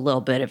listen to a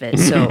little bit of it.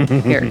 So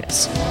here it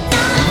is.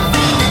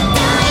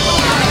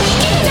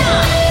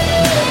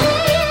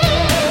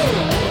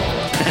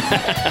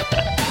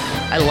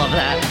 I love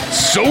that.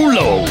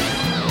 Solo.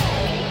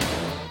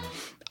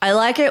 I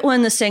like it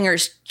when the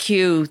singers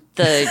cue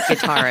the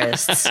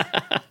guitarists.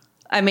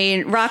 I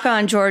mean, Rock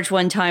On George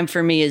One Time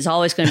for me is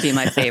always going to be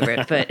my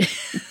favorite, but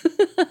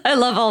I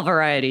love all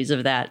varieties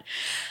of that.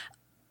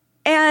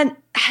 And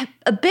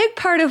a big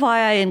part of why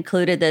I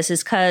included this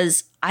is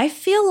because I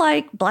feel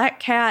like Black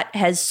Cat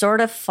has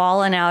sort of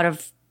fallen out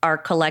of our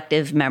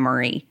collective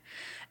memory.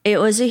 It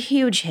was a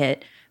huge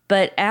hit,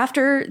 but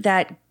after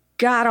that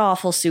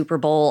god-awful Super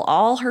Bowl,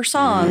 all her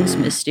songs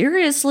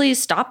mysteriously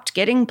stopped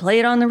getting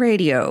played on the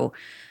radio.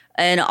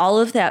 And all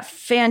of that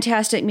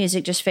fantastic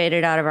music just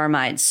faded out of our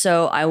minds.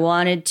 So I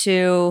wanted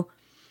to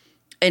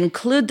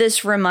include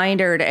this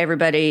reminder to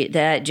everybody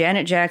that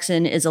Janet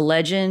Jackson is a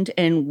legend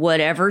in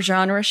whatever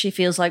genre she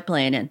feels like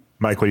playing in.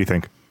 Mike, what do you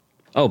think?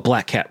 Oh,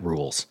 Black Cat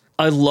rules.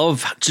 I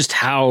love just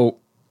how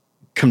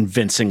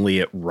convincingly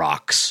it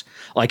rocks.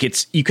 Like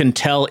you can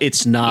tell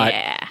it's not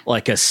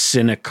like a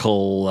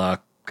cynical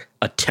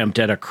attempt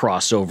at a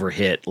crossover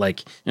hit.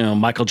 Like,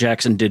 Michael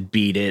Jackson did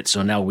Beat It,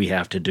 so now we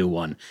have to do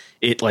one.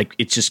 It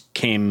just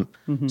came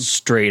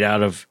straight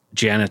out of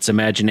Janet's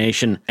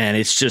imagination. And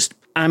it's just,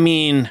 I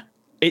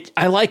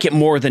like it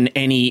more than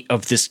any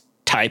of this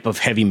type of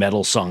heavy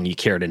metal song you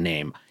care to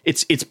name.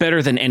 It's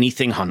better than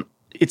anything on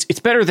it's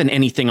better than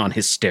anything on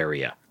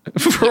Hysteria.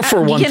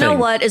 For one thing. You know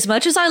what? As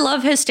much as I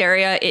love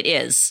Hysteria, it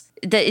is.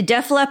 The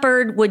Def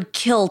Leppard would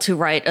kill to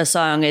write a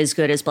song as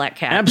good as Black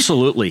Cat.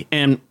 Absolutely.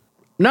 And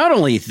not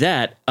only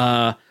that,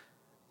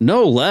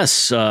 no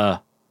less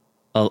a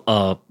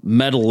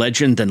metal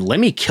legend than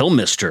Lemmy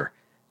Kilmister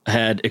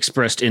had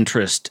expressed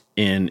interest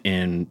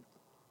in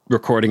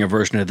recording a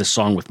version of this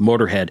song with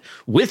Motorhead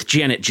with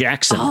Janet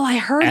Jackson I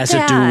heard as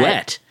that. a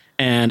duet.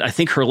 And I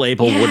think her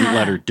label wouldn't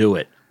let her do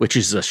it, which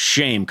is a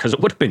shame because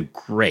it would have been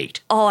great.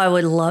 Oh, I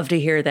would love to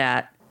hear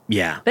that.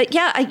 Yeah. But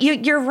yeah,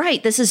 you're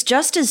right. This is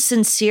just as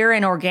sincere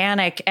and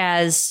organic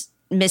as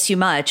Miss You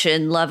Much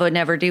and Love Would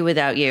Never Do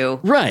Without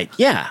You. Right.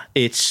 Yeah.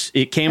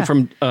 It came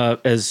from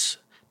as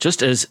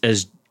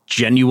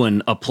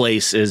genuine a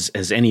place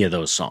as any of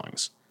those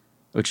songs,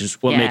 which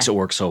is what makes it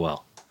work so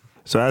well.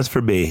 So as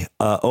for me,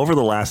 over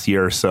the last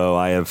year or so,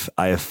 I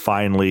have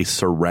finally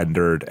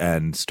surrendered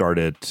and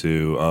started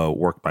to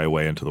work my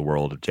way into the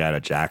world of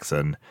Janet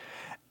Jackson.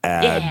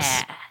 And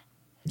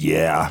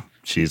yeah,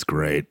 she's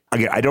great.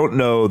 Again, I don't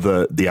know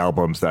the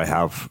albums that I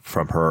have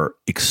from her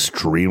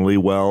extremely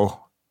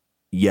well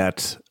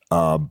yet,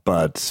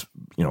 but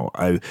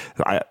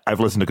I've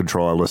listened to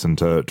Control, I've listened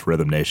to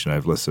Rhythm Nation,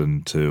 I've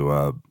listened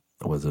to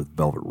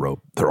Velvet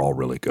Rope. They're all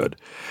really good.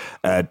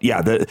 And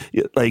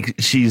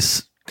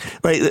she's.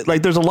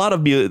 Like there's a lot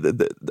of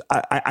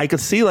I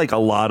could see like a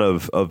lot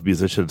of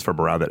musicians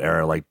from around that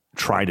era like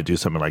trying to do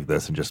something like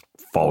this and just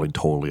falling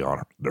totally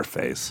on their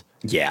face.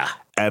 Yeah.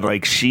 And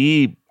like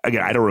she,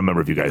 again, I don't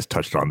remember if you guys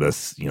touched on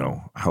this,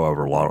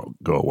 however long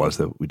ago it was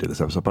that we did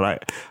this episode,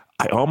 but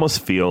I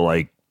almost feel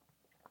like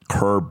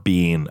her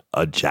being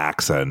a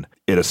Jackson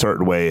in a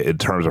certain way, in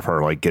terms of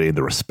her like getting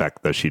the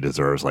respect that she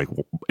deserves, like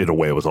in a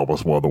way it was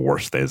almost one of the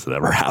worst things that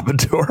ever happened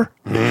to her.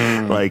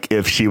 Like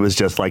if she was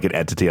just like an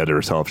entity unto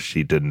herself,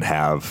 she didn't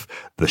have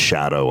the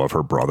shadow of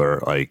her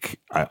brother. Like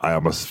I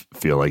almost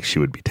feel like she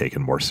would be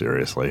taken more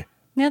seriously.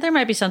 Yeah, there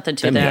might be something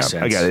to that.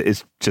 Yeah, again,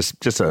 it's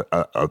just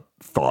a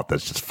thought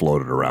that's just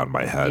floated around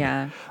my head.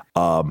 Yeah.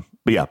 But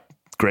yeah,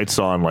 great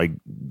song, like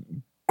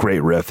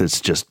great riff.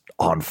 It's just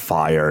on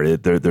fire.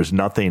 There's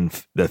nothing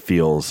that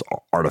feels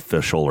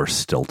artificial or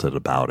stilted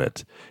about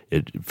it.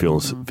 It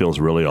feels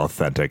really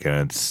authentic,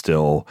 and it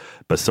still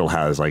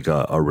has like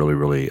a really,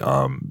 really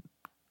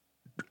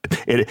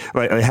it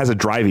has a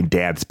driving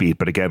dance beat,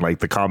 but again, like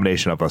the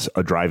combination of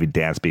a driving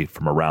dance beat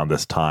from around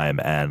this time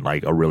and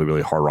like a really,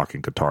 really hard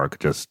rocking guitar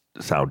could just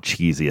sound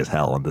cheesy as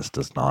hell, and this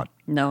does not.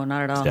 No,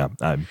 not at all. Yeah,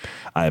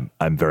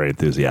 I'm very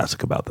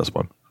enthusiastic about this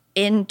one.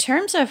 In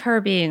terms of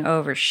her being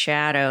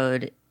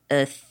overshadowed,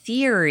 a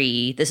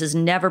theory, this has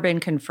never been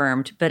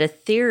confirmed, but a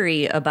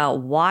theory about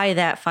why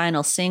that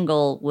final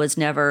single was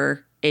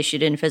never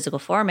issued in physical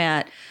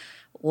format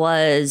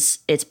was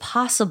it's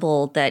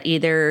possible that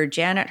either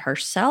Janet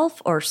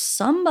herself or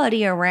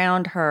somebody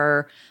around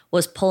her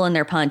was pulling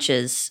their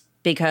punches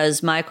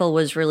because Michael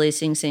was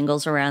releasing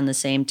singles around the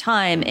same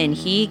time and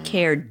he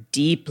cared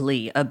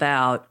deeply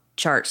about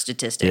chart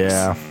statistics.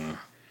 Yeah.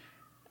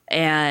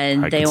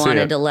 And they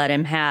wanted to let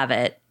him have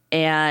it.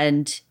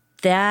 And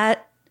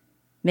that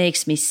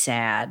makes me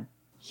sad.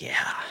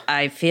 Yeah.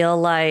 I feel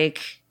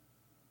like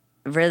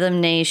Rhythm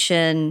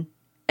Nation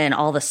and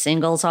all the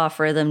singles off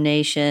Rhythm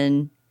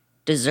Nation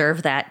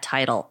deserve that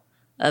title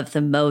of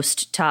the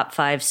most top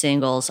 5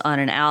 singles on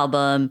an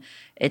album.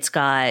 It's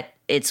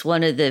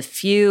one of the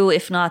few,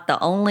 if not the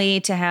only,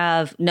 to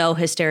have, no,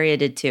 Hysteria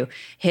did too,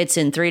 hits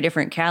in 3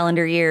 different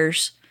calendar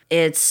years.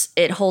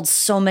 It holds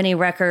so many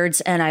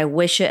records, and I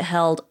wish it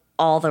held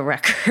all the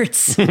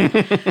records.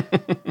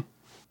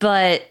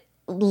 But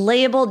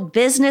labeled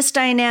business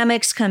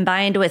dynamics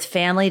combined with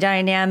family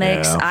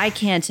dynamics, I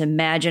can't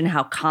imagine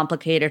how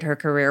complicated her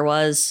career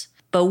was.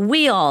 But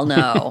we all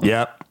know.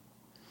 Yep.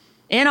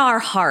 In our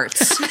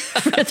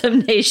hearts, Rhythm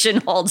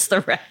Nation holds the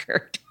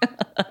record.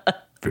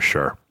 For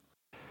sure.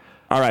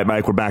 All right,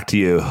 Mike, we're back to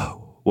you.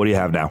 What do you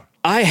have now?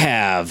 I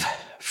have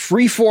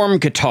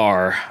Freeform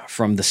Guitar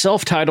from the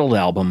self-titled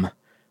album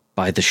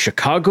by the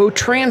Chicago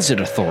Transit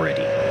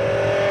Authority.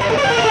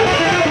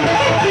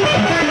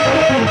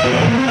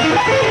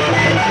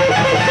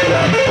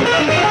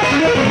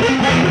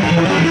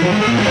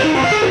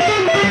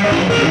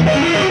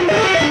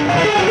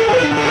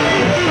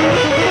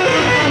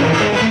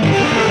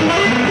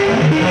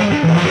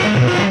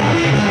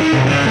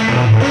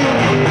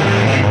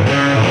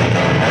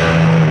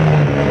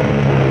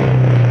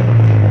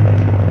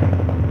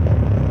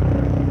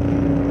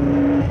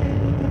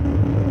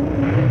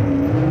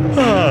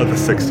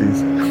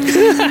 60s.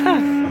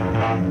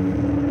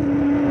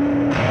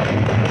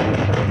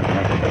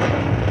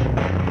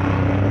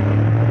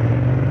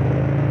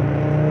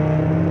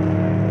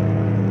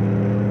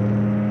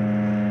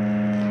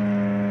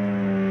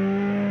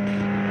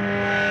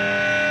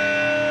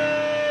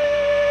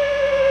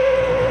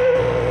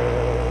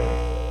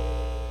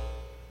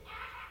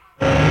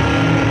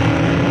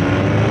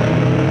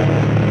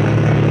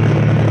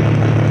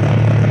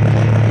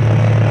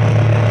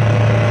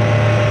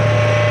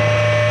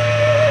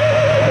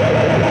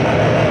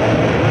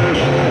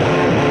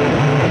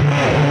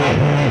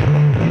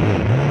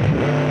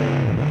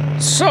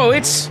 So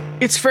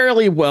it's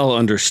fairly well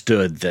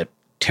understood that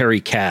Terry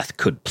Kath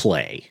could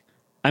play.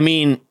 I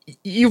mean,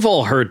 you've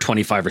all heard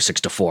 25 or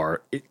 6 to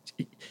 4.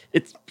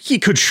 He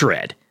could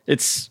shred.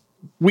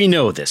 We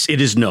know this.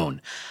 It is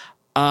known.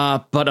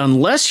 But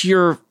unless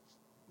you're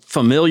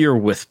familiar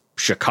with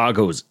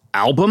Chicago's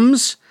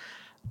albums,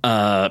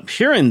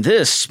 hearing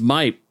this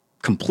might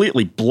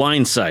completely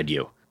blindside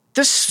you.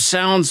 This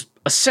sounds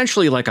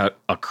essentially like a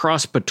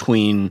cross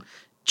between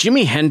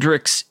Jimi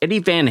Hendrix, Eddie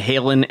Van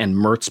Halen, and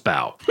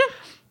Merzbow.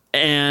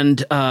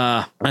 And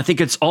I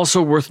think it's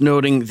also worth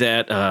noting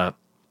that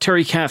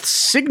Terry Kath's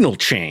signal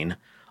chain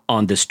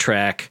on this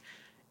track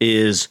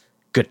is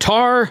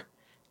guitar,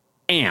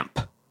 amp.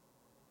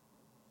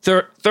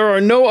 There are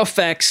no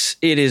effects.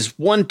 It is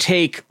one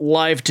take,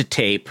 live to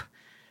tape.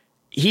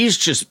 He's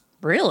just...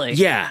 Really?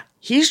 Yeah.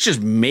 He's just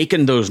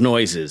making those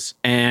noises.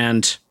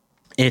 And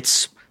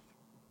it's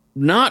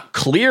not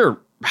clear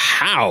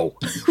how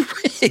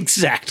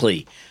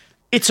exactly.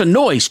 It's a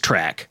noise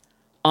track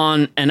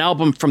on an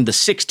album from the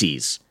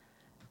 60s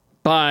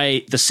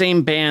by the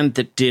same band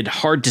that did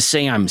Hard to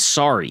Say I'm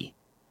Sorry.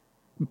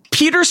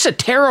 Peter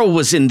Cetera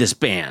was in this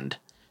band.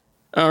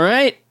 All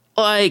right?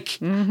 Like,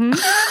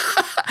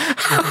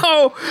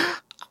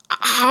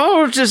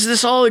 how does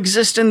this all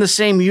exist in the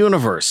same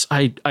universe?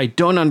 I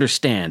don't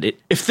understand it.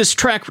 If this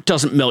track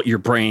doesn't melt your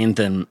brain,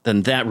 then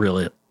that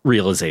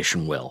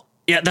realization will.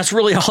 Yeah, that's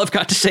really all I've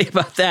got to say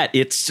about that.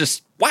 It's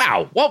just,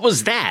 wow, what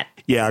was that?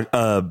 Yeah,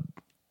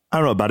 I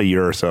don't know, about a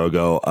year or so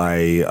ago,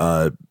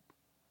 I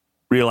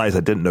realized I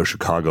didn't know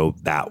Chicago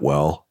that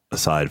well,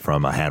 aside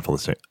from a handful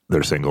of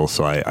their singles.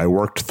 So I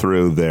worked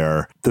through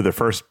their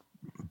first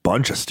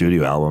bunch of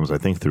studio albums, I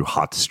think through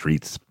Hot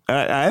Streets.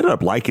 I ended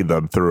up liking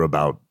them through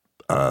about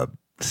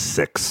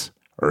 6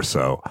 or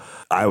so.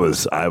 I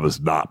was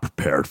not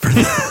prepared for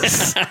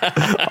this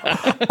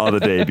on the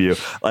debut.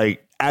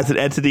 Like, as an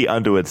entity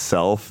unto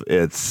itself,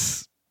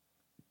 it's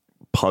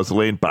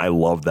puzzling, but I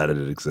love that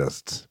it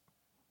exists.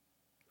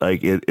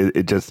 Like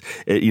it just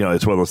you know,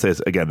 it's one of those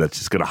things again that's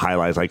just going to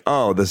highlight like,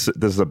 oh, this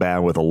is a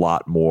band with a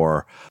lot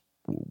more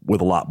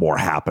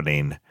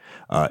happening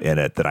in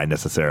it than I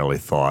necessarily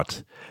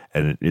thought,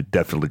 and it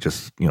definitely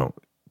just, you know,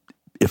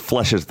 it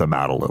fleshes them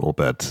out a little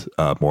bit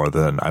more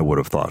than I would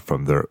have thought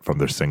from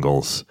their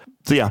singles.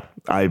 So yeah,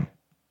 I'm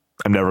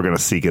never going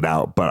to seek it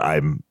out, but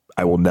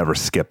I will never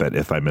skip it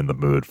if I'm in the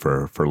mood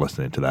for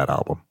listening to that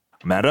album.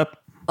 Amanda?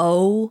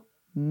 Oh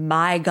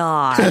my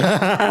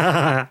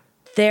God.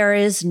 There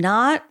is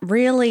not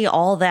really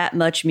all that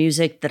much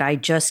music that I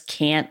just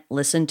can't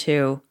listen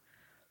to,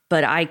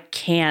 but I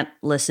can't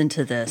listen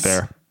to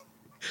this.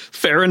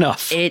 Fair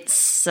enough. It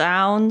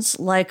sounds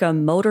like a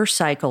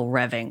motorcycle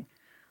revving,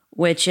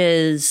 which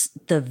is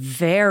the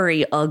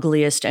very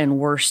ugliest and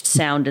worst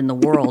sound in the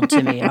world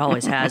to me. It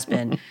always has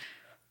been.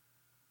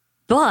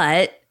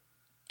 But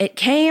it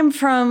came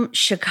from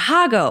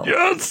Chicago.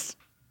 Yes.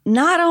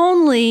 Not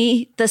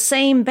only the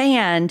same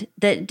band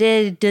that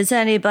did Does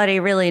Anybody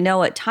Really Know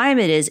What Time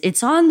It Is,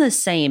 it's on the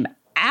same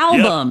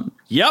album.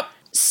 Yep.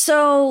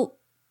 So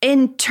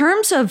in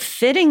terms of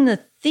fitting the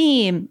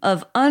theme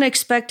of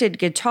unexpected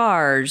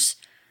guitars,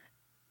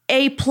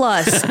 A+,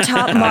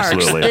 top marks.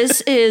 Absolutely.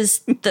 This is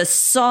the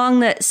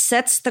song that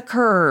sets the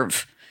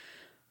curve.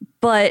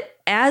 But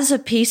as a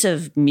piece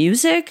of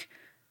music,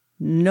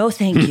 no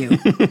thank you.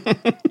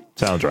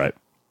 Sounds right.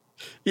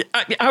 Yeah,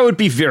 I would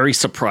be very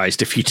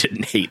surprised if you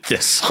didn't hate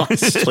this,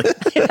 honestly.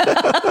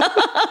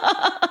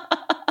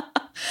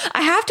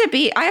 I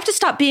have to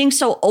stop being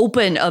so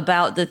open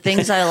about the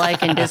things I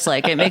like and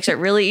dislike. It makes it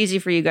really easy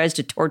for you guys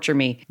to torture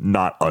me.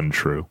 Not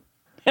untrue.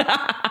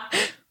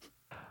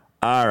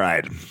 All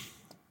right.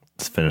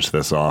 Let's finish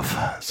this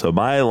off. So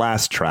my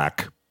last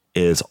track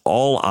is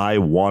All I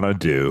Wanna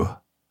Do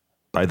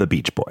by the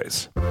Beach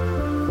Boys.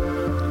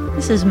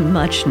 This is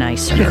much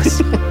nicer.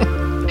 Yes.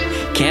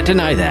 Can't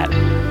deny that.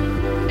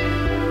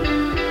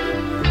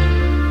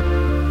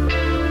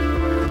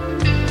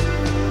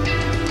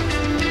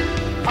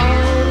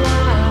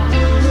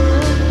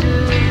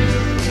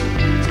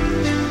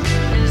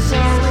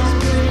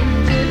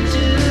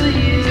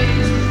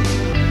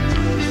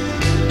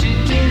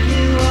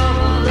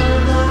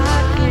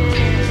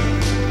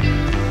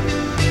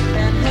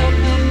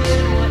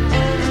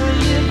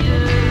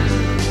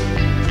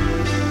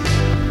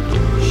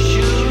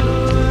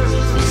 Sure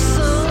as the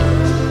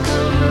sun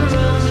come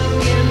around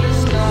again.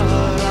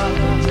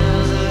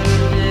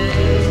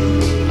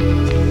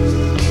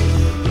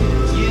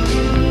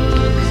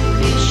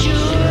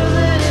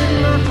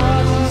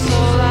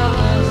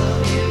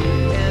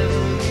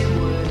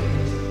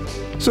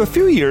 So a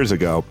few years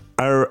ago,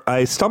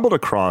 I stumbled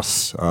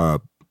across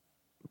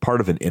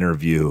part of an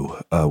interview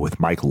with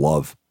Mike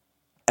Love.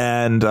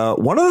 And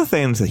one of the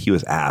things that he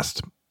was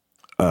asked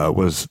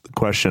was the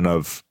question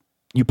of,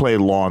 you play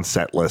long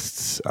set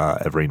lists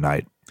every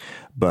night,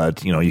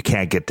 but, you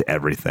can't get to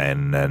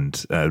everything.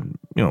 And,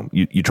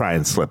 you try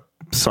and slip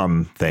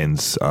some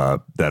things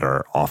that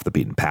are off the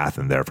beaten path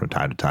in there from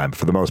time to time. But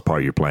for the most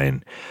part, you're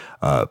playing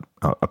a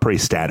pretty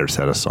standard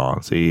set of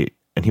songs.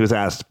 And he was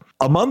asked,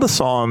 among the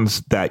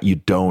songs that you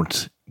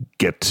don't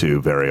get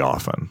to very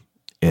often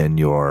in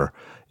your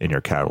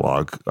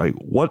catalog, like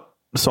what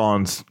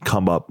songs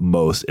come up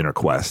most in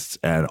requests?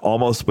 And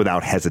almost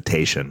without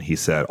hesitation, he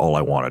said, "All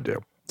I Want to Do."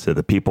 So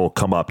the people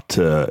come up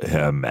to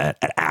him and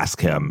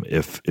ask him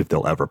if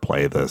they'll ever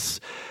play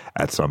this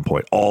at some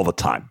point, all the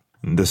time.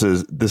 And this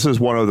is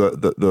one of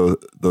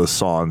the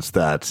songs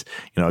that,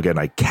 again,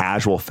 like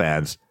casual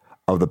fans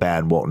of the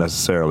band won't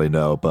necessarily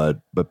know,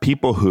 but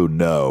people who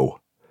know,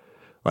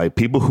 like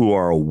people who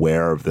are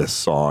aware of this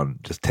song,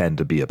 just tend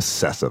to be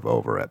obsessive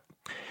over it.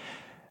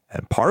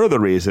 And part of the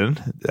reason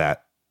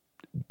that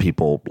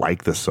people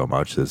like this so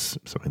much is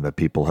something that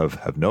people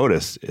have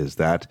noticed, is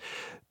that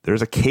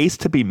there's a case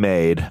to be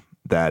made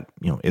that,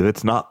 if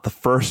it's not the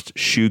first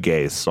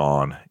shoegaze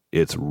song,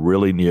 it's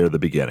really near the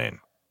beginning.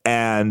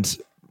 And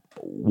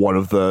one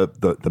of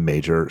the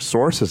major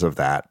sources of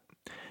that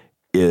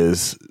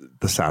is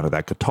the sound of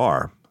that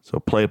guitar. So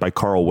played by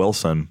Carl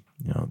Wilson.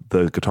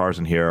 The guitars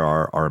in here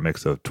are a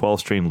mix of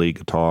 12-string lead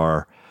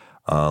guitar,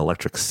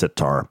 electric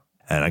sitar.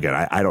 And again,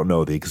 I don't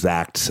know the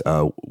exact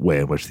way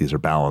in which these are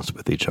balanced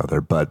with each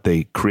other, but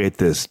they create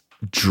this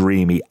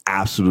dreamy,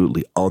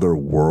 absolutely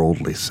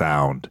otherworldly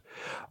sound.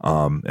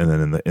 And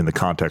then in the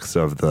context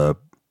of the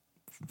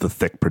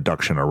thick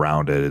production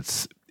around it,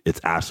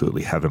 it's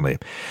absolutely heavenly.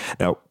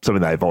 Now,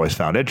 something that I've always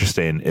found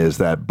interesting is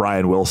that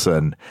Brian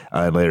Wilson,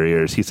 in later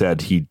years, he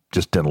said he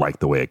just didn't like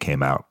the way it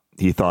came out.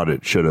 He thought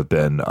it should have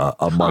been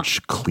a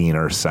much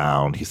cleaner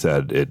sound. He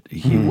said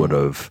he would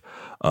have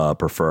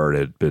preferred it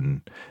had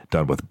been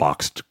done with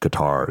boxed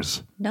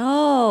guitars.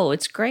 No,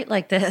 it's great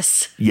like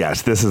this.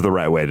 Yes, this is the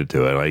right way to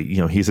do it.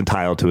 Like, he's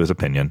entitled to his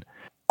opinion.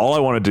 All I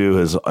want to do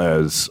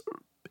is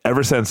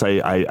ever since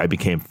I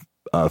became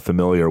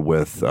familiar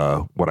with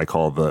what I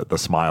call the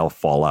Smile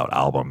Fallout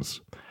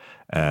albums,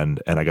 and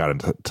I got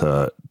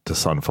into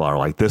Sunflower,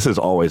 like this has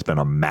always been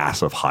a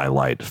massive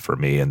highlight for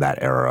me in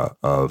that era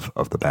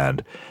of the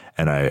band,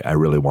 and I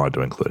really wanted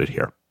to include it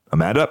here.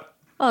 Amanda?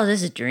 Oh,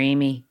 this is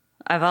dreamy.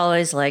 I've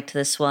always liked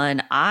this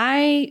one.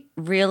 I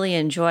really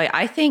enjoy.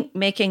 I think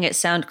making it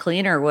sound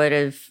cleaner would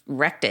have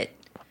wrecked it.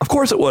 Of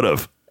course it would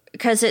have.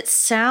 Because it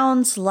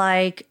sounds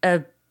like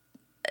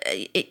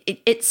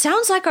it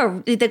sounds like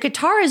the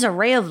guitar is a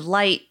ray of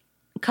light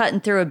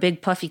cutting through a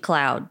big puffy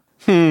cloud.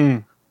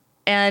 And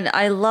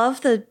I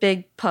love the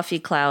big puffy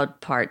cloud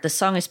part. The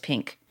song is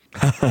Pink.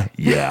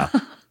 Yeah.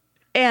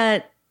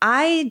 And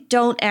I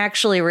don't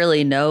actually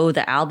really know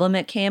the album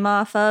it came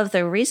off of.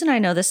 The reason I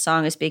know this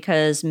song is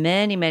because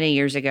many, many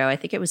years ago, I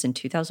think it was in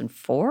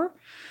 2004,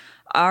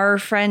 our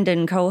friend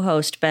and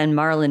co-host Ben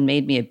Marlin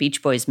made me a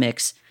Beach Boys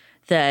mix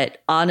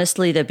that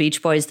honestly the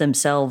Beach Boys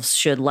themselves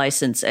should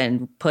license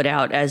and put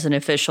out as an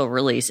official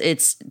release.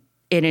 It's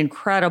an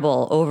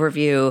incredible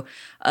overview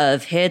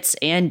of hits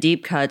and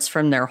deep cuts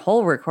from their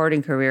whole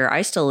recording career.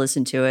 I still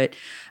listen to it.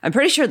 I'm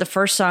pretty sure the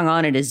first song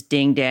on it is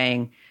Ding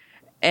Dang.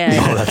 And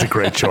that's a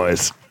great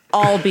choice.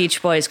 All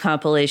Beach Boys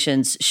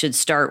compilations should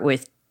start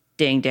with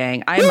Ding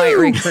Dang. I might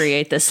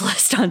recreate this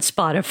list on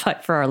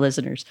Spotify for our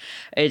listeners.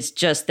 It's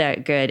just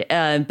that good.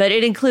 But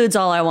it includes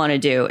All I Want to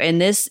Do.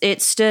 And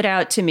it stood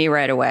out to me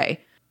right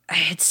away.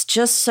 It's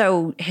just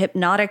so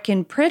hypnotic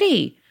and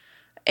pretty.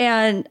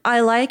 And I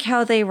like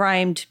how they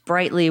rhymed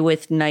brightly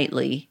with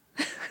nightly.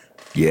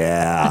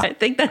 Yeah. I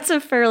think that's a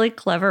fairly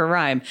clever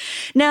rhyme.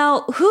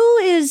 Now, who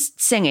is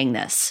singing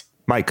this?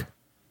 Mike.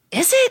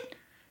 Is it?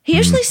 He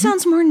usually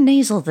sounds more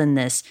nasal than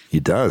this. He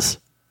does.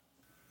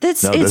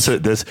 This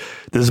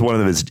is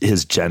one of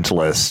his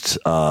gentlest,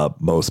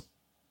 most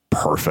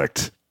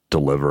perfect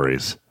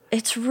deliveries.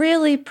 It's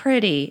really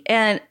pretty.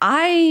 And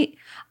I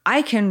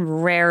can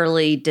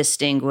rarely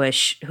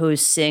distinguish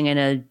who's singing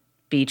a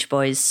Beach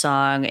Boys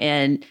song.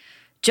 And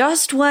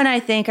just when I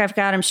think I've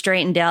got them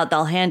straightened out,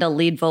 they'll hand a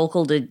lead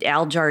vocal to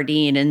Al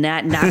Jardine, and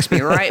that knocks me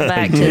right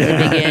back to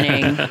the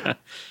beginning.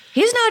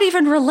 He's not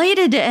even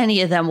related to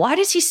any of them. Why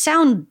does he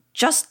sound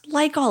just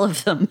like all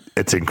of them?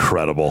 It's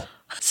incredible.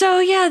 So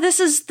yeah, this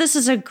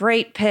is a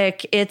great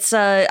pick. This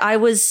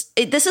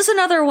is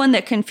another one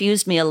that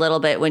confused me a little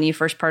bit when you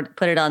first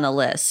put it on the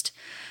list.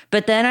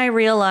 But then I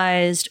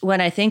realized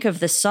when I think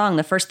of this song,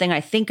 the first thing I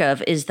think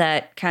of is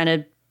that kind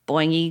of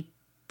boingy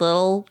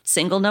little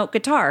single note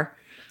guitar.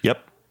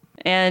 Yep.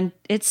 And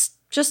it's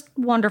just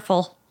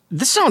wonderful.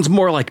 This sounds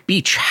more like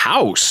Beach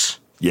House.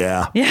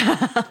 Yeah.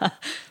 Yeah.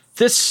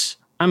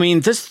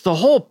 The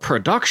whole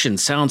production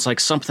sounds like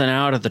something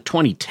out of the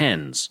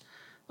 2010s.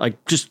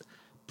 Like, just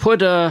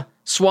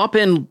swap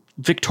in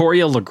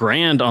Victoria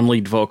Legrand on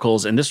lead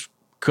vocals, and this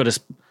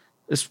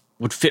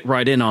would fit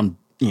right in on,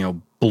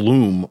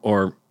 Bloom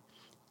or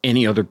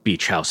any other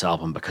Beach House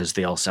album because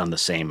they all sound the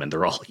same and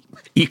they're all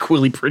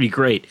equally pretty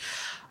great.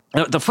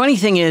 Now, the funny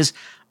thing is,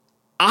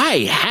 I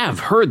have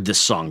heard this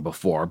song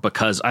before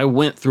because I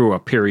went through a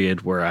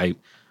period where I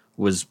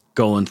was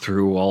going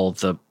through all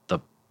the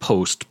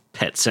post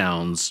Pet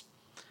Sounds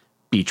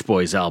Beach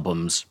Boys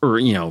albums, or,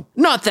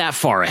 not that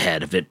far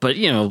ahead of it, but,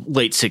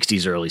 late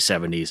 60s, early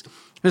 70s.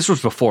 This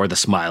was before the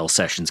Smile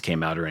Sessions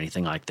came out or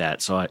anything like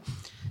that. So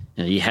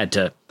you had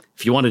to,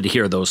 if you wanted to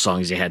hear those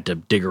songs, you had to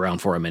dig around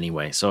for them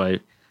anyway. So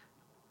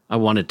I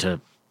wanted to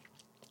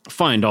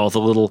find all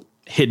the little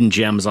hidden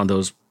gems on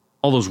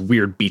all those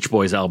weird Beach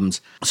Boys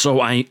albums.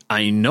 So I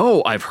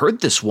know I've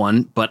heard this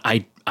one, but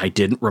I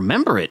didn't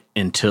remember it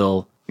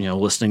until,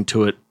 listening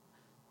to it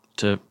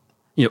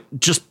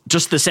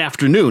just this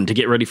afternoon to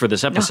get ready for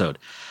this episode.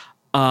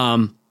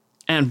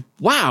 And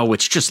wow,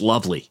 it's just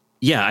lovely.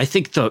 Yeah, I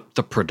think the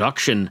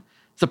production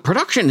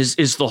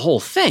is the whole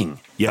thing.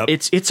 Yep.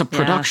 It's a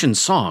production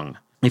song.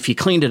 If you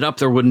cleaned it up,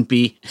 there wouldn't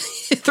be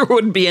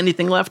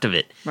anything left of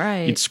it.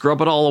 Right. You'd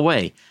scrub it all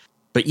away.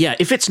 But yeah,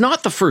 if it's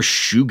not the first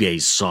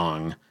shoegaze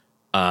song,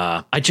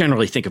 I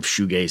generally think of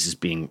shoegaze as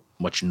being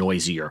much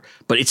noisier,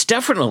 but it's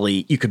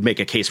definitely, you could make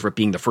a case for it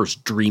being the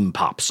first dream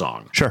pop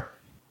song. Sure.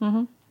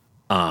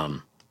 Mm-hmm.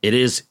 It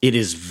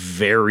is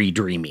very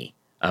dreamy.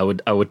 I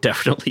would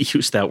definitely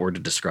use that word to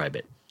describe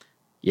it.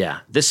 Yeah,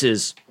 this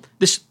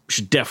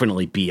should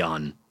definitely be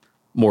on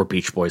more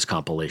Beach Boys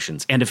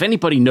compilations. And if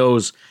anybody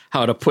knows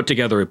how to put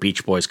together a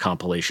Beach Boys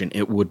compilation,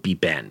 it would be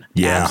Ben.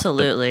 Yeah.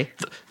 Absolutely.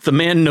 The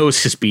man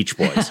knows his Beach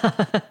Boys.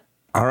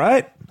 All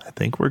right. I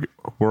think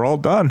we're all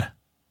done.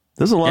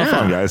 This is a lot of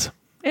fun, guys.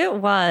 It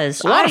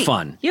was. A lot of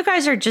fun. You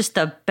guys are just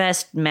the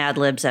best Mad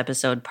Libs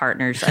episode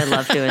partners. I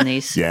love doing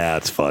these. Yeah,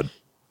 it's fun.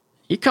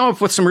 You come up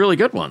with some really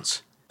good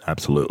ones.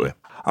 Absolutely.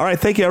 All right.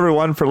 Thank you,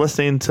 everyone, for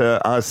listening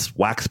to us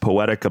wax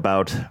poetic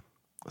about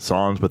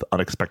songs with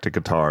unexpected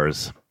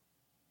guitars,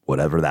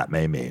 whatever that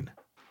may mean.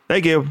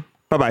 Thank you.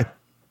 Bye-bye.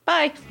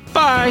 Bye.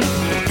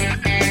 Bye.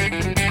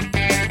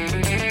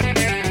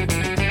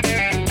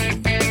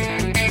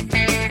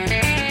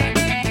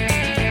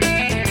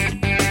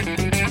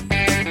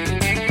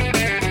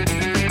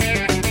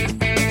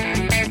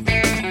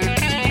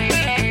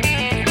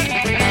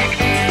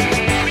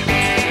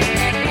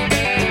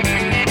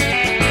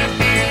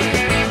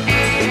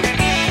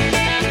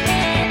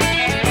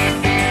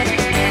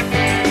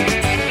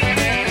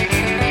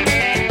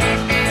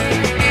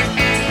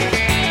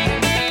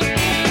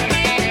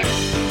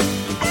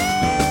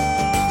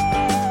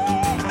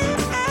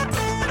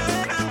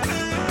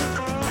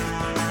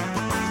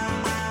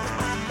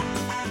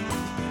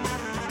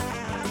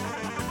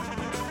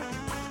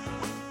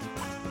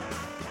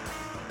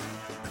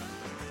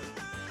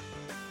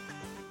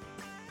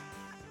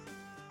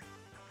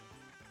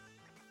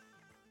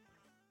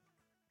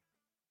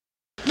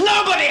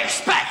 Nobody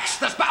expects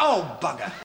the... Oh, bugger.